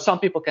mechanism. So some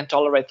people can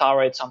tolerate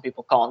thyroid, some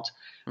people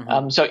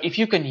can't. So if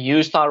you can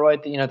use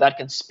thyroid, that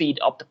can speed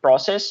up the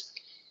process.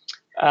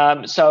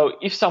 So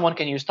if someone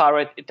can use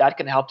thyroid, that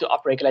can help to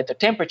upregulate the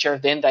temperature,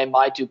 then they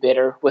might do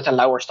better with a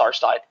lower starch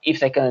diet if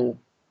they can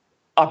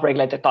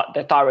upregulate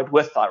the thyroid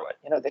with thyroid,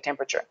 the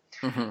temperature.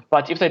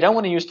 But if they don't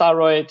want to use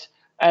thyroid,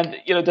 and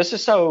this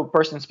is so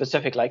person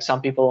specific, like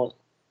some people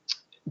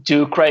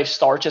do crave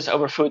starches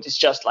over food. It's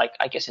just like,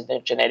 I guess in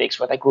their genetics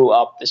where they grew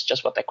up, it's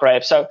just what they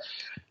crave. So,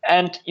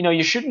 and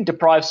you shouldn't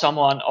deprive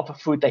someone of a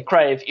food they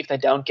crave if they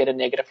don't get a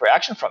negative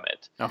reaction from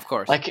it. Of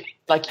course. Like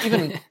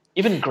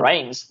even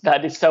grains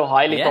that is so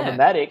highly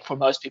problematic for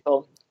most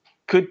people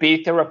could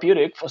be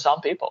therapeutic for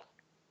some people.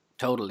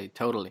 Totally.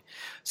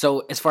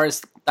 So as far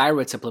as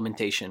thyroid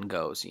supplementation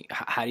goes,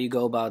 how do you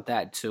go about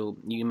that? So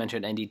you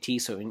mentioned NDT,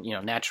 so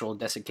natural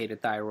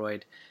desiccated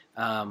thyroid.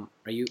 Are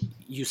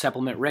you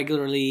supplement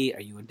regularly?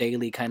 Are you a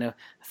daily kind of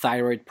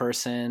thyroid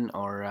person,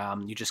 or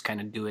you just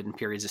kind of do it in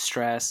periods of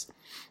stress?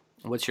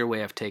 What's your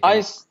way of taking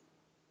it?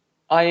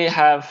 I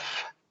have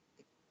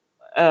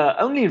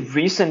only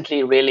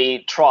recently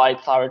really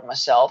tried thyroid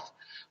myself.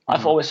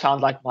 I've always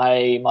found like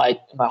my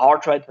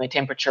heart rate, my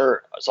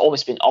temperature has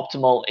always been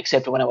optimal,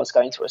 except when I was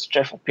going through a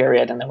stressful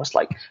period and there was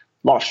like a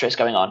lot of stress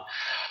going on.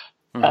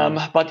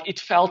 But it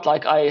felt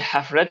like I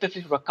have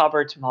relatively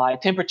recovered my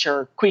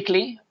temperature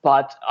quickly,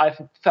 but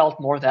I've felt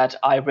more that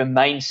I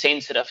remain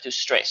sensitive to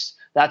stress.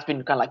 That's been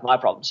kind of like my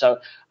problem. So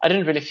I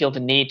didn't really feel the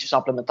need to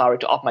supplement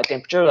thyroid to up my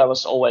temperature. That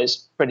was always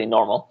pretty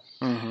normal.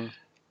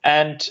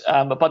 And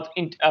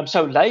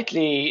so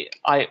lately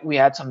we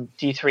had some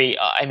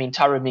T3,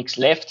 thyroid mix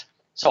left.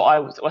 So I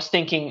was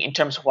thinking in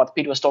terms of what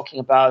Pete was talking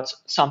about,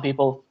 some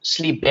people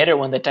sleep better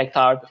when they take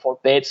thyroid before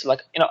bed. So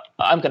like,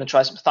 I'm going to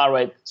try some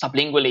thyroid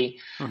sublingually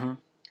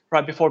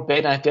right before bed.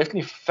 And I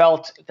definitely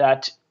felt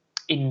that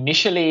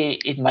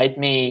initially it made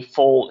me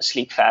fall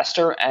asleep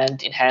faster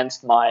and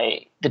enhanced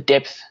the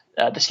depth,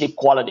 the sleep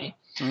quality.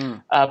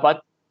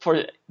 But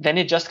then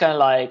it just kind of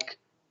like,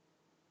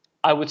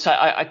 I would say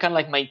I kind of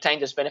like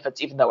maintained those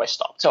benefits even though I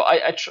stopped. So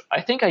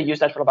I think I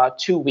used that for about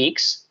 2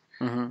 weeks.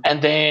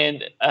 And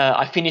then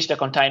I finished the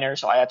container,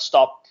 so I had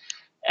stopped,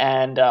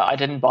 and I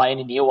didn't buy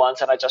any new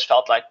ones. And I just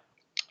felt like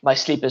my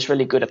sleep is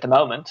really good at the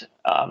moment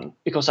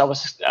because I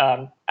was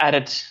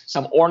added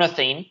some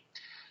ornithine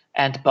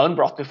and bone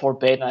broth before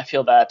bed, and I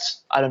feel that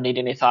I don't need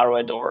any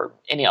thyroid or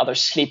any other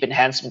sleep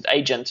enhancement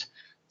agent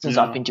since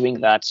I've been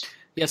doing that.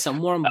 Yeah, some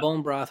warm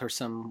bone broth or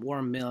some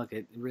warm milk,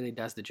 it really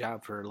does the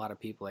job for a lot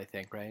of people, I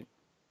think, right?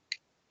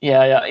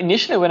 Yeah.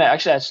 Initially, when I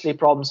actually had sleep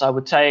problems, I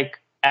would take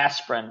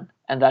aspirin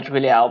and that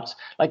really helped.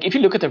 Like if you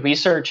look at the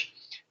research,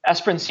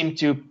 aspirin seemed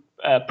to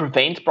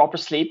prevent proper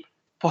sleep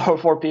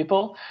for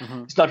people.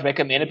 Mm-hmm. It's not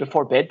recommended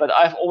before bed, but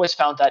I've always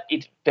found that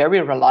it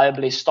very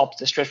reliably stopped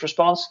the stress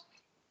response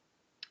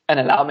and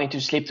allowed me to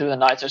sleep through the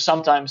night. So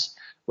sometimes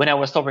when I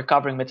was still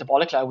recovering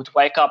metabolically, I would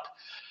wake up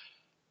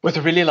with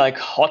really like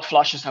hot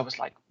flushes. I was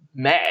like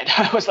mad.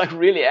 I was like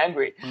really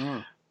angry.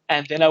 Mm.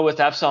 And then I would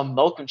have some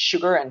milk and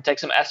sugar and take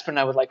some aspirin.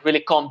 I would like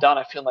really calm down.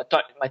 I feel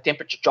my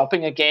temperature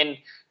dropping again.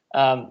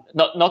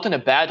 Not in a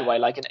bad way,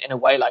 like in a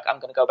way like I'm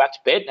going to go back to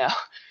bed now.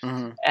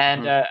 Mm-hmm.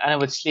 And I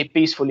would sleep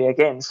peacefully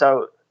again.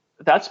 So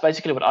that's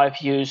basically what I've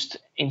used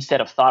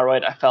instead of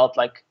thyroid. I felt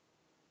like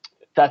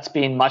that's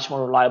been much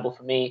more reliable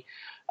for me.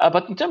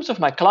 But in terms of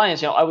my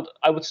clients,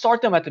 I would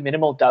start them at the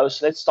minimal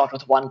dose. Let's start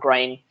with 1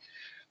 grain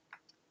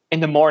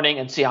in the morning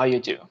and see how you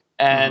do.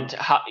 And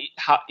how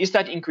is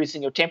that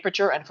increasing your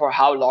temperature, and for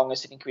how long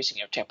is it increasing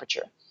your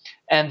temperature?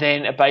 And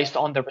then based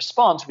on the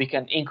response, we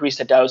can increase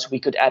the dose. We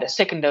could add a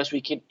second dose.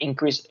 We can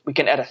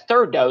add a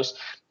third dose.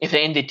 If the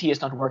NDT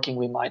is not working,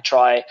 we might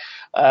try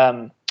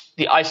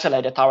the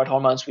isolated thyroid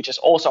hormones, which has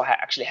also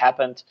actually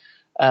happened.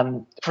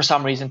 For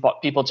some reason,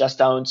 but people just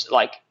don't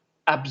like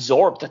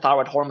absorb the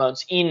thyroid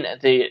hormones in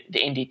the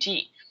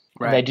NDT.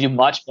 Right. They do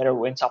much better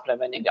when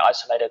supplementing the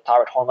isolated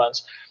thyroid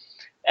hormones.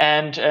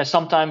 And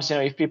sometimes,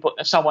 if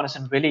someone is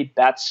in a really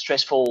bad,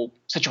 stressful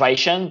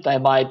situation, they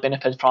might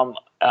benefit from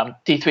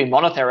T3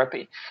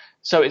 monotherapy.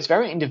 So it's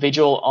very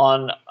individual.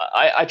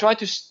 I try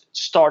to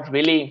start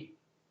really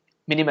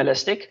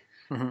minimalistic,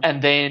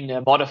 and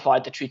then modify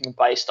the treatment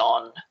based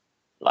on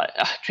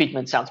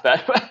treatment sounds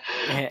bad,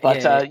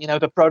 but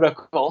the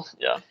protocol.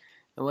 Yeah.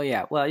 Well,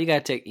 yeah. Well, you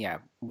gotta take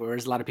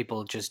whereas a lot of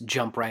people just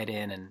jump right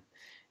in, and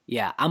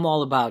I'm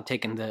all about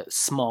taking the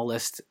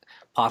smallest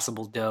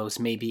possible dose,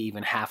 maybe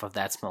even half of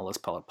that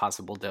smallest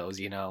possible dose,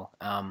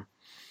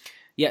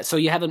 so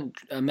you haven't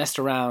messed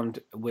around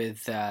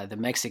with the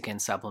Mexican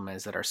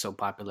supplements that are so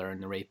popular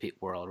in the repeat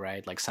world,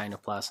 right? Like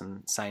Sinoplus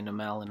and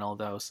Sinomel and all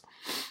those.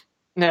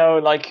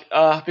 No,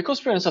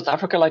 because we're in South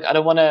Africa,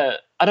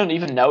 I don't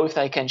even know if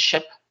they can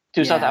ship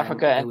to South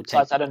Africa, and and it would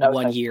take I don't know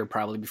 1 year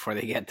probably before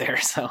they get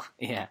there. So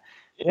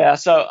yeah,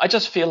 so I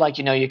just feel like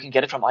you can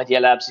get it from Idea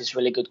Labs. It's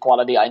really good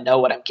quality. I know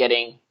what I'm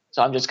getting,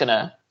 so I'm just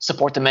gonna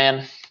support the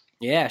man.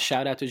 Yeah,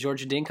 shout out to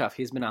George Dinkoff.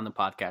 He's been on the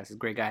podcast. He's a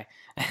great guy.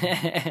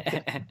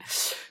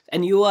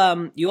 And you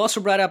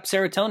also brought up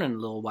serotonin a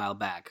little while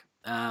back,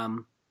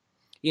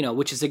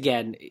 which is,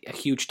 again, a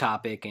huge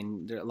topic,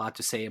 and there's a lot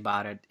to say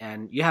about it.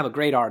 And you have a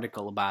great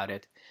article about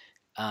it.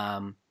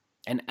 And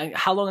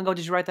how long ago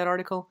did you write that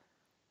article?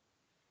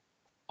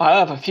 I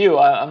have a few.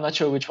 I'm not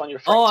sure which one you're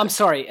referring to. I'm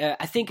sorry.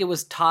 I think it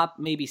was top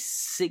maybe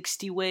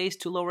 60 ways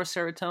to lower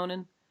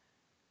serotonin.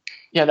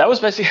 Yeah, that was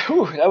basically,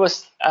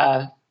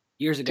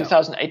 years ago.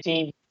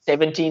 2018,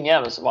 17,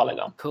 it was a while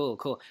ago.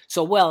 Cool.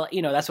 So,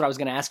 that's what I was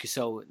going to ask you.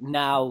 So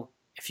now,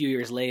 a few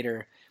years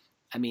later,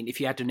 I mean, if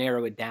you had to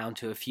narrow it down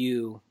to a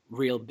few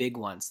real big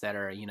ones that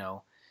are,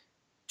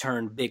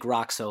 turn big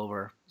rocks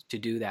over to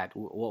do that,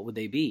 what would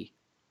they be?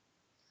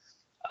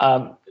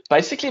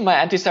 Basically, my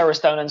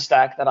anti-serotonin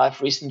stack that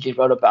I've recently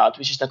wrote about,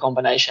 which is the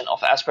combination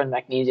of aspirin,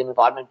 magnesium, and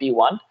vitamin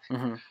B1.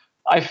 Mm-hmm.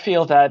 I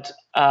feel that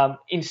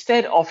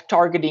instead of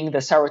targeting the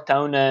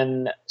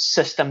serotonin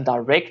system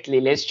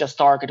directly, let's just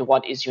target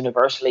what is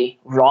universally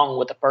wrong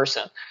with the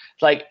person.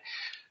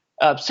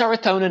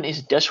 Serotonin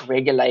is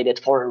dysregulated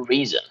for a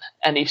reason.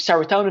 And if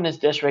serotonin is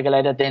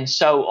dysregulated, then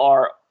so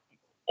are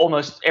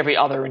almost every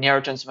other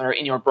neurotransmitter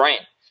in your brain.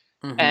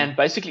 Mm-hmm. And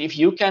basically, if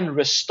you can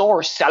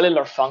restore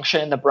cellular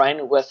function in the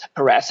brain with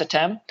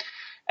piracetam,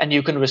 and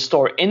you can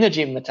restore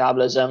energy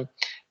metabolism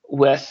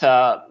with,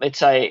 let's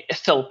say,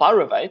 ethyl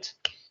pyruvate,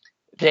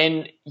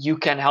 then you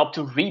can help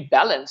to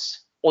rebalance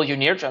all your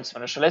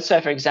neurotransmitters. So let's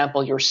say, for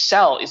example, your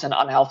cell is in an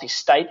unhealthy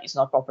state, it's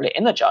not properly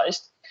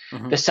energized,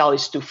 the cell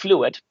is too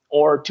fluid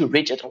or too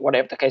rigid or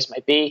whatever the case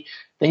may be,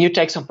 then you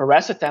take some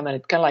piracetam and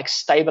it kind of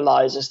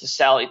stabilizes the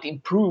cell, it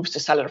improves the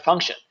cellular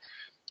function.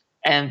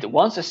 And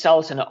once the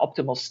cell is in an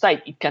optimal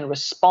state, it can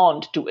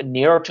respond to a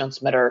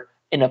neurotransmitter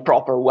in a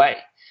proper way.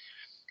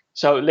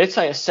 So let's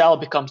say a cell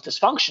becomes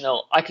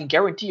dysfunctional, I can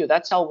guarantee you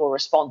that cell will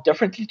respond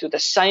differently to the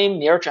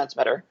same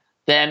neurotransmitter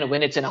than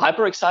when it's in a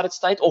hyperexcited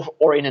state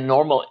or in a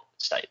normal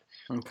state.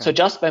 Okay. So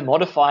just by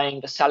modifying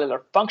the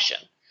cellular function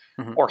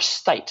or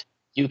state,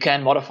 you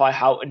can modify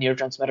how a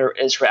neurotransmitter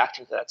is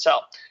reacting to that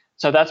cell.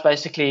 So that's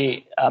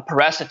basically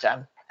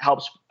piracetam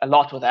helps a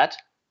lot with that.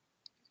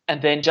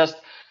 And then just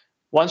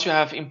once you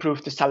have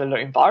improved the cellular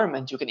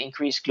environment, you can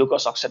increase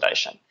glucose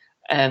oxidation.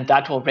 And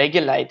that will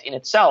regulate in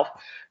itself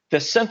the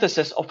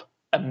synthesis of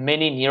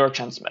many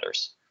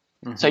neurotransmitters.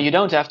 Mm-hmm. So you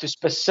don't have to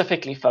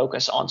specifically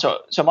focus on.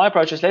 So my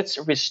approach is let's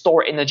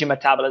restore energy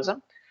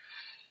metabolism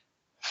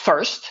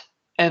first,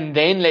 and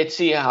then let's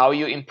see how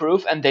you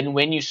improve, and then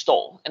when you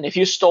stall. And if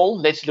you stall,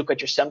 let's look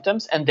at your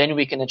symptoms, and then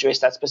we can address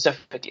that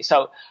specifically.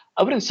 So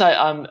I wouldn't say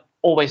I'm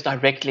always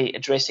directly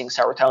addressing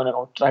serotonin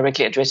or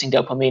directly addressing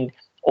dopamine,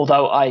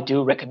 although I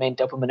do recommend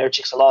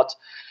dopaminergics a lot.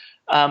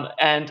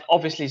 And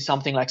obviously,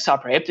 something like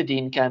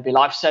cyproheptadine can be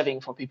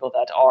life-saving for people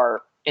that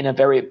are in a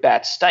very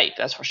bad state,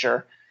 that's for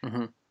sure.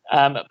 Mm-hmm.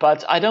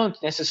 But I don't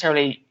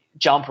necessarily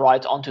jump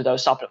right onto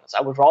those supplements.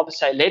 I would rather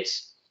say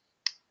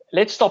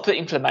let's stop the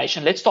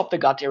inflammation, let's stop the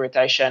gut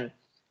irritation,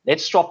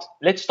 let's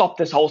stop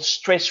this whole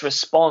stress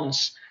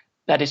response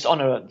that is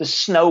on the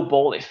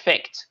snowball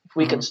effect. If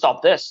we can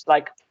stop this,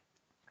 like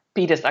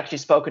Pete has actually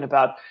spoken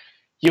about,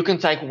 you can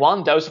take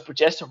one dose of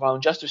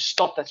progesterone just to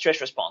stop that stress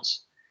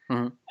response.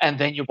 And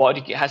then your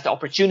body has the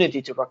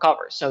opportunity to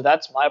recover. So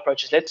that's my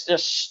approach, is let's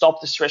just stop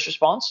the stress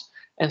response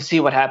and see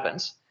what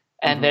happens.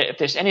 And if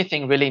there's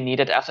anything really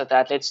needed after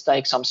that, let's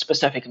take some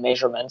specific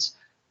measurements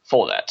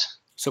for that.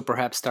 So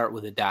perhaps start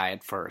with a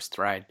diet first,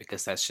 right?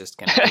 Because that's just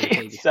going to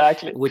irritate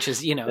exactly. you. Which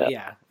is,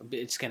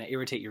 it's going to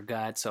irritate your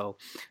gut. So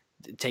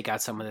take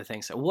out some of the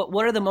things.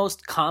 What are the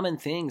most common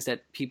things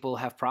that people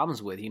have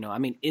problems with? I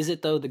mean, is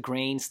it though the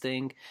grains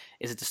thing?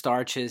 Is it the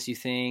starches, you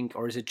think?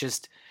 Or is it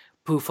just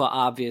PUFA,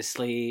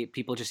 obviously,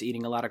 people just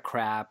eating a lot of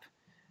crap?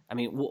 I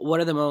mean, what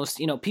are the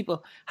most,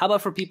 people, how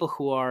about for people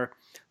who are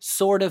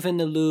sort of in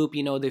the loop,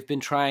 they've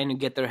been trying to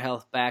get their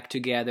health back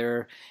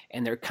together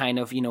and they're kind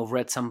of,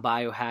 read some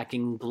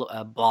biohacking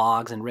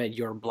blogs and read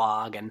your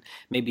blog and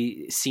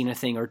maybe seen a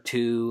thing or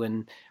two.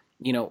 And,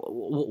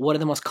 what are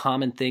the most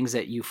common things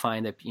that you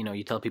find that,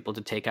 you tell people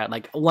to take out?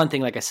 Like one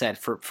thing, like I said,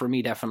 for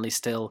me, definitely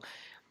still,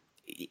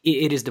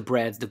 it is the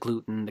breads, the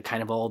gluten, the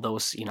kind of all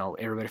those,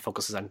 everybody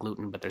focuses on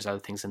gluten, but there's other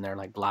things in there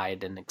like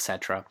gliadin,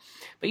 etc.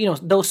 But,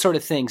 those sort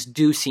of things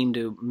do seem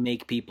to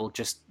make people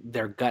just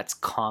their guts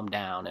calm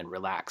down and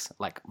relax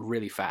like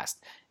really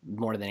fast,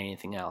 more than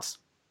anything else.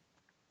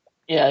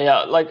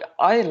 Yeah. Like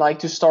I like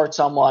to start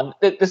someone.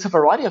 There's a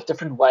variety of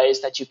different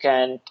ways that you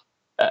can,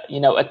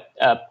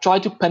 try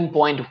to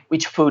pinpoint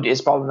which food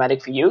is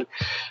problematic for you.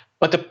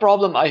 But the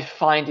problem I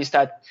find is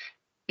that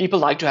people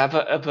like to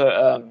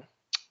have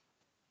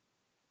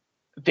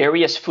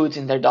various foods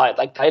in their diet.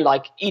 Like they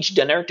like each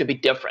dinner to be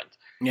different.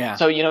 Yeah.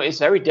 So, it's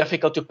very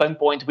difficult to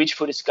pinpoint which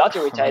food is gut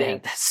irritating.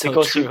 Man, that's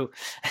so true.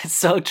 It's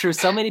so true.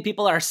 So many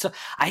people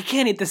I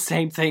can't eat the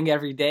same thing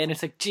every day. And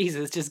it's like,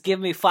 Jesus, just give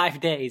me 5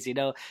 days,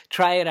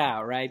 try it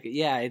out, right?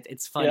 Yeah,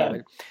 it's funny. Yeah.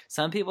 But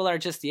some people are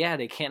just,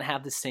 they can't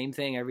have the same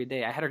thing every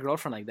day. I had a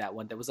girlfriend like that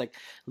one that was like,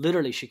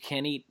 literally, she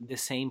can't eat the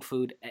same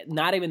food,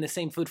 not even the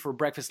same food for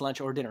breakfast, lunch,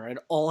 or dinner. It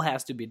all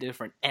has to be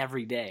different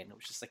every day. And it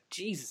was just like,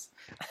 Jesus.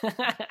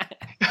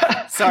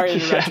 Sorry to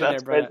interrupt you there,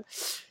 bro.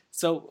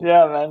 So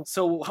yeah, man.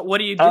 So what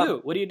do you do?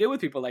 What do you do with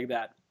people like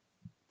that?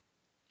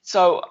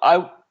 So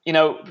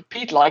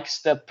Pete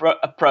likes the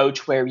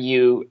approach where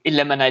you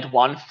eliminate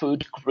one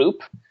food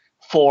group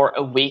for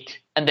a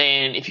week, and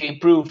then if you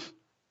improve,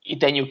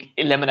 then you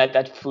eliminate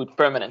that food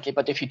permanently.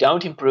 But if you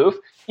don't improve,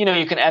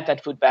 you can add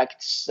that food back.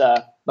 It's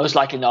most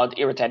likely not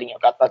irritating your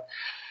gut. But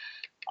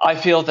I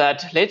feel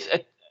that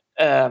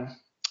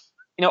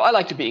I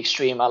like to be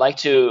extreme.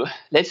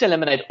 Let's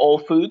eliminate all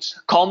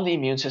foods, calm the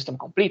immune system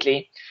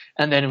completely,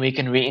 and then we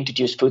can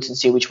reintroduce foods and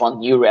see which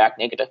one you react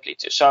negatively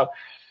to. So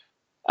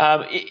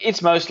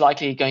it's most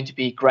likely going to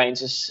be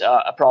grains is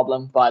a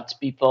problem, but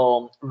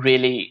people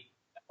really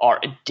are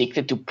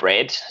addicted to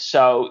bread.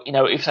 So,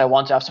 if they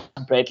want to have some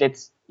bread,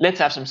 let's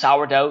have some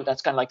sourdough.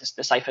 That's kind of like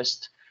the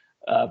safest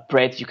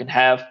bread you can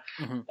have,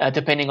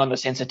 depending on the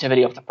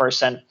sensitivity of the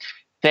person.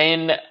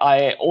 Then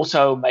I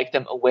also make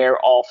them aware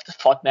of the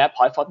FODMAP,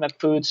 high FODMAP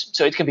foods.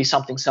 So it can be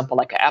something simple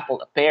like an apple,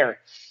 a pear,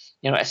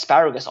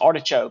 asparagus,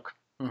 artichoke.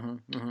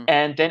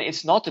 And then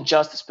it's not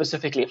just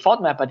specifically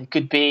FODMAP, but it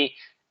could be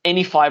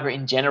any fiber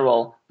in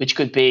general, which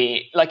could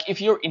be like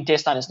if your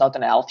intestine is not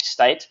in a healthy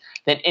state,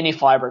 then any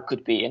fiber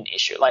could be an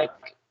issue. Like,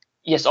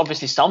 yes,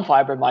 obviously some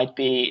fiber might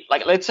be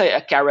like, let's say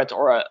a carrot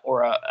or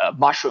a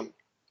mushroom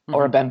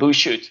or a bamboo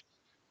shoot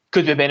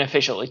could be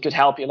beneficial. It could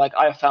help you. Like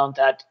I have found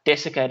that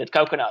desiccated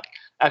coconut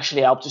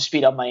actually helped to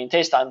speed up my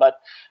intestine, but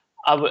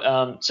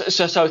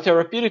so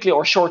therapeutically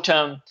or short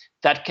term,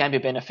 that can be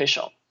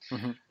beneficial.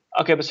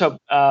 Okay, but so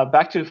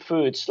back to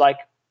foods. Like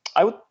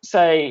I would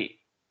say,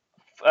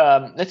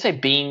 let's say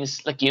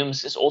beans,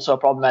 legumes is also a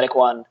problematic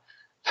one.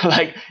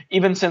 Like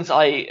even since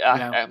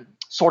I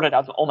sorted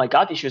out all my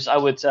gut issues, I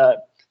would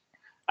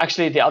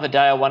actually the other day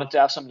I wanted to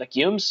have some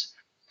legumes,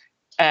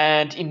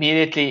 and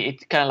immediately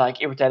it kind of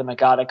like irritated my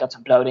gut. I got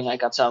some bloating, I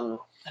got some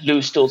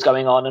loose stools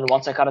going on, and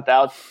once I cut it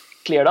out,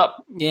 cleared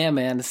up. Yeah,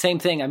 man, the same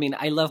thing. I mean,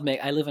 I live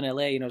in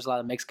LA. There's a lot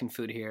of Mexican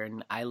food here,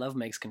 and I love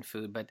Mexican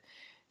food, but.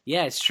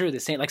 Yeah, it's true. The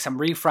same, like some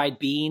refried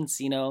beans,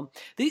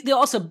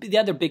 The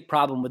other big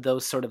problem with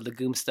those sort of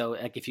legumes, though,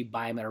 like if you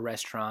buy them at a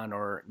restaurant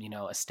or,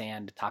 a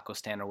taco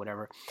stand or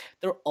whatever,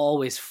 they're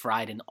always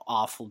fried in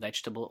awful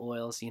vegetable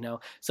oils,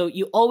 So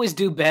you always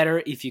do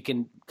better if you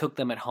can cook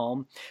them at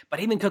home. But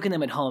even cooking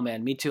them at home,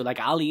 man, me too. Like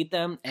I'll eat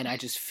them and I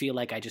just feel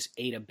like I just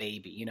ate a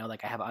baby,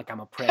 like I'm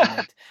a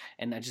pregnant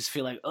and I just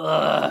feel like,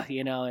 ugh,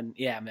 and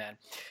yeah, man.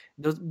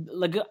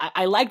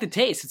 I like the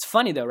taste. It's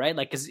funny though, right?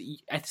 Like, cause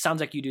it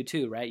sounds like you do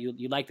too, right?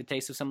 You like the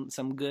taste of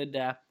some good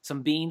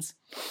some beans.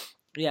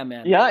 Yeah,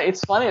 man. Yeah, it's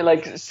funny.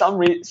 Like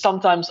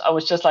sometimes I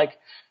was just like,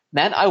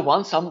 man, I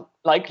want some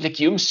like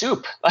legume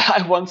soup.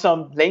 I want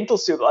some lentil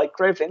soup, like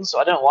crave lentil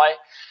soup. I don't know why.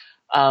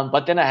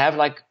 But then I have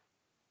like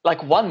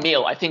one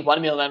meal. I think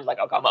one meal, and I'm like,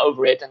 okay, I'm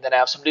over it. And then I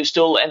have some loose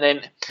stool. And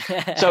then,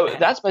 so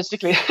that's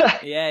basically,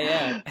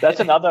 Yeah. that's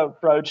another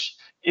approach,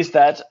 is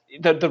that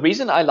the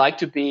reason I like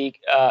to be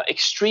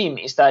extreme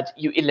is that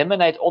you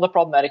eliminate all the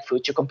problematic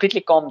foods. You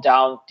completely calm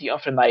down the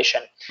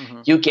inflammation.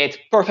 You get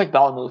perfect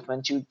bowel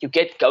movement. You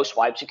get ghost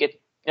wipes. You get,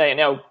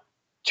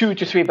 2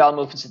 to 3 bowel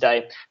movements a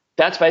day.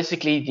 That's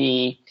basically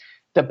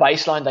the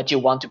baseline that you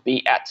want to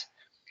be at.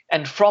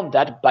 And from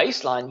that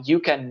baseline, you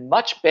can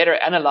much better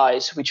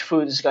analyze which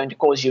food is going to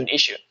cause you an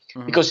issue.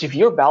 Because if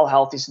your bowel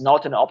health is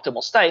not in an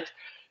optimal state,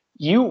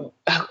 you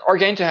are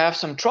going to have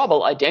some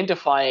trouble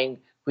identifying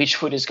which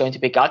food is going to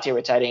be gut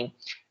irritating.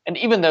 And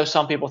even though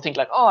some people think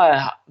like,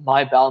 oh,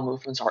 my bowel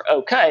movements are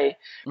okay,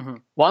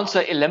 once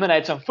they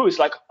eliminate some foods,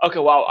 like, okay,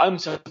 wow, I'm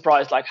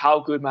surprised like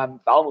how good my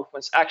bowel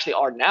movements actually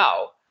are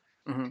now.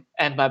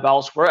 And my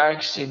bowels were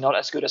actually not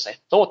as good as I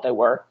thought they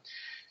were.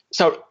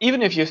 So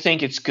even if you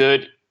think it's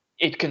good,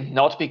 it can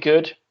not be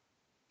good.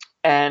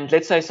 And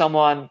let's say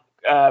someone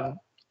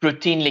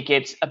routinely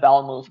gets a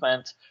bowel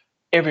movement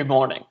every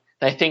morning.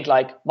 They think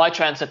like, my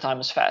transit time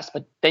is fast,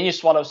 but then you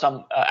swallow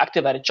some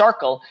activated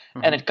charcoal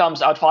and it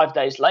comes out 5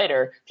 days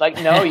later. It's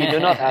like, no, you do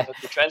not have a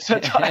good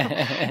transit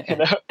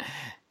time.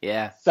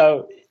 Yeah.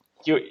 So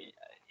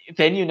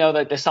then you know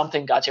that there's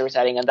something gut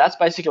irritating, and that's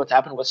basically what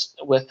happened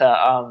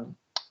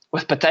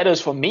with potatoes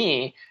for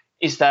me,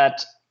 is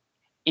that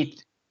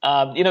it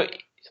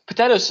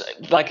potatoes,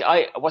 like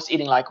I was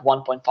eating like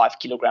 1.5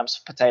 kilograms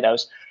of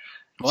potatoes.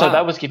 Wow. So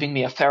that was giving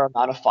me a fair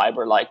amount of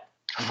fiber, like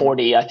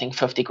 40, I think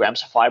 50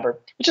 grams of fiber,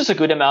 which is a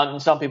good amount.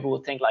 And some people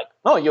would think like,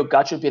 oh, your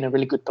gut should be in a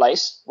really good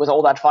place with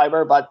all that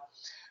fiber. But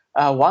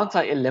once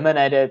I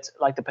eliminated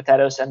like the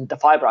potatoes and the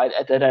fiber,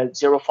 I did a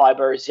 0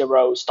 fiber,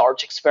 0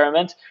 starch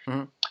experiment.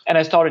 And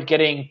I started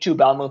getting 2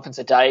 bowel movements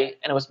a day,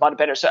 and it was much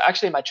better. So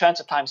actually my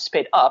transit time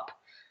sped up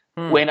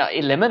when I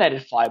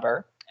eliminated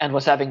fiber and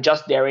was having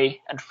just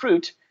dairy and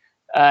fruit.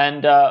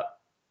 And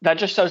that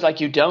just shows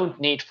like you don't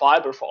need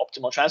fiber for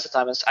optimal transit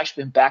time. It's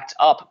actually been backed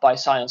up by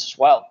science as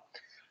well.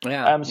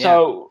 Yeah.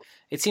 So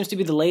it seems to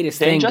be the latest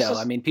thing, though.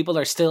 I mean, people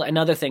are still,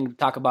 another thing to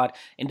talk about,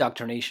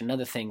 indoctrination,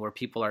 another thing where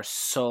people are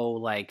so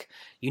like,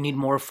 you need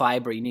more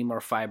fiber.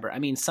 I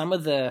mean, some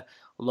of the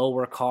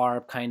lower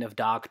carb kind of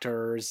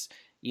doctors,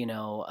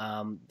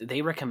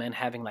 they recommend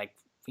having like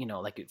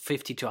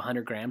 50 to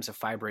 100 grams of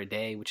fiber a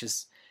day, which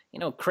is,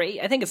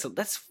 crazy. I think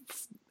that's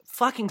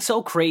fucking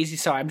so crazy.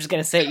 Sorry, I'm just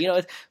going to say,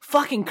 it's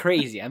fucking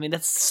crazy. I mean,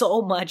 that's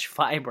so much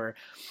fiber.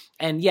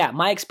 And yeah,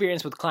 my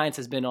experience with clients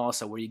has been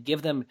also where you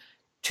give them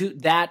to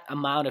that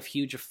amount of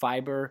huge of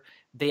fiber,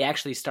 they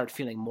actually start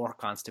feeling more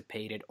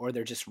constipated, or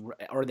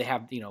they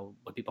have,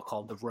 what people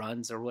call the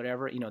runs or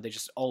whatever, they're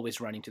just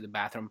always running to the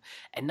bathroom,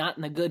 and not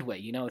in a good way.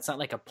 It's not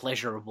like a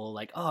pleasurable,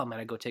 like, oh, I'm going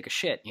to go take a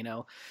shit,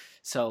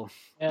 So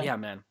yeah,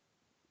 man.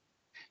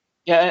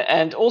 Yeah.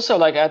 And also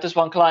like I had this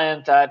one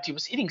client that he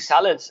was eating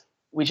salads,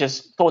 which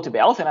is thought to be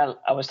healthy. And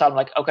I was telling him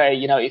like, okay,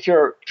 if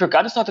your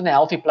gut is not in a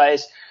healthy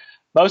place,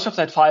 most of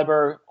that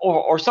fiber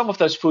or some of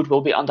those food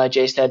will be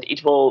undigested.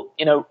 It will,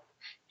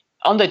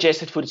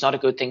 undigested food is not a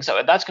good thing.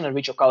 So that's going to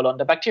reach your colon.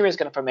 The bacteria is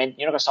going to ferment.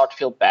 You're going to start to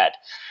feel bad.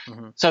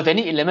 So then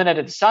he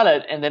eliminated the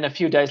salad. And then a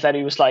few days later,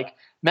 he was like,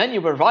 man,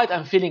 you were right.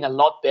 I'm feeling a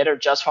lot better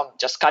just from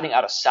just cutting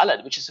out a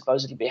salad, which is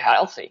supposedly be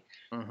healthy.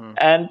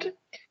 And,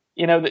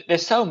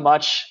 there's so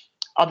much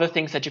other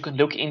things that you can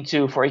look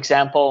into. For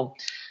example,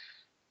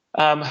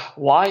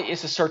 why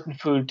is a certain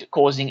food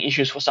causing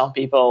issues for some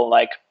people?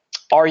 Like,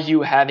 are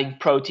you having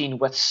protein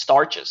with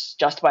starches?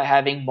 Just by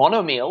having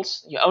mono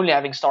meals, you're only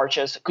having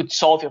starches, could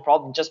solve your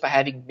problem. Just by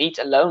having meat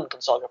alone can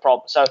solve your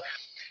problem. So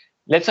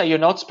let's say you're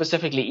not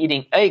specifically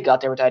eating a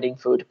gut irritating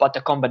food, but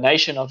the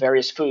combination of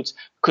various foods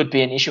could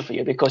be an issue for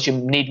you because you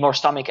need more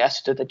stomach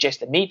acid to digest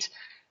the meat,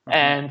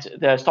 and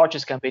the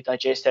starches can be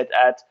digested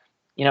at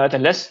a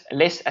less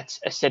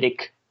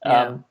acidic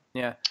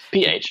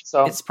pH.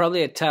 So it's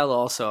probably a tell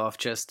also of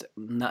just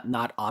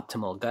not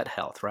optimal gut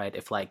health, right?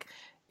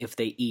 If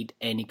they eat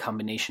any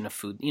combination of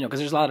food, because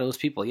there's a lot of those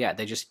people,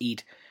 they just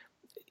eat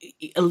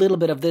a little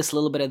bit of this, a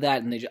little bit of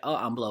that, and they just, oh,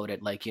 I'm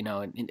bloated.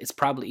 And it's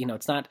probably,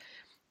 it's not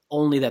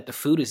only that the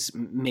food is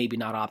maybe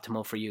not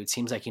optimal for you. It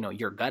seems like,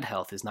 your gut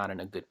health is not in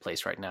a good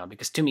place right now.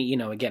 Because to me,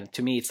 again,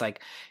 it's like,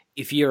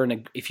 if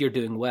you're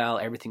doing well,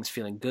 everything's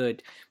feeling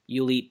good,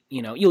 you'll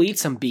eat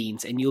some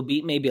beans and you'll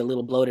be maybe a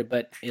little bloated,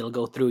 but it'll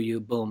go through you.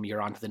 Boom,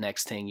 you're on to the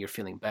next thing. You're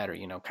feeling better,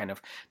 kind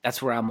of.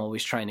 That's where I'm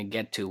always trying to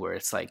get to, where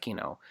it's like,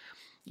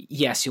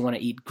 yes, you want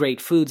to eat great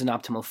foods and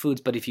optimal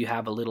foods, but if you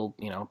have a little,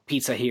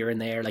 pizza here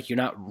and there, like, you're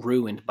not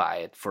ruined by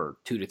it for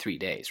 2 to 3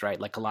 days, right?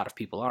 Like a lot of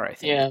people are, I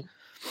think.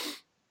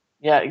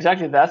 Yeah,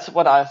 exactly. That's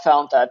what I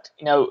found, that,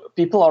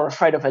 people are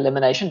afraid of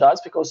elimination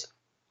diets because,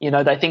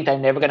 they think they're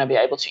never going to be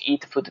able to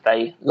eat the food that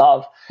they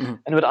love.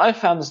 And what I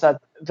found is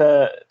that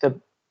the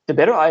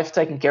better I've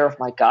taken care of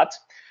my gut,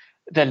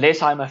 the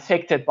less I'm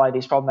affected by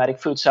these problematic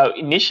foods. So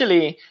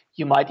initially,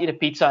 you might eat a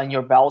pizza and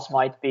your bowels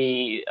might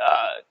be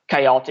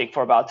chaotic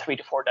for about 3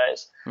 to 4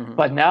 days. Mm-hmm.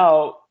 But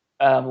now,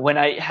 when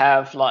I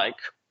have like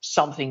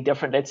something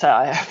different, let's say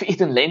I have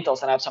eaten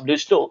lentils and I have some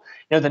loose stool,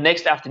 the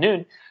next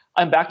afternoon,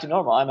 I'm back to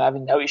normal. I'm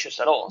having no issues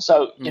at all.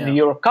 So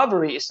your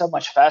recovery is so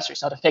much faster.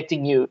 It's not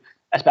affecting you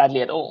as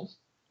badly at all.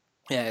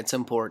 Yeah, it's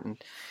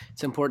important.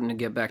 It's important to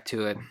get back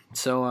to it.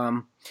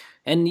 So,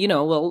 and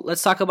well,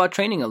 let's talk about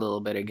training a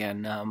little bit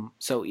again.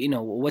 So,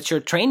 what's your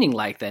training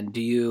like then?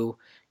 Do you,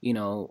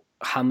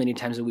 how many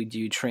times a week do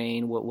you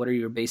train? What are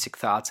your basic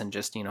thoughts and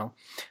just,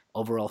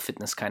 overall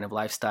fitness kind of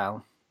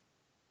lifestyle?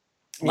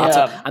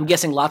 I'm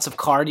guessing lots of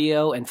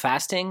cardio and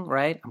fasting,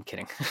 right? I'm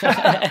kidding.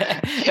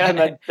 Yeah,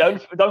 man,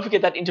 don't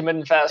forget that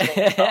intermittent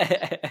fasting.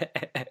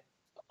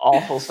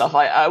 Awful stuff.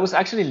 I was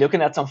actually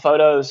looking at some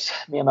photos,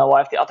 me and my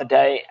wife, the other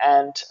day,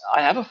 and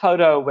I have a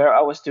photo where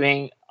I was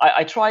doing.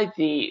 I tried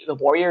the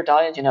warrior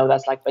diet.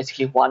 That's like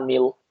basically one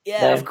meal.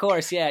 Yeah, of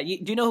course. Yeah. Do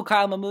you know who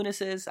Kyle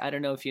Mamunis is? I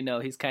don't know if you know.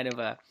 He's kind of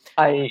a.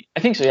 I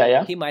think so.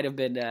 Yeah. He might have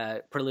been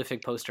a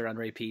prolific poster on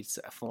Ray Pete's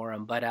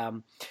forum, but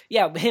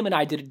yeah, him and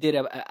I did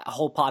a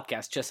whole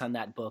podcast just on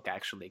that book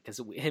actually,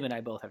 because him and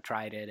I both have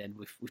tried it and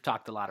we've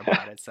talked a lot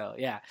about it. So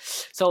yeah,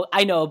 so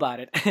I know about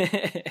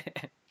it.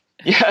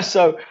 Yeah,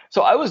 so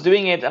I was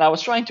doing it and I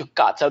was trying to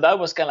cut. So that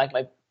was kind of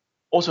like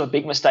also a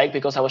big mistake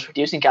because I was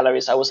reducing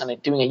calories. I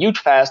wasn't doing a huge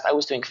fast. I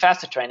was doing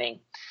faster training.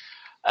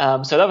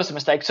 So that was a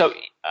mistake. So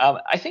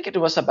I think it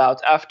was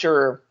about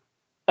after,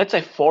 let's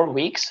say 4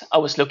 weeks, I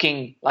was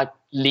looking like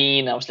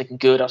lean. I was looking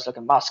good. I was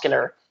looking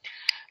muscular.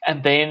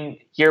 And then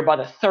here by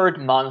the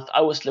 3rd month, I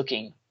was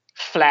looking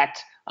flat.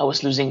 I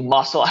was losing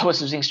muscle. I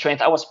was losing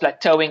strength. I was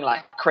plateauing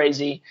like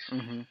crazy.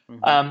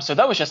 So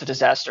that was just a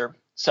disaster.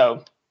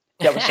 So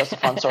that was just a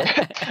fun story.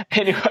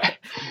 Anyway.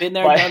 Been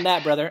there, done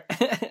that, brother.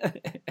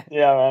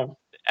 Yeah, man.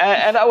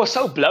 And I was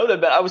so bloated,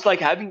 but I was like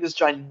having this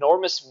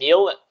ginormous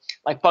meal,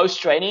 like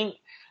post-training,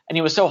 and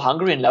he was so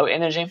hungry and low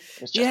energy.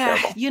 It was just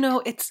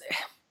terrible.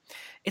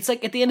 It's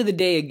like at the end of the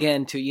day,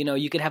 again, too,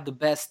 you could have the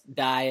best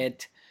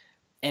diet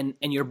and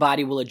your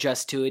body will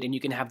adjust to it, and you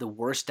can have the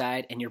worst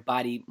diet and your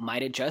body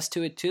might adjust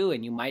to it too,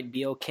 and you might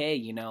be okay,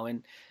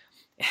 and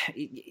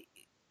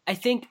I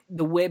think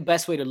the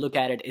best way to look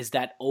at it is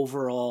that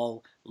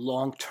overall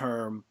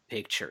long-term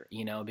picture,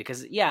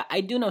 because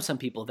I do know some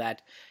people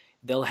that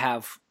they'll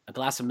have a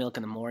glass of milk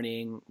in the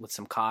morning with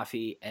some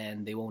coffee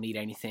and they won't eat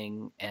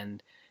anything,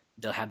 and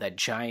they'll have that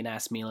giant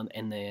ass meal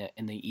in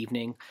the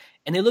evening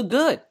and they look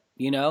good,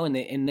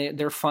 and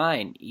they're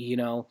fine,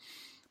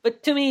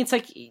 But to me, it's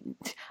like,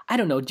 I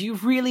don't know. Do you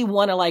really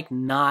want to like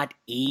not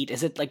eat?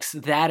 Is it like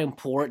that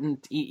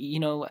important?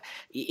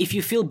 If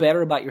you feel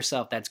better about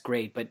yourself, that's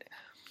great. But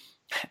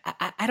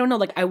I don't know.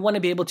 Like, I want to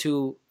be able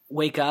to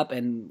wake up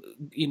and,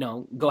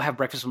 go have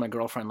breakfast with my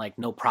girlfriend, like,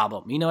 no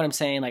problem. You know what I'm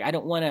saying? Like, I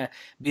don't want to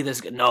be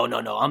this, no,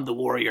 I'm the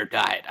warrior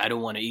diet. I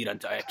don't want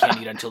to I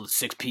can't eat until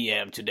 6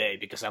 p.m. today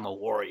because I'm a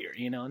warrior,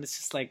 and it's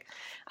just like,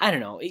 I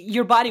don't know.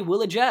 Your body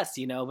will adjust,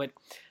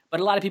 but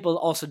a lot of people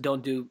also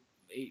don't do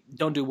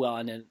well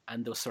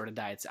on those sort of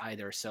diets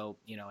either. So,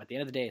 at the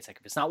end of the day, it's like,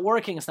 if it's not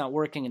working, it's not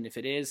working. And if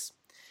it is,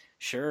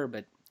 sure.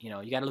 But, you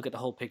got to look at the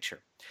whole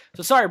picture.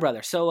 So sorry,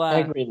 brother. So, I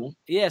agree.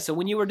 Yeah. So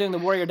when you were doing the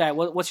warrior diet,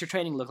 what's your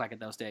training look like in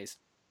those days?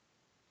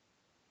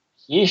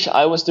 Yeesh,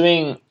 I was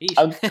doing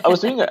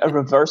a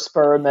reverse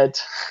pyramid,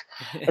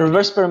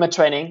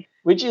 training,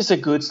 which is a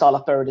good style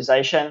of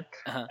periodization.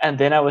 And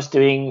then I was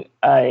doing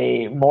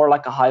a more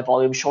like a high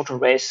volume, shorter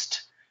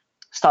rest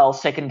style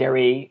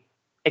secondary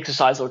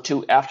exercise or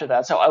two after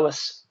that. So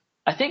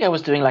I think I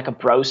was doing like a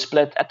bro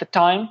split at the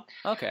time.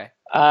 Okay.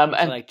 And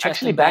so like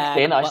actually back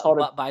then I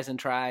started buys and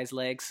tries,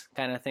 legs,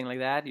 kind of thing like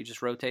that. You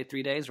just rotate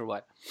 3 days or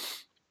what?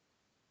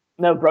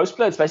 No, bro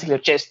split is basically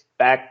chest,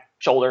 back,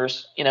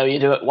 shoulders. You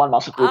do it one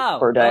muscle group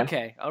per day.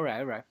 Okay. All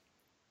right.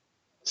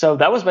 So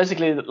that was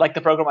basically like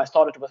the program I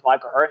started with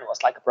Michael Hearn. It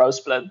was like a bro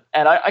split,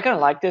 and I kind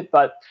of liked it,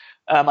 but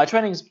my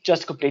training's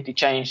just completely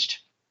changed.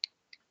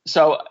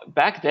 So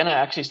back then I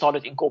actually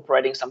started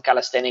incorporating some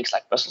calisthenics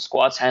like pistol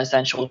squats,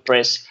 handstand, shoulder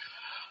press,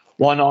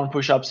 one-arm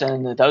push-ups,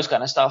 and those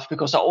kind of stuff,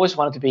 because I always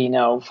wanted to be,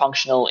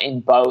 functional in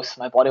both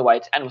my body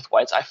weight and with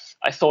weights.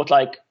 I thought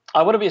like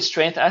I want to be a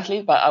strength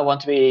athlete, but I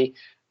want to be,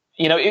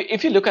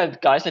 if you look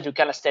at guys that do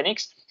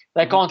calisthenics,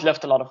 they can't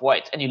lift a lot of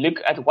weight, and you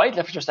look at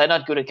weightlifters, they're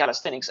not good at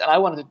calisthenics, and I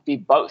wanted to be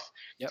both.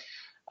 Yep.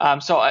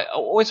 So I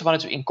always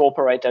wanted to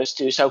incorporate those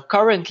two. So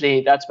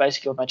currently, that's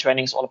basically what my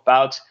training is all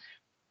about.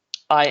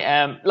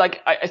 I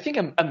think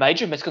a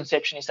major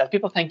misconception is that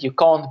people think you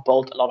can't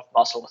build a lot of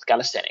muscle with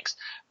calisthenics,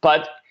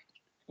 but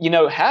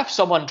have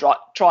someone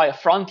try a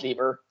front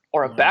lever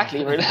or a back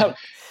lever.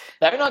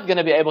 They're not going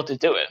to be able to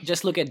do it.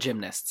 Just look at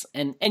gymnasts,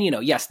 and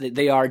yes,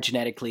 they are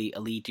genetically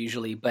elite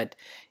usually, but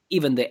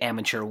even the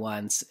amateur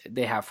ones,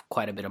 they have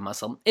quite a bit of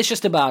muscle. It's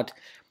just about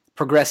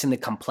progressing the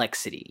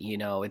complexity.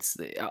 It's,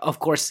 of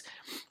course,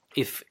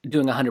 if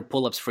doing 100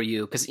 pull-ups for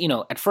you, because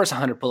at first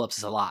 100 pull-ups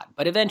is a lot,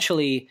 but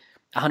eventually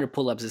 100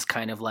 pull-ups is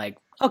kind of like,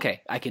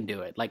 okay, I can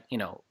do it. Like,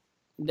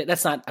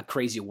 that's not a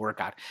crazy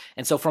workout.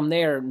 And so from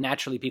there,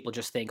 naturally, people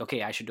just think,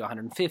 okay, I should do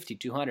 150,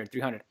 200,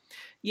 300.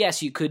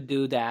 Yes, you could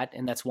do that,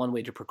 and that's one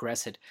way to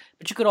progress it.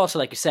 But you could also,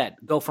 like you said,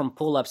 go from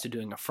pull-ups to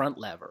doing a front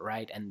lever,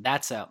 right? And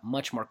that's a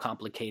much more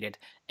complicated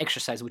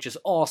exercise, which is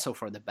also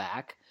for the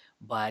back,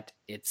 but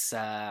it's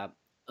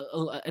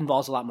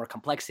involves a lot more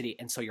complexity,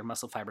 and so your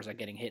muscle fibers are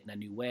getting hit in a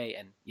new way,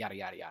 and yada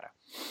yada yada.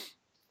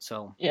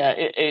 So yeah,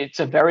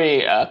 it's a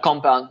very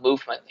compound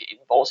movement. It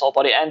involves all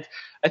body, and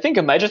I think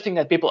a major thing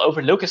that people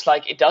overlook is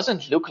like it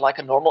doesn't look like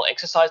a normal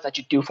exercise that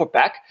you do for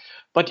back,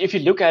 but if you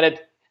look at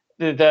it,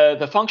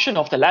 the function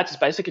of the lat is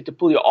basically to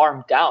pull your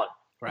arm down.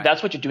 right.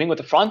 That's what you're doing with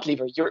the front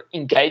lever. You're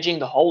engaging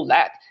the whole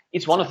lat.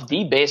 It's one of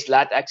the best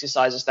lat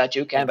exercises that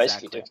you can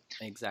basically do.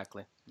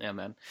 Exactly. Yeah,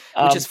 man.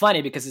 Which is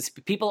funny because it's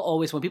people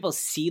always, when people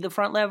see the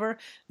front lever,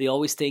 they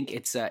always think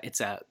it's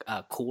a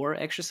core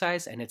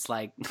exercise, and it's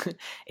like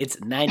it's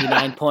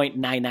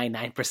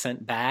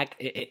 99.999% back.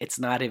 It's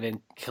not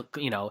even,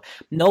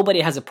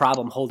 nobody has a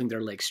problem holding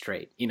their legs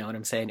straight. You know what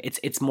I'm saying?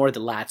 It's more the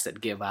lats that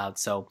give out.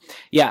 So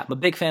yeah, I'm a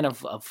big fan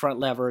of front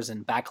levers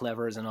and back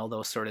levers and all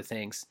those sort of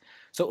things.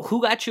 So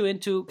who got you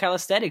into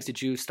calisthenics?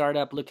 Did you start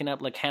up looking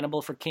up like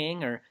Hannibal for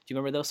King, or do you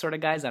remember those sort of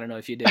guys? I don't know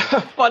if you did.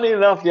 Funny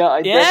enough, yeah,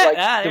 I did. Like,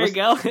 there you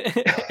go.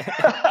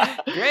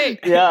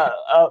 Great. Yeah,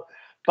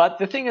 but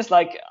the thing is,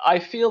 like, I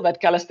feel that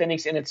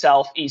calisthenics in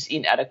itself is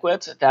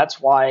inadequate. That's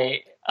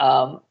why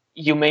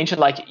you mentioned,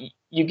 like,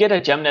 you get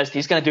a gymnast,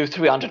 he's going to do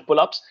 300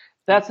 pull-ups.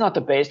 That's not the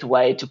best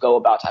way to go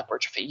about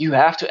hypertrophy. You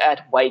have to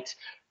add weight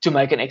to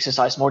make an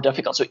exercise more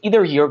difficult. So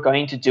either you're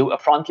going to do a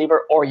front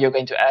lever or you're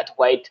going to add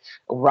weight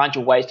around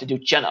your waist to do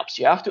chin-ups.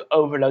 You have to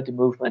overload the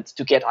movement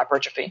to get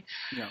hypertrophy.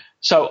 Yeah.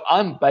 So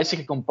I'm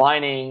basically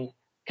combining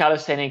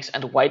calisthenics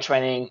and weight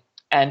training,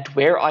 and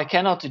where I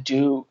cannot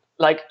do,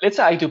 like, let's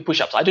say I do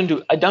push-ups. I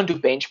don't do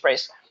bench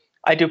press.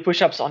 I do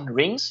push-ups on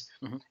rings,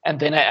 and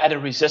then I add a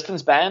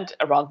resistance band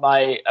around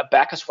my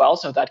back as well.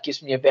 So that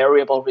gives me a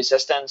variable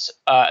resistance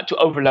to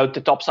overload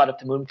the top side of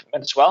the movement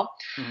as well.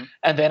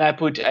 And then I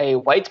put a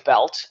weight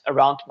belt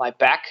around my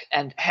back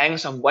and hang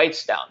some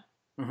weights down.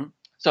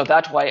 So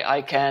that way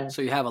I can...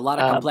 So you have a lot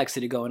of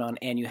complexity going on,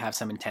 and you have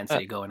some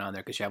intensity going on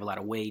there because you have a lot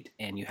of weight,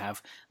 and you have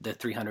the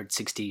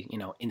 360,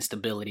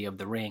 instability of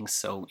the rings.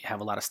 So you have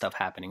a lot of stuff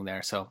happening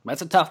there. So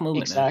that's a tough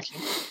movement. Exactly.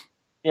 Man.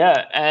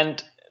 Yeah,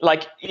 and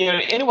like,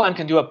 anyone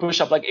can do a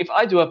push-up. Like if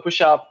I do a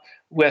push-up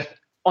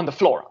on the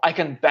floor, I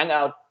can bang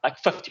out like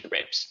 50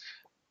 reps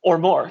or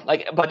more.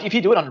 But if you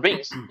do it on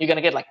rings, you're going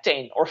to get like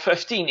 10 or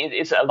 15.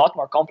 It's a lot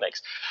more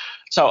complex.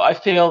 So I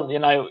feel,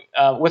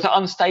 with an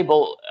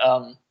unstable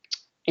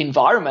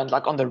environment,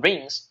 like on the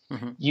rings,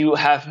 you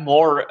have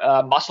more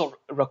muscle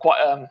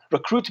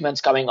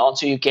recruitments going on.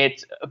 So you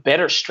get a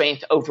better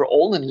strength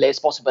overall and less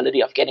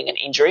possibility of getting an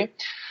injury.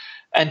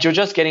 And you're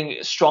just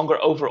getting stronger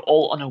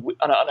overall on a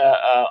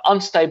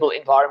unstable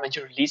environment.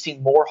 You're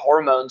releasing more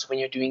hormones when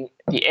you're doing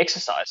the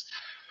exercise.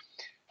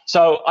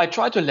 So I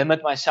try to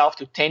limit myself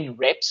to 10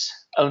 reps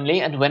only.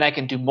 And when I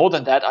can do more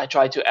than that, I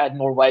try to add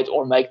more weight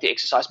or make the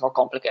exercise more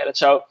complicated.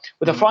 So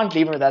with a front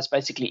lever, that's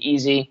basically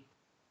easy.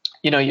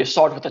 You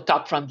start with the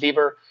tuck front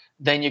lever,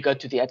 then you go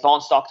to the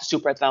advanced stock, the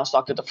super advanced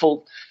stock, to the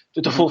full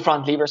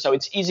front lever. So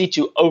it's easy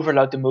to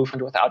overload the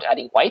movement without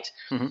adding weight.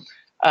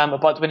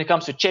 But when it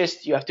comes to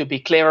chest, you have to be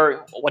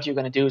clever. What you're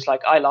going to do is,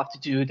 like, I love to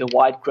do the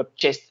wide grip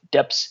chest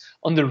dips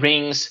on the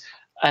rings.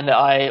 And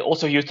I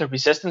also use the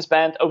resistance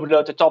band,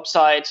 overload the top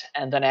side,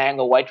 and then I hang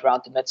a weight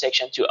around the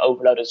midsection to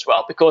overload as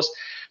well. Because,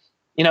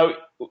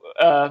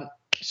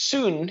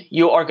 soon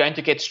you are going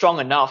to get strong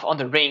enough on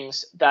the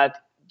rings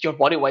that your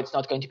body weight's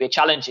not going to be a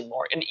challenge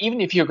anymore. And even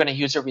if you're going to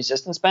use a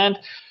resistance band,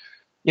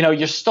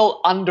 you're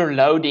still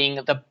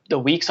underloading the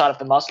weak side of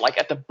the muscle. Like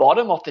at the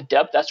bottom of the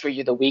dip, that's where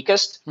you're the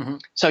weakest.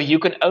 So you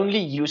can only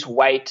use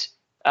weight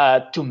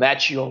to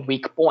match your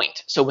weak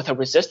point. So with a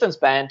resistance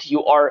band,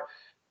 you are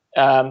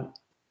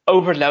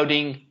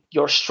overloading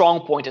your strong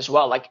point as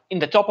well. Like in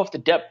the top of the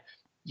dip,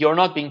 you're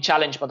not being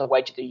challenged by the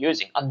weight that you're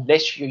using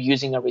unless you're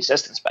using a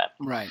resistance band.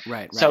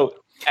 Right. So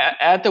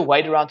add the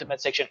weight around the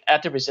midsection,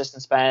 add the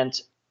resistance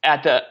band,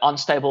 at the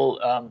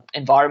unstable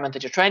environment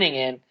that you're training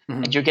in,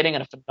 and you're getting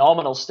a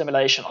phenomenal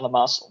stimulation on the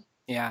muscle.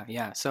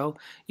 Yeah. So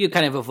you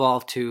kind of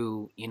evolved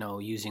to,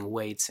 using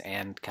weights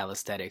and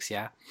calisthenics,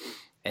 yeah?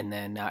 And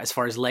then as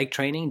far as leg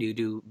training, do you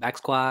do back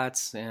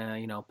squats,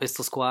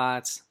 pistol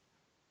squats?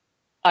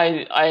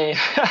 I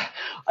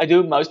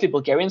do mostly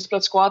Bulgarian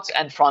split squats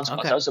and front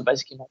squats. Those are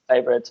basically my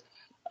favorite.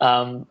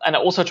 And I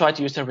also try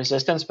to use the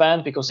resistance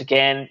band because,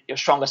 again, you're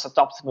strongest at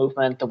the top of the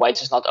movement. The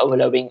weight is not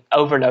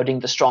overloading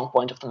the strong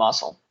point of the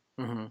muscle.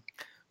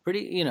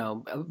 Pretty,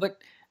 but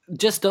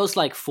just those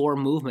like 4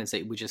 movements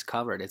that we just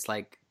covered, it's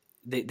like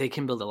they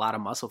can build a lot of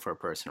muscle for a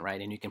person,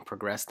 right? And you can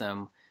progress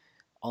them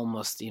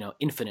almost,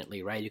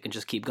 infinitely, right? You can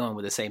just keep going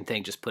with the same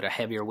thing. Just put a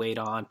heavier weight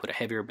on, put a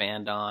heavier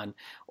band on,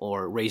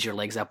 or raise your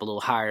legs up a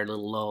little higher, a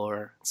little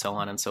lower, so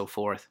on and so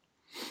forth.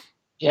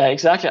 Yeah,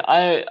 exactly.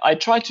 I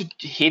try to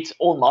hit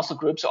all muscle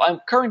groups. So I'm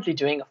currently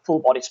doing a full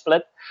body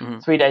split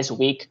 3 days a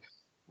week,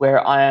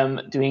 where I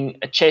am doing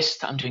a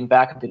chest, I'm doing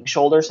back, I'm doing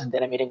shoulders, and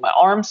then I'm hitting my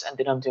arms, and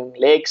then I'm doing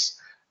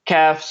legs,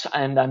 calves,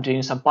 and I'm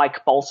doing some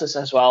pike pulses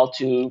as well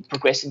to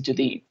progress into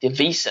the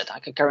V sit.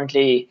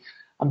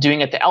 I'm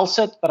doing at the L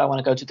sit, but I want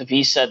to go to the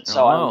V sit.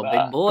 So oh,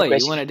 big boy,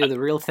 you want to do the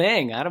real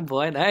thing. Atta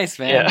boy, nice,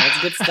 man. Yeah.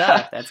 That's good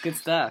stuff. That's good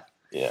stuff.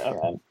 Yeah,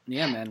 man.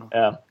 Yeah, man.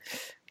 Yeah.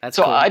 That's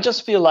so cool. I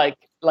just feel like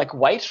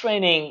weight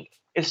training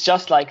is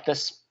just like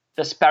this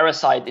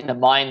parasite in the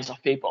minds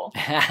of people,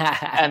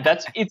 and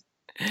that's it.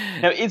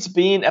 It's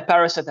been a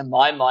parasite in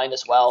my mind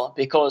as well,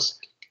 because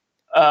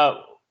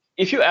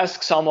if you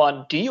ask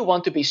someone, do you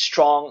want to be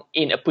strong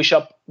in a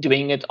push-up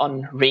doing it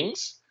on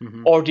rings,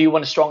 or do you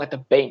want to strong at the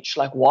bench?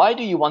 Like, why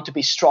do you want to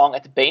be strong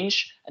at the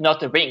bench and not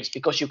the rings?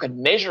 Because you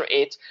can measure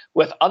it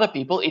with other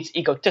people. It's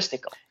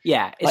egotistical.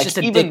 Yeah, it's just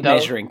a dick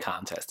measuring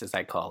contest, as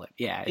I call it.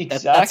 Yeah,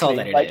 exactly. That's all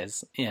that it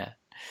is. Yeah.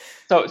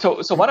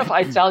 So what if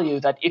I tell you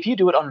that if you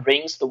do it on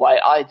rings the way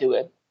I do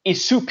it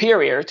is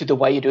superior to the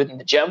way you do it in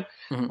the gym?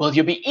 Will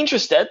you be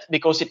interested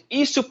because it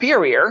is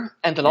superior?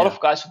 And a lot of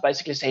guys would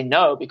basically say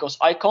no, because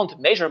I can't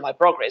measure my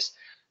progress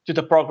to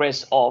the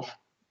progress of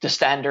the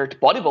standard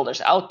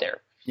bodybuilders out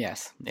there.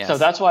 Yes. So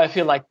that's why I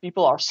feel like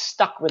people are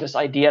stuck with this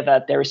idea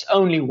that there is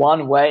only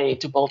one way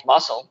to build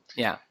muscle.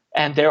 Yeah.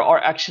 And there are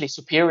actually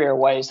superior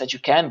ways that you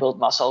can build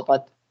muscle,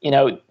 but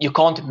you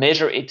can't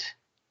measure it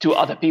to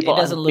other people. It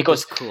doesn't look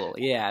as cool.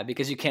 Yeah,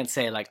 because you can't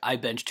say like I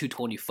bench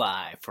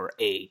 225 for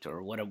 8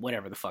 or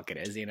whatever the fuck it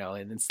is,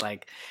 and it's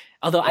like,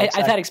 although I've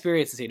had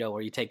experiences,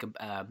 where you take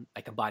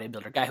like a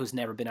bodybuilder, guy who's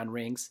never been on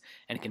rings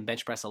and can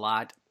bench press a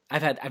lot.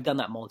 I've done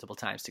that multiple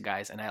times to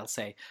guys, and I'll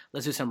say,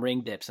 let's do some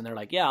ring dips, and they're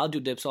like, yeah, I'll do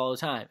dips all the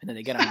time, and then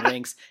they get on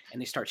rings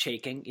and they start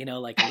shaking,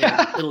 like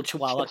a little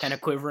chihuahua kind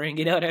of quivering,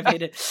 you know what I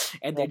mean?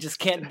 And they just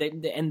can't,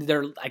 and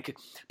they're like,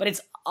 but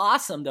it's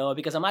awesome though,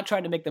 because I'm not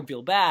trying to make them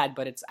feel bad,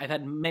 but I've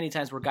had many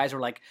times where guys were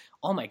like,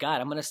 oh my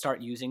God, I'm going to start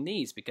using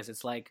these, because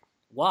it's like,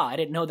 wow, I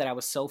didn't know that I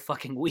was so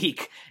fucking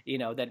weak,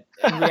 that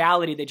in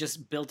reality, they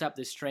just built up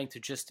this strength to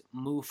just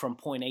move from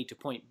point A to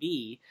point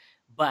B,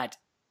 but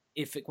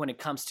when it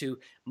comes to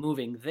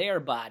moving their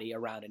body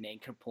around an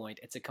anchor point,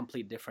 it's a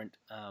complete different,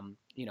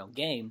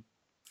 game.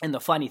 And the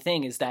funny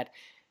thing is that,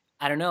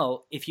 I don't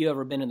know if you've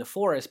ever been in the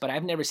forest, but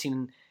I've never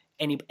seen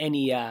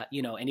anybody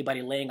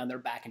laying on their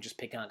back and just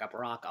picking up a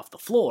rock off the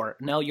floor.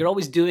 No, you're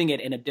always doing it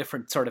in a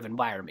different sort of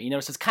environment, so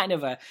it's kind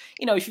of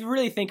if you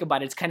really think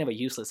about it, it's kind of a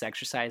useless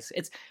exercise.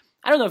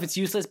 I don't know if it's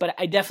useless, but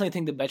I definitely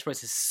think the bench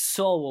press is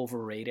so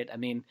overrated. I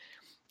mean,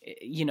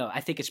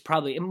 I think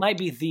it might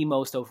be the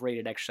most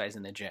overrated exercise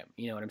in the gym.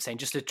 You know what I'm saying?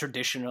 Just a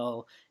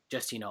traditional,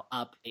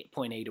 up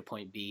point A to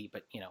point B,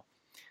 but,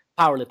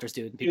 powerlifters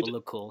do it and people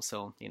look cool.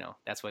 So,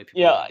 that's why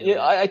people do it.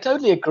 I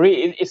totally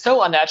agree. It's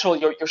so unnatural.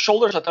 Your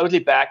shoulders are totally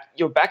back.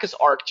 Your back is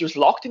arched. You're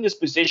locked in this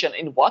position.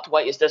 In what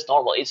way is this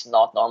normal? It's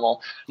not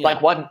normal. Yeah.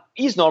 Like, what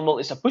is normal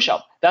is a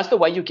push-up. That's the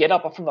way you get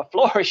up from the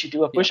floor as you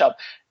do a push-up.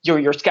 Yeah.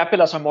 Your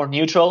scapulas are more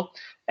neutral,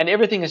 and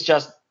everything is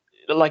just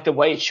like the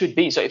way it should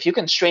be. So if you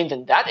can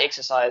strengthen that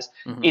exercise,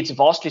 it's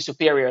vastly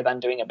superior than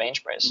doing a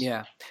bench press.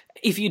 Yeah.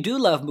 If you do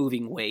love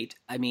moving weight,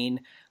 I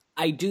mean,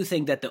 I do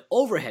think that the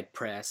overhead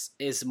press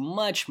is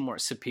much more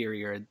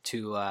superior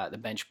to the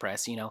bench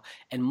press,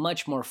 and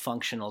much more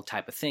functional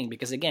type of thing,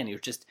 because again, you're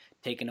just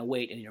taking a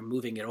weight and you're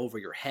moving it over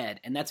your head.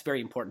 And that's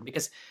very important,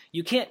 because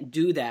you can't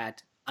do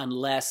that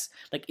unless,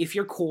 like, if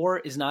your core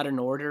is not in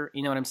order,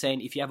 you know what I'm saying?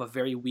 If you have a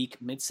very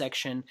weak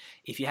midsection,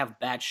 if you have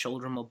bad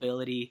shoulder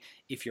mobility,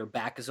 if your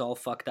back is all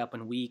fucked up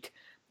and weak,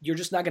 you're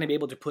just not going to be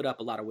able to put up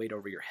a lot of weight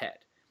over your head,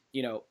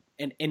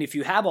 and if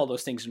you have all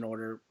those things in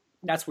order,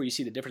 that's where you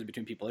see the difference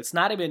between people. It's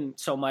not even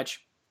so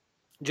much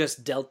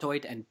just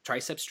deltoid and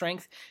tricep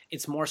strength.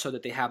 It's more so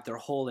that they have their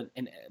whole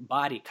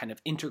body kind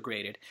of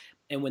integrated.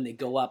 And when they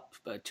go up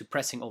to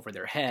pressing over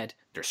their head,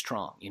 they're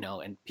strong,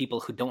 and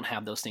people who don't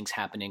have those things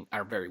happening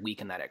are very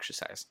weak in that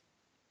exercise.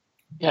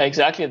 Yeah,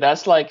 exactly.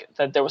 That's like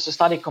that. There was a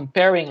study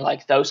comparing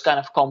like those kind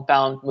of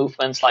compound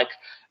movements, like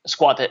a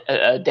squat,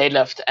 a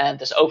deadlift, and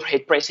this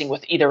overhead pressing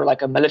with either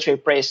like a military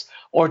press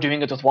or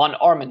doing it with one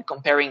arm, and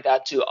comparing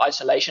that to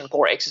isolation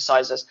core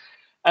exercises,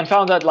 and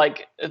found that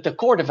like the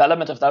core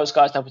development of those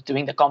guys that were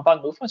doing the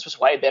compound movements was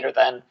way better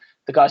than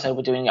the guys that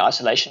were doing the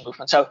isolation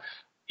movement. So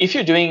if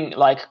you're doing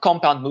like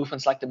compound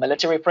movements like the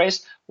military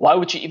press, why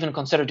would you even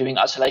consider doing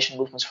isolation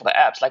movements for the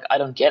abs? Like, I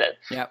don't get it.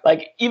 Yeah.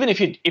 Like, even if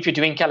you're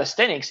doing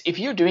calisthenics, if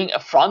you're doing a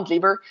front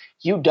lever,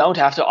 you don't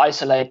have to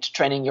isolate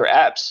training your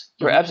abs.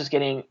 Your abs is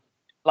getting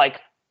like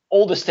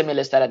all the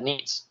stimulus that it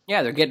needs.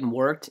 Yeah, they're getting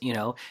worked,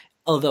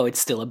 although it's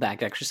still a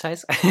back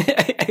exercise,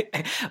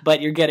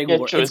 but you're getting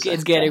worked.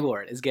 It's getting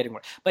worked. It's getting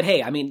worked. But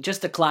hey, I mean,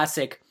 just a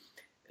classic.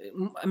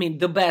 I mean,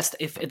 the best,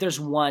 if there's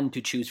one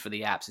to choose for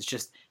the abs, it's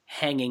just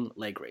hanging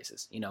leg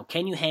raises.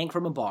 Can you hang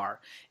from a bar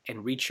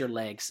and reach your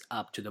legs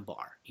up to the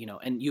bar?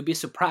 And you'd be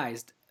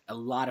surprised. A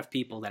lot of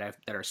people that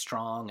are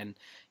strong and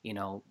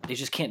they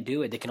just can't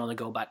do it. They can only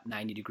go about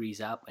 90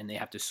 degrees up, and they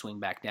have to swing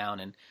back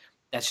down. And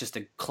that's just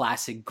a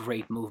classic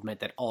great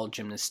movement that all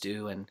gymnasts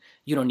do, and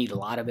you don't need a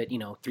lot of it.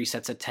 3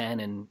 sets of 10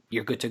 and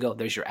you're good to go.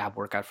 There's your ab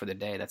workout for the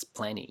day. That's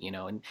plenty,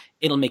 and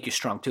it'll make you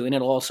strong too, and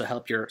it'll also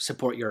help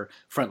support your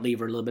front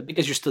lever a little bit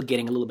because you're still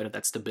getting a little bit of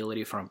that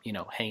stability from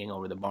hanging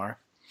over the bar.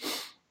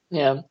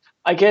 Yeah,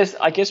 I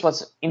guess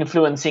what's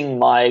influencing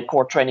my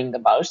core training the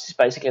most is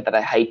basically that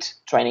I hate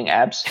training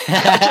abs.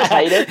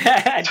 I just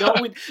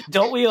hate it.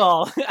 Don't we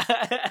all?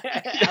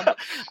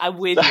 I'm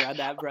with you on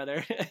that,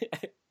 brother.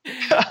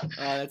 Oh,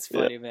 that's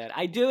funny, man.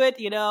 I do it,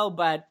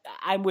 but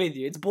I'm with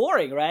you. It's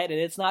boring, right? And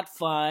it's not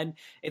fun.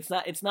 It's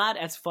not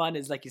as fun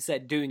as, like you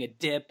said, doing a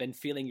dip and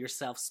feeling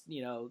yourself,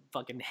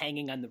 fucking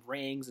hanging on the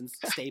rings and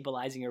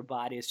stabilizing your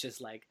body. It's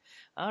just like,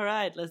 all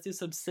right, let's do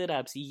some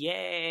sit-ups.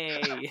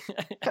 Yay.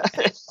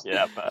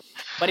 Yeah,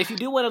 but if you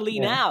do want to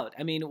lean out,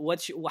 I mean,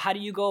 how do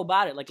you go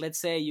about it? Like, let's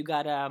say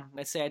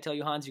I tell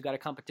you, Hans, you got a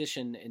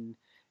competition in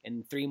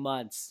 3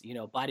 months,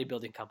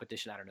 bodybuilding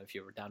competition. I don't know if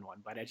you've ever done one,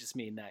 but I just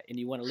mean that, and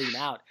you want to lean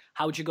out.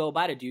 How would you go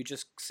about it? Do you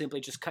just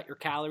simply cut your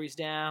calories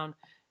down?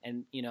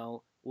 And,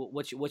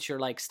 what's your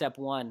like step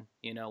one?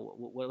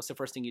 What's the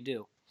first thing you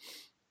do?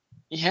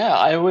 Yeah,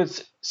 I would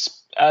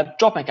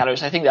drop my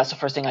calories. I think that's the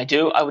first thing I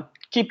do. I would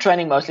keep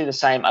training mostly the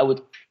same. I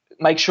would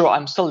make sure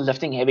I'm still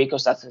lifting heavy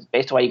because that's the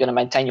best way you're going to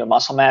maintain your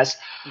muscle mass.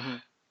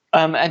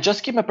 Mm-hmm. And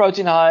just keep my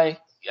protein high,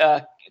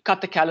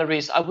 cut the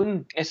calories. I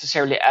wouldn't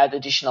necessarily add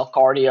additional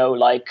cardio.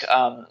 Like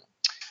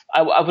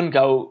I wouldn't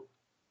go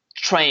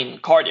train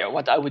cardio.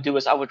 What I would do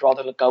is I would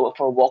rather go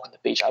for a walk on the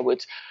beach. I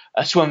would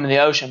swim in the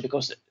ocean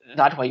because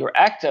that way you're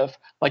active,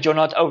 but you're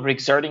not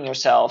overexerting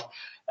yourself.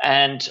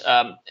 And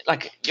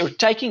you're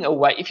taking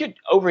away, if you're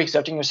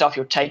overexerting yourself,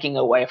 you're taking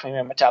away from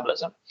your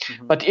metabolism.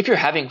 Mm-hmm. But if you're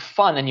having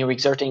fun and you're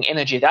exerting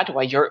energy that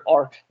way, you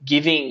are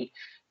giving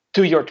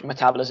to your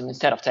metabolism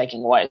instead of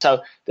taking away.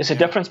 So there's a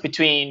difference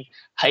between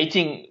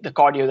hating the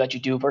cardio that you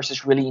do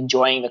versus really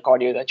enjoying the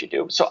cardio that you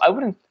do. So I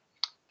wouldn't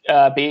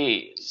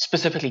be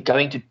specifically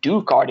going to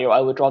do cardio.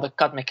 I would rather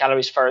cut my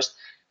calories first,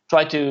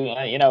 try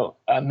to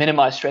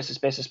minimize stress as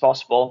best as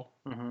possible.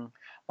 Mm-hmm.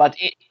 But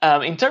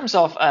in terms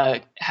of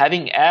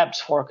having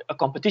abs for a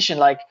competition,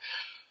 like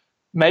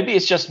maybe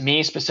it's just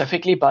me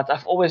specifically, but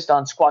I've always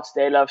done squats,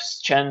 deadlifts,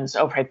 chins,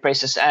 overhead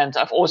presses, and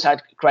I've always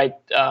had great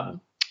ab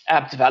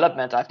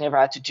development. I've never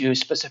had to do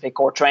specific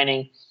core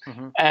training.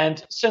 Mm-hmm.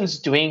 And since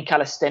doing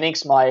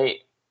calisthenics, my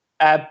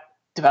ab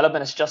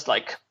development is just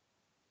like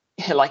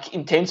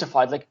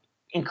intensified, like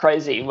in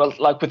crazy. Well,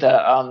 like with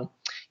the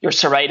your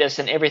serratus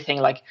and everything,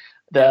 like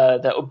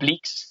the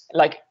obliques,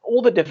 like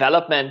all the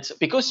development,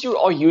 because you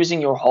are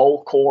using your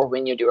whole core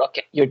when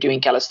you're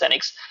doing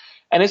calisthenics,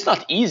 and it's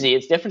not easy.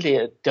 It's definitely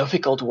a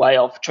difficult way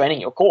of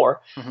training your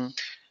core. Mm-hmm.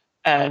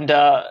 And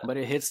but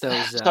it hits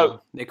those.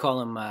 They call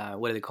them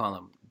what do they call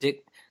them?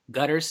 Dick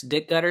gutters,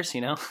 those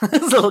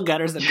little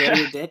gutters that go to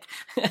your dick.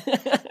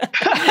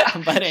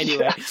 But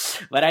anyway,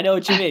 but I know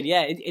what you mean.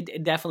 Yeah,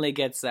 it definitely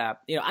gets. I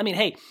mean,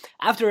 hey,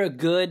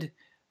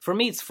 for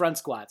me, it's front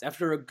squats.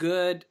 After a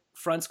good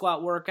front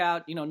squat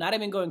workout, not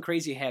even going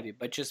crazy heavy,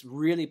 but just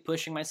really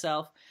pushing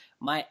myself,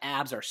 my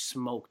abs are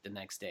smoked the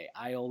next day.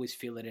 I always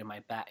feel it in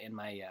my back, in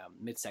my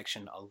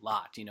midsection a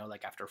lot,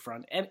 like after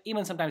front, and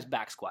even sometimes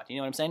back squat, you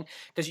know what I'm saying?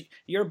 Because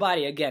your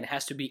body, again,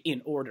 has to be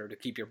in order to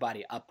keep your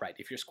body upright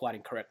if you're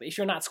squatting correctly. If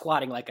you're not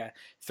squatting like a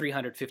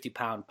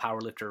 350-pound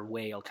powerlifter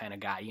whale kind of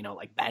guy,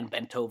 like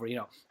bent over,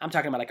 I'm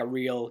talking about like a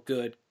real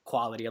good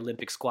quality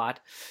Olympic squat.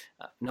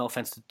 No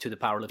offense to the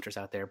powerlifters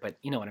out there, but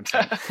you know what I'm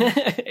saying.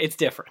 It's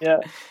different. Yeah.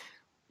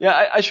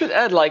 Yeah, I should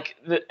add,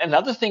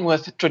 another thing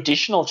with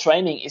traditional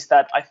training is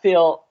that I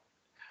feel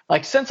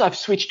like since I've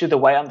switched to the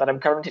way that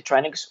I'm currently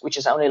training, which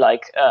is only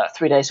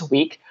 3 days a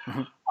week,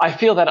 mm-hmm. I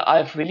feel that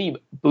I've really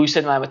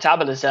boosted my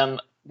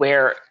metabolism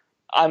where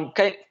I'm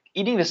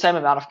eating the same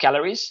amount of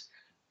calories,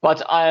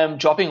 but I am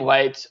dropping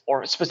weight,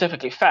 or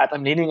specifically fat.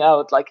 I'm leaning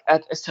out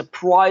at a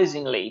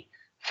surprisingly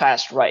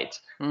fast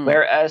rate. Mm.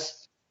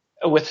 Whereas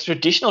with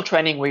traditional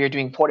training where you're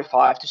doing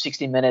 45 to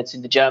 60 minutes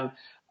in the gym,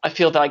 I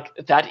feel like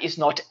that is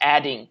not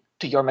adding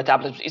to your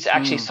metabolism. It's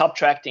actually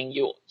subtracting.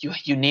 You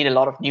need a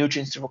lot of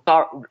nutrients to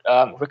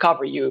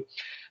recover. You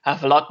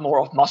have a lot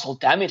more of muscle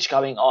damage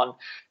going on.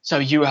 So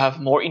you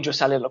have more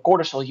intracellular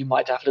cortisol. You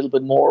might have a little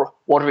bit more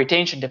water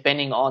retention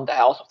depending on the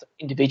health of the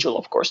individual,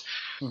 of course.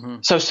 Mm-hmm.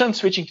 So since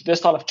switching to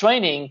this style of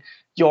training,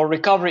 your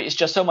recovery is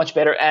just so much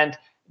better. And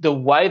the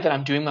way that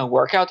I'm doing my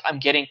workout, I'm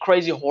getting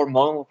crazy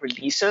hormonal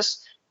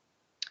releases.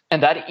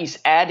 And that is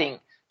adding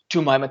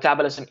to my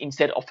metabolism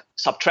instead of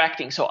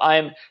subtracting. So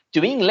I'm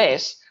doing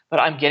less, but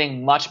I'm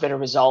getting much better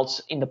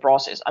results in the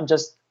process. I'm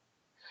just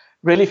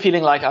really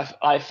feeling like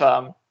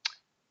the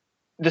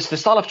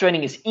style of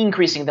training is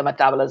increasing the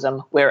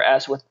metabolism,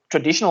 whereas with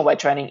traditional weight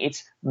training,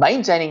 it's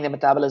maintaining the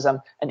metabolism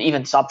and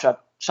even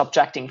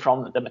subtracting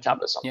from the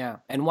metabolism. Yeah,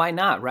 and why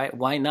not, right?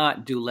 Why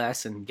not do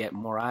less and get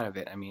more out of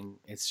it? I mean,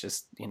 it's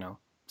just,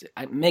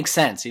 it makes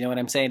sense. You know what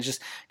I'm saying? It's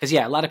just because,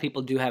 a lot of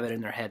people do have it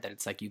in their head that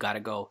it's like you got to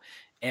go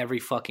every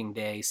fucking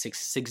day,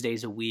 six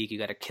days a week. You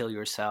got to kill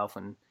yourself,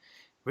 and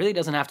really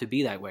doesn't have to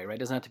be that way, right? It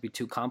doesn't have to be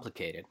too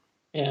complicated.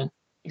 Yeah.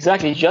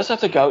 Exactly. You just have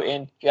to go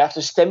in. You have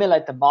to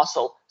stimulate the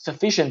muscle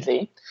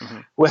sufficiently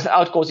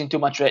without causing too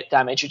much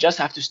damage. You just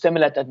have to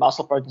stimulate that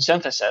muscle protein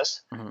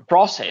synthesis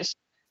process,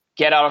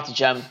 get out of the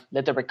gym,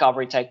 let the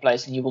recovery take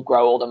place, and you will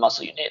grow all the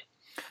muscle you need.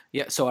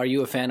 Yeah. So are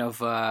you a fan of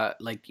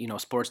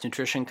sports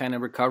nutrition kind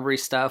of recovery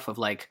stuff of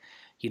like,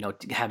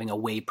 having a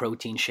whey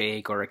protein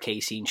shake or a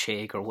casein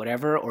shake or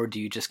whatever? Or do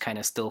you just kind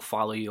of still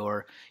follow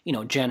your,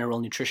 general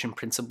nutrition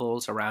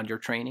principles around your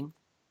training?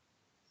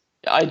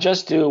 I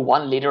just do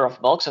 1 liter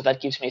of milk, so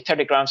that gives me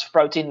 30 grams of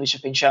protein, which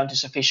have been shown to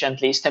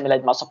sufficiently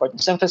stimulate muscle protein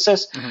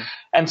synthesis.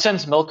 And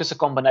since milk is a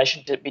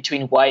combination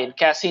between whey and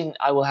casein,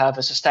 I will have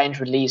a sustained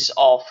release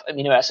of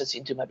amino acids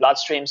into my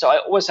bloodstream. So I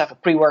always have a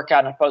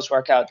pre-workout and a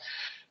post-workout.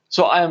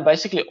 So I am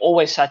basically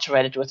always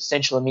saturated with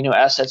essential amino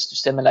acids to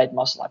stimulate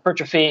muscle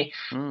hypertrophy.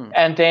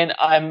 And then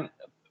I'm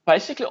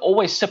basically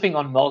always sipping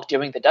on milk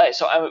during the day.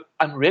 So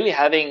I'm really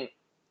having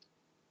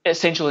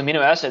essential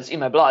amino acids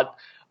in my blood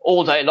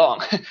all day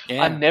long.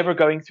 Yeah. I'm never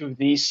going through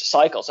these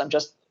cycles. I'm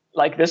just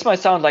like, this might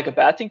sound like a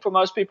bad thing for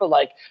most people.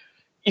 Like,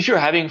 if you're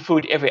having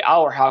food every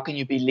hour, how can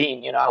you be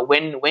lean?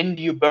 When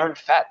do you burn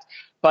fat?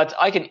 But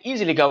I can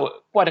easily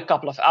go quite a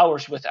couple of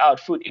hours without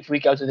food. If we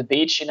go to the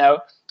beach,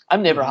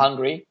 I'm never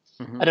hungry.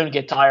 I don't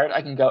get tired.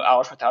 I can go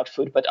hours without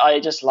food, but I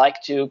just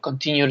like to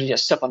continue to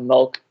just sip on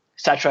milk,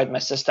 saturate my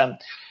system.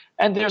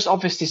 And there's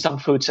obviously some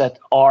foods that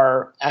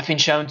have been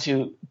shown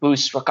to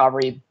boost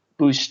recovery,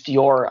 boost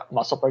your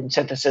muscle protein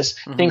synthesis,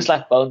 things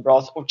like bone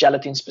broth or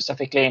gelatin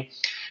specifically.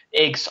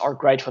 Eggs are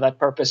great for that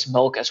purpose,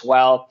 milk as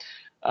well.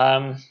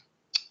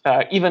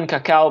 Even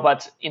cacao,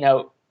 but,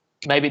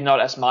 maybe not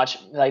as much.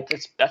 Like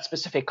that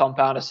specific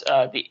compound is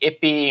the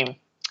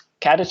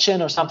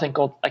epicatechin or something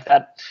called like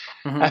that,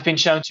 have been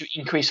shown to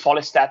increase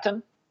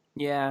follistatin.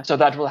 Yeah. So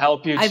that will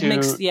help you I've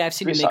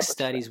seen mixed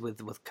studies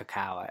with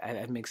cacao.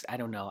 I've mixed, I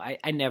don't know.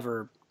 I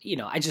never,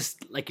 I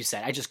just, like you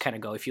said, I just kind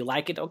of go, if you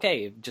like it,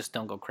 okay, just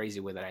don't go crazy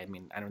with it. I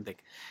mean, I don't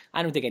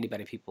think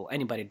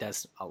anybody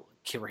does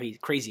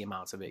crazy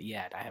amounts of it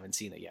yet. I haven't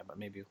seen it yet, but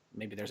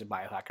maybe there's a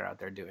biohacker out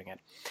there doing it.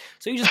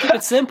 So you just keep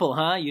it simple,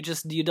 huh?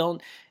 You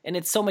don't, and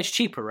it's so much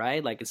cheaper,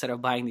 right? Like instead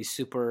of buying these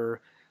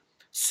super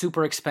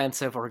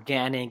expensive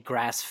organic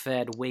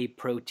grass-fed whey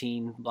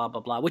protein blah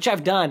blah blah, which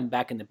I've done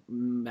back in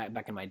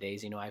my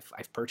days.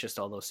 I've purchased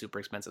all those super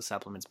expensive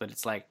supplements, but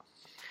it's like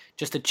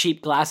just a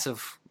cheap glass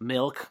of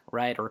milk,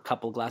 right, or a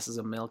couple glasses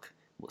of milk.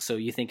 So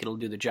you think it'll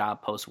do the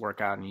job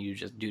post-workout, and you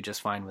just do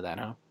just fine with that,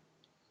 huh?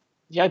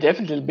 Yeah,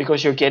 definitely,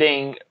 because you're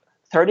getting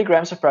 30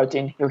 grams of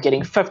protein, you're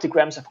getting 50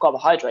 grams of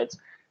carbohydrates,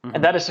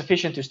 and that is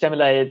sufficient to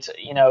stimulate,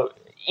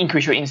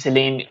 increase your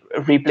insulin,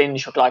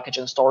 replenish your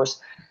glycogen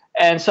stores.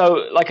 And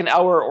so like an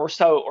hour or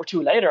so or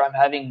two later, I'm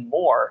having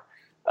more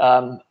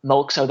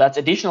milk. So that's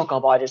additional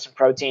carbohydrates and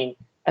protein.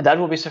 And that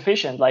will be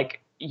sufficient. Like,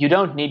 you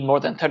don't need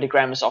more than 30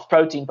 grams of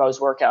protein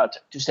post-workout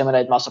to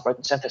stimulate muscle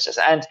protein synthesis.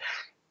 And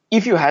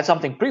if you had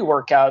something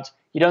pre-workout,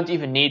 you don't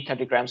even need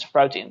 30 grams of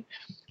protein.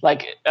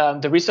 Like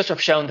the research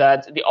have shown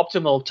that the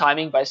optimal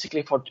timing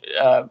basically for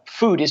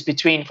food is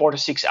between 4 to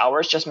 6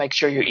 hours. Just make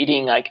sure you're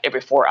eating like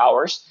every 4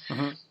 hours.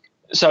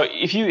 So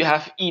if you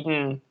have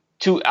eaten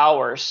 2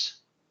 hours,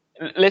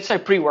 let's say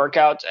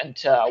pre-workout, and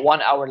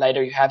 1 hour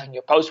later you're having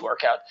your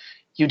post-workout,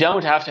 you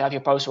don't have to have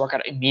your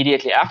post-workout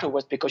immediately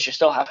afterwards because you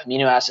still have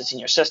amino acids in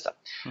your system.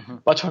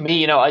 But for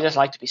me, I just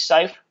like to be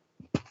safe,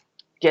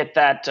 get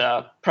that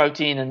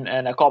protein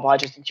and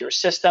carbohydrates into your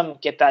system,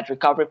 get that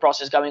recovery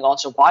process going on.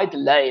 So why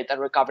delay that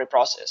recovery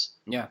process?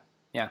 Yeah.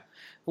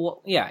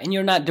 Well, yeah, and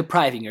you're not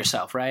depriving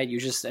yourself, right?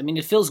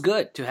 It feels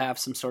good to have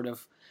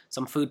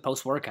some food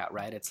post-workout,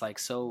 right? It's like,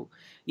 so,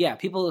 yeah,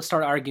 people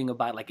start arguing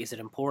about, like, is it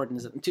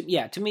important?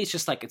 To me, it's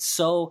just like, it's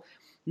so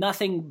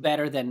nothing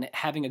better than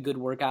having a good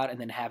workout and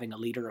then having a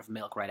liter of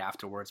milk right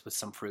afterwards with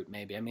some fruit,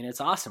 maybe. I mean, it's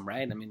awesome,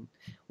 right? I mean,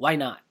 why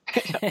not?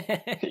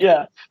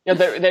 Yeah.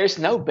 There's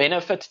no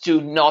benefit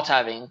to not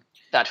having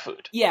that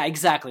food. Yeah,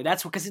 exactly.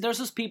 That's because there's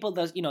those people,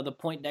 the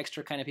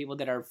Poindexter kind of people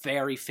that are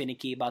very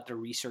finicky about their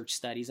research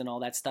studies and all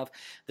that stuff.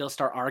 They'll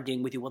start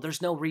arguing with you. Well,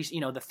 there's no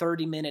reason, the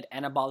 30-minute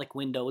anabolic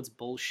window, it's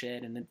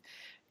bullshit.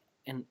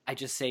 And I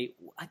just say,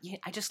 yeah,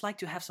 I just like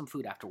to have some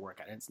food after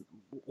workout.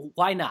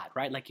 Why not,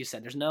 right? Like you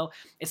said,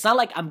 it's not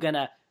like I'm going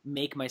to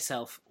make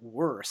myself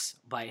worse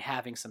by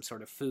having some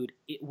sort of food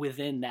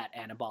within that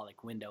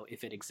anabolic window.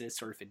 If it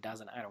exists or if it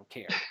doesn't, I don't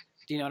care.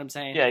 Do you know what I'm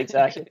saying? Yeah,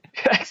 exactly.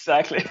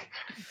 Exactly.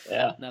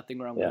 Yeah. Nothing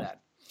wrong with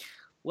that.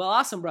 Well,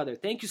 awesome, brother.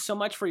 Thank you so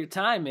much for your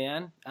time,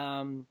 man.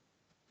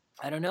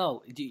 I don't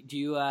know. Do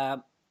you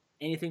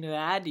anything to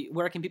add?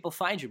 Where can people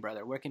find you,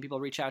 brother? Where can people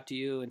reach out to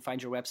you and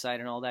find your website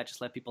and all that? Just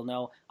let people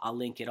know. I'll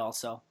link it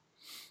also.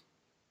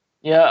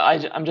 Yeah,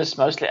 I'm just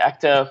mostly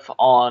active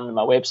on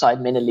my website,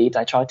 MenElite.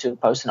 I try to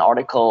post an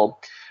article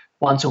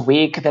once a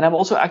week. Then I'm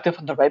also active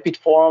on the Rapid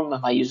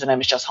forum. My username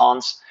is just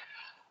Hans.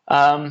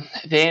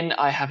 Then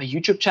I have a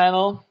YouTube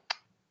channel,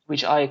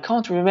 which I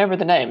can't remember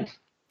the name,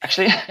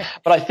 actually.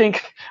 But I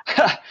think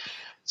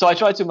So I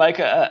try to make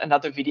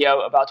another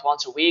video about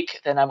once a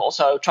week. Then I'm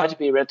also trying to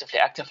be relatively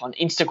active on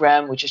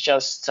Instagram, which is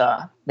just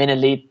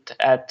Minelite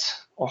at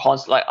or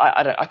Hans. Like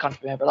I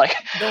can't remember. Like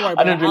Don't worry I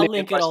about don't it. really I'll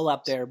link it all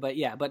up there. But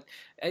yeah,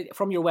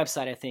 from your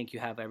website, I think you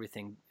have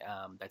everything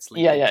that's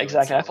linked. Yeah,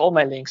 exactly. I have all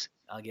my links.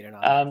 I'll get it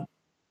on.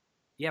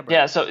 Yeah, bro.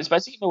 Yeah, so it's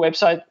basically my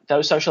website,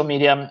 those social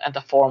media, and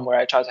the forum where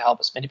I try to help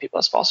as many people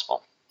as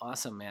possible.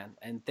 Awesome, man.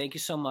 And thank you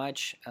so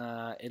much.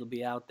 It'll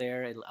be out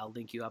there. I'll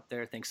link you up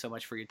there. Thanks so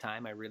much for your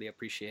time. I really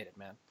appreciate it,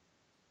 man.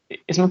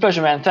 It's my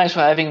pleasure, man. Thanks for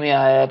having me.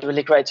 I had a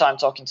really great time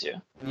talking to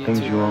you.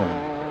 Things you own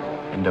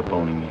end up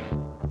owning you.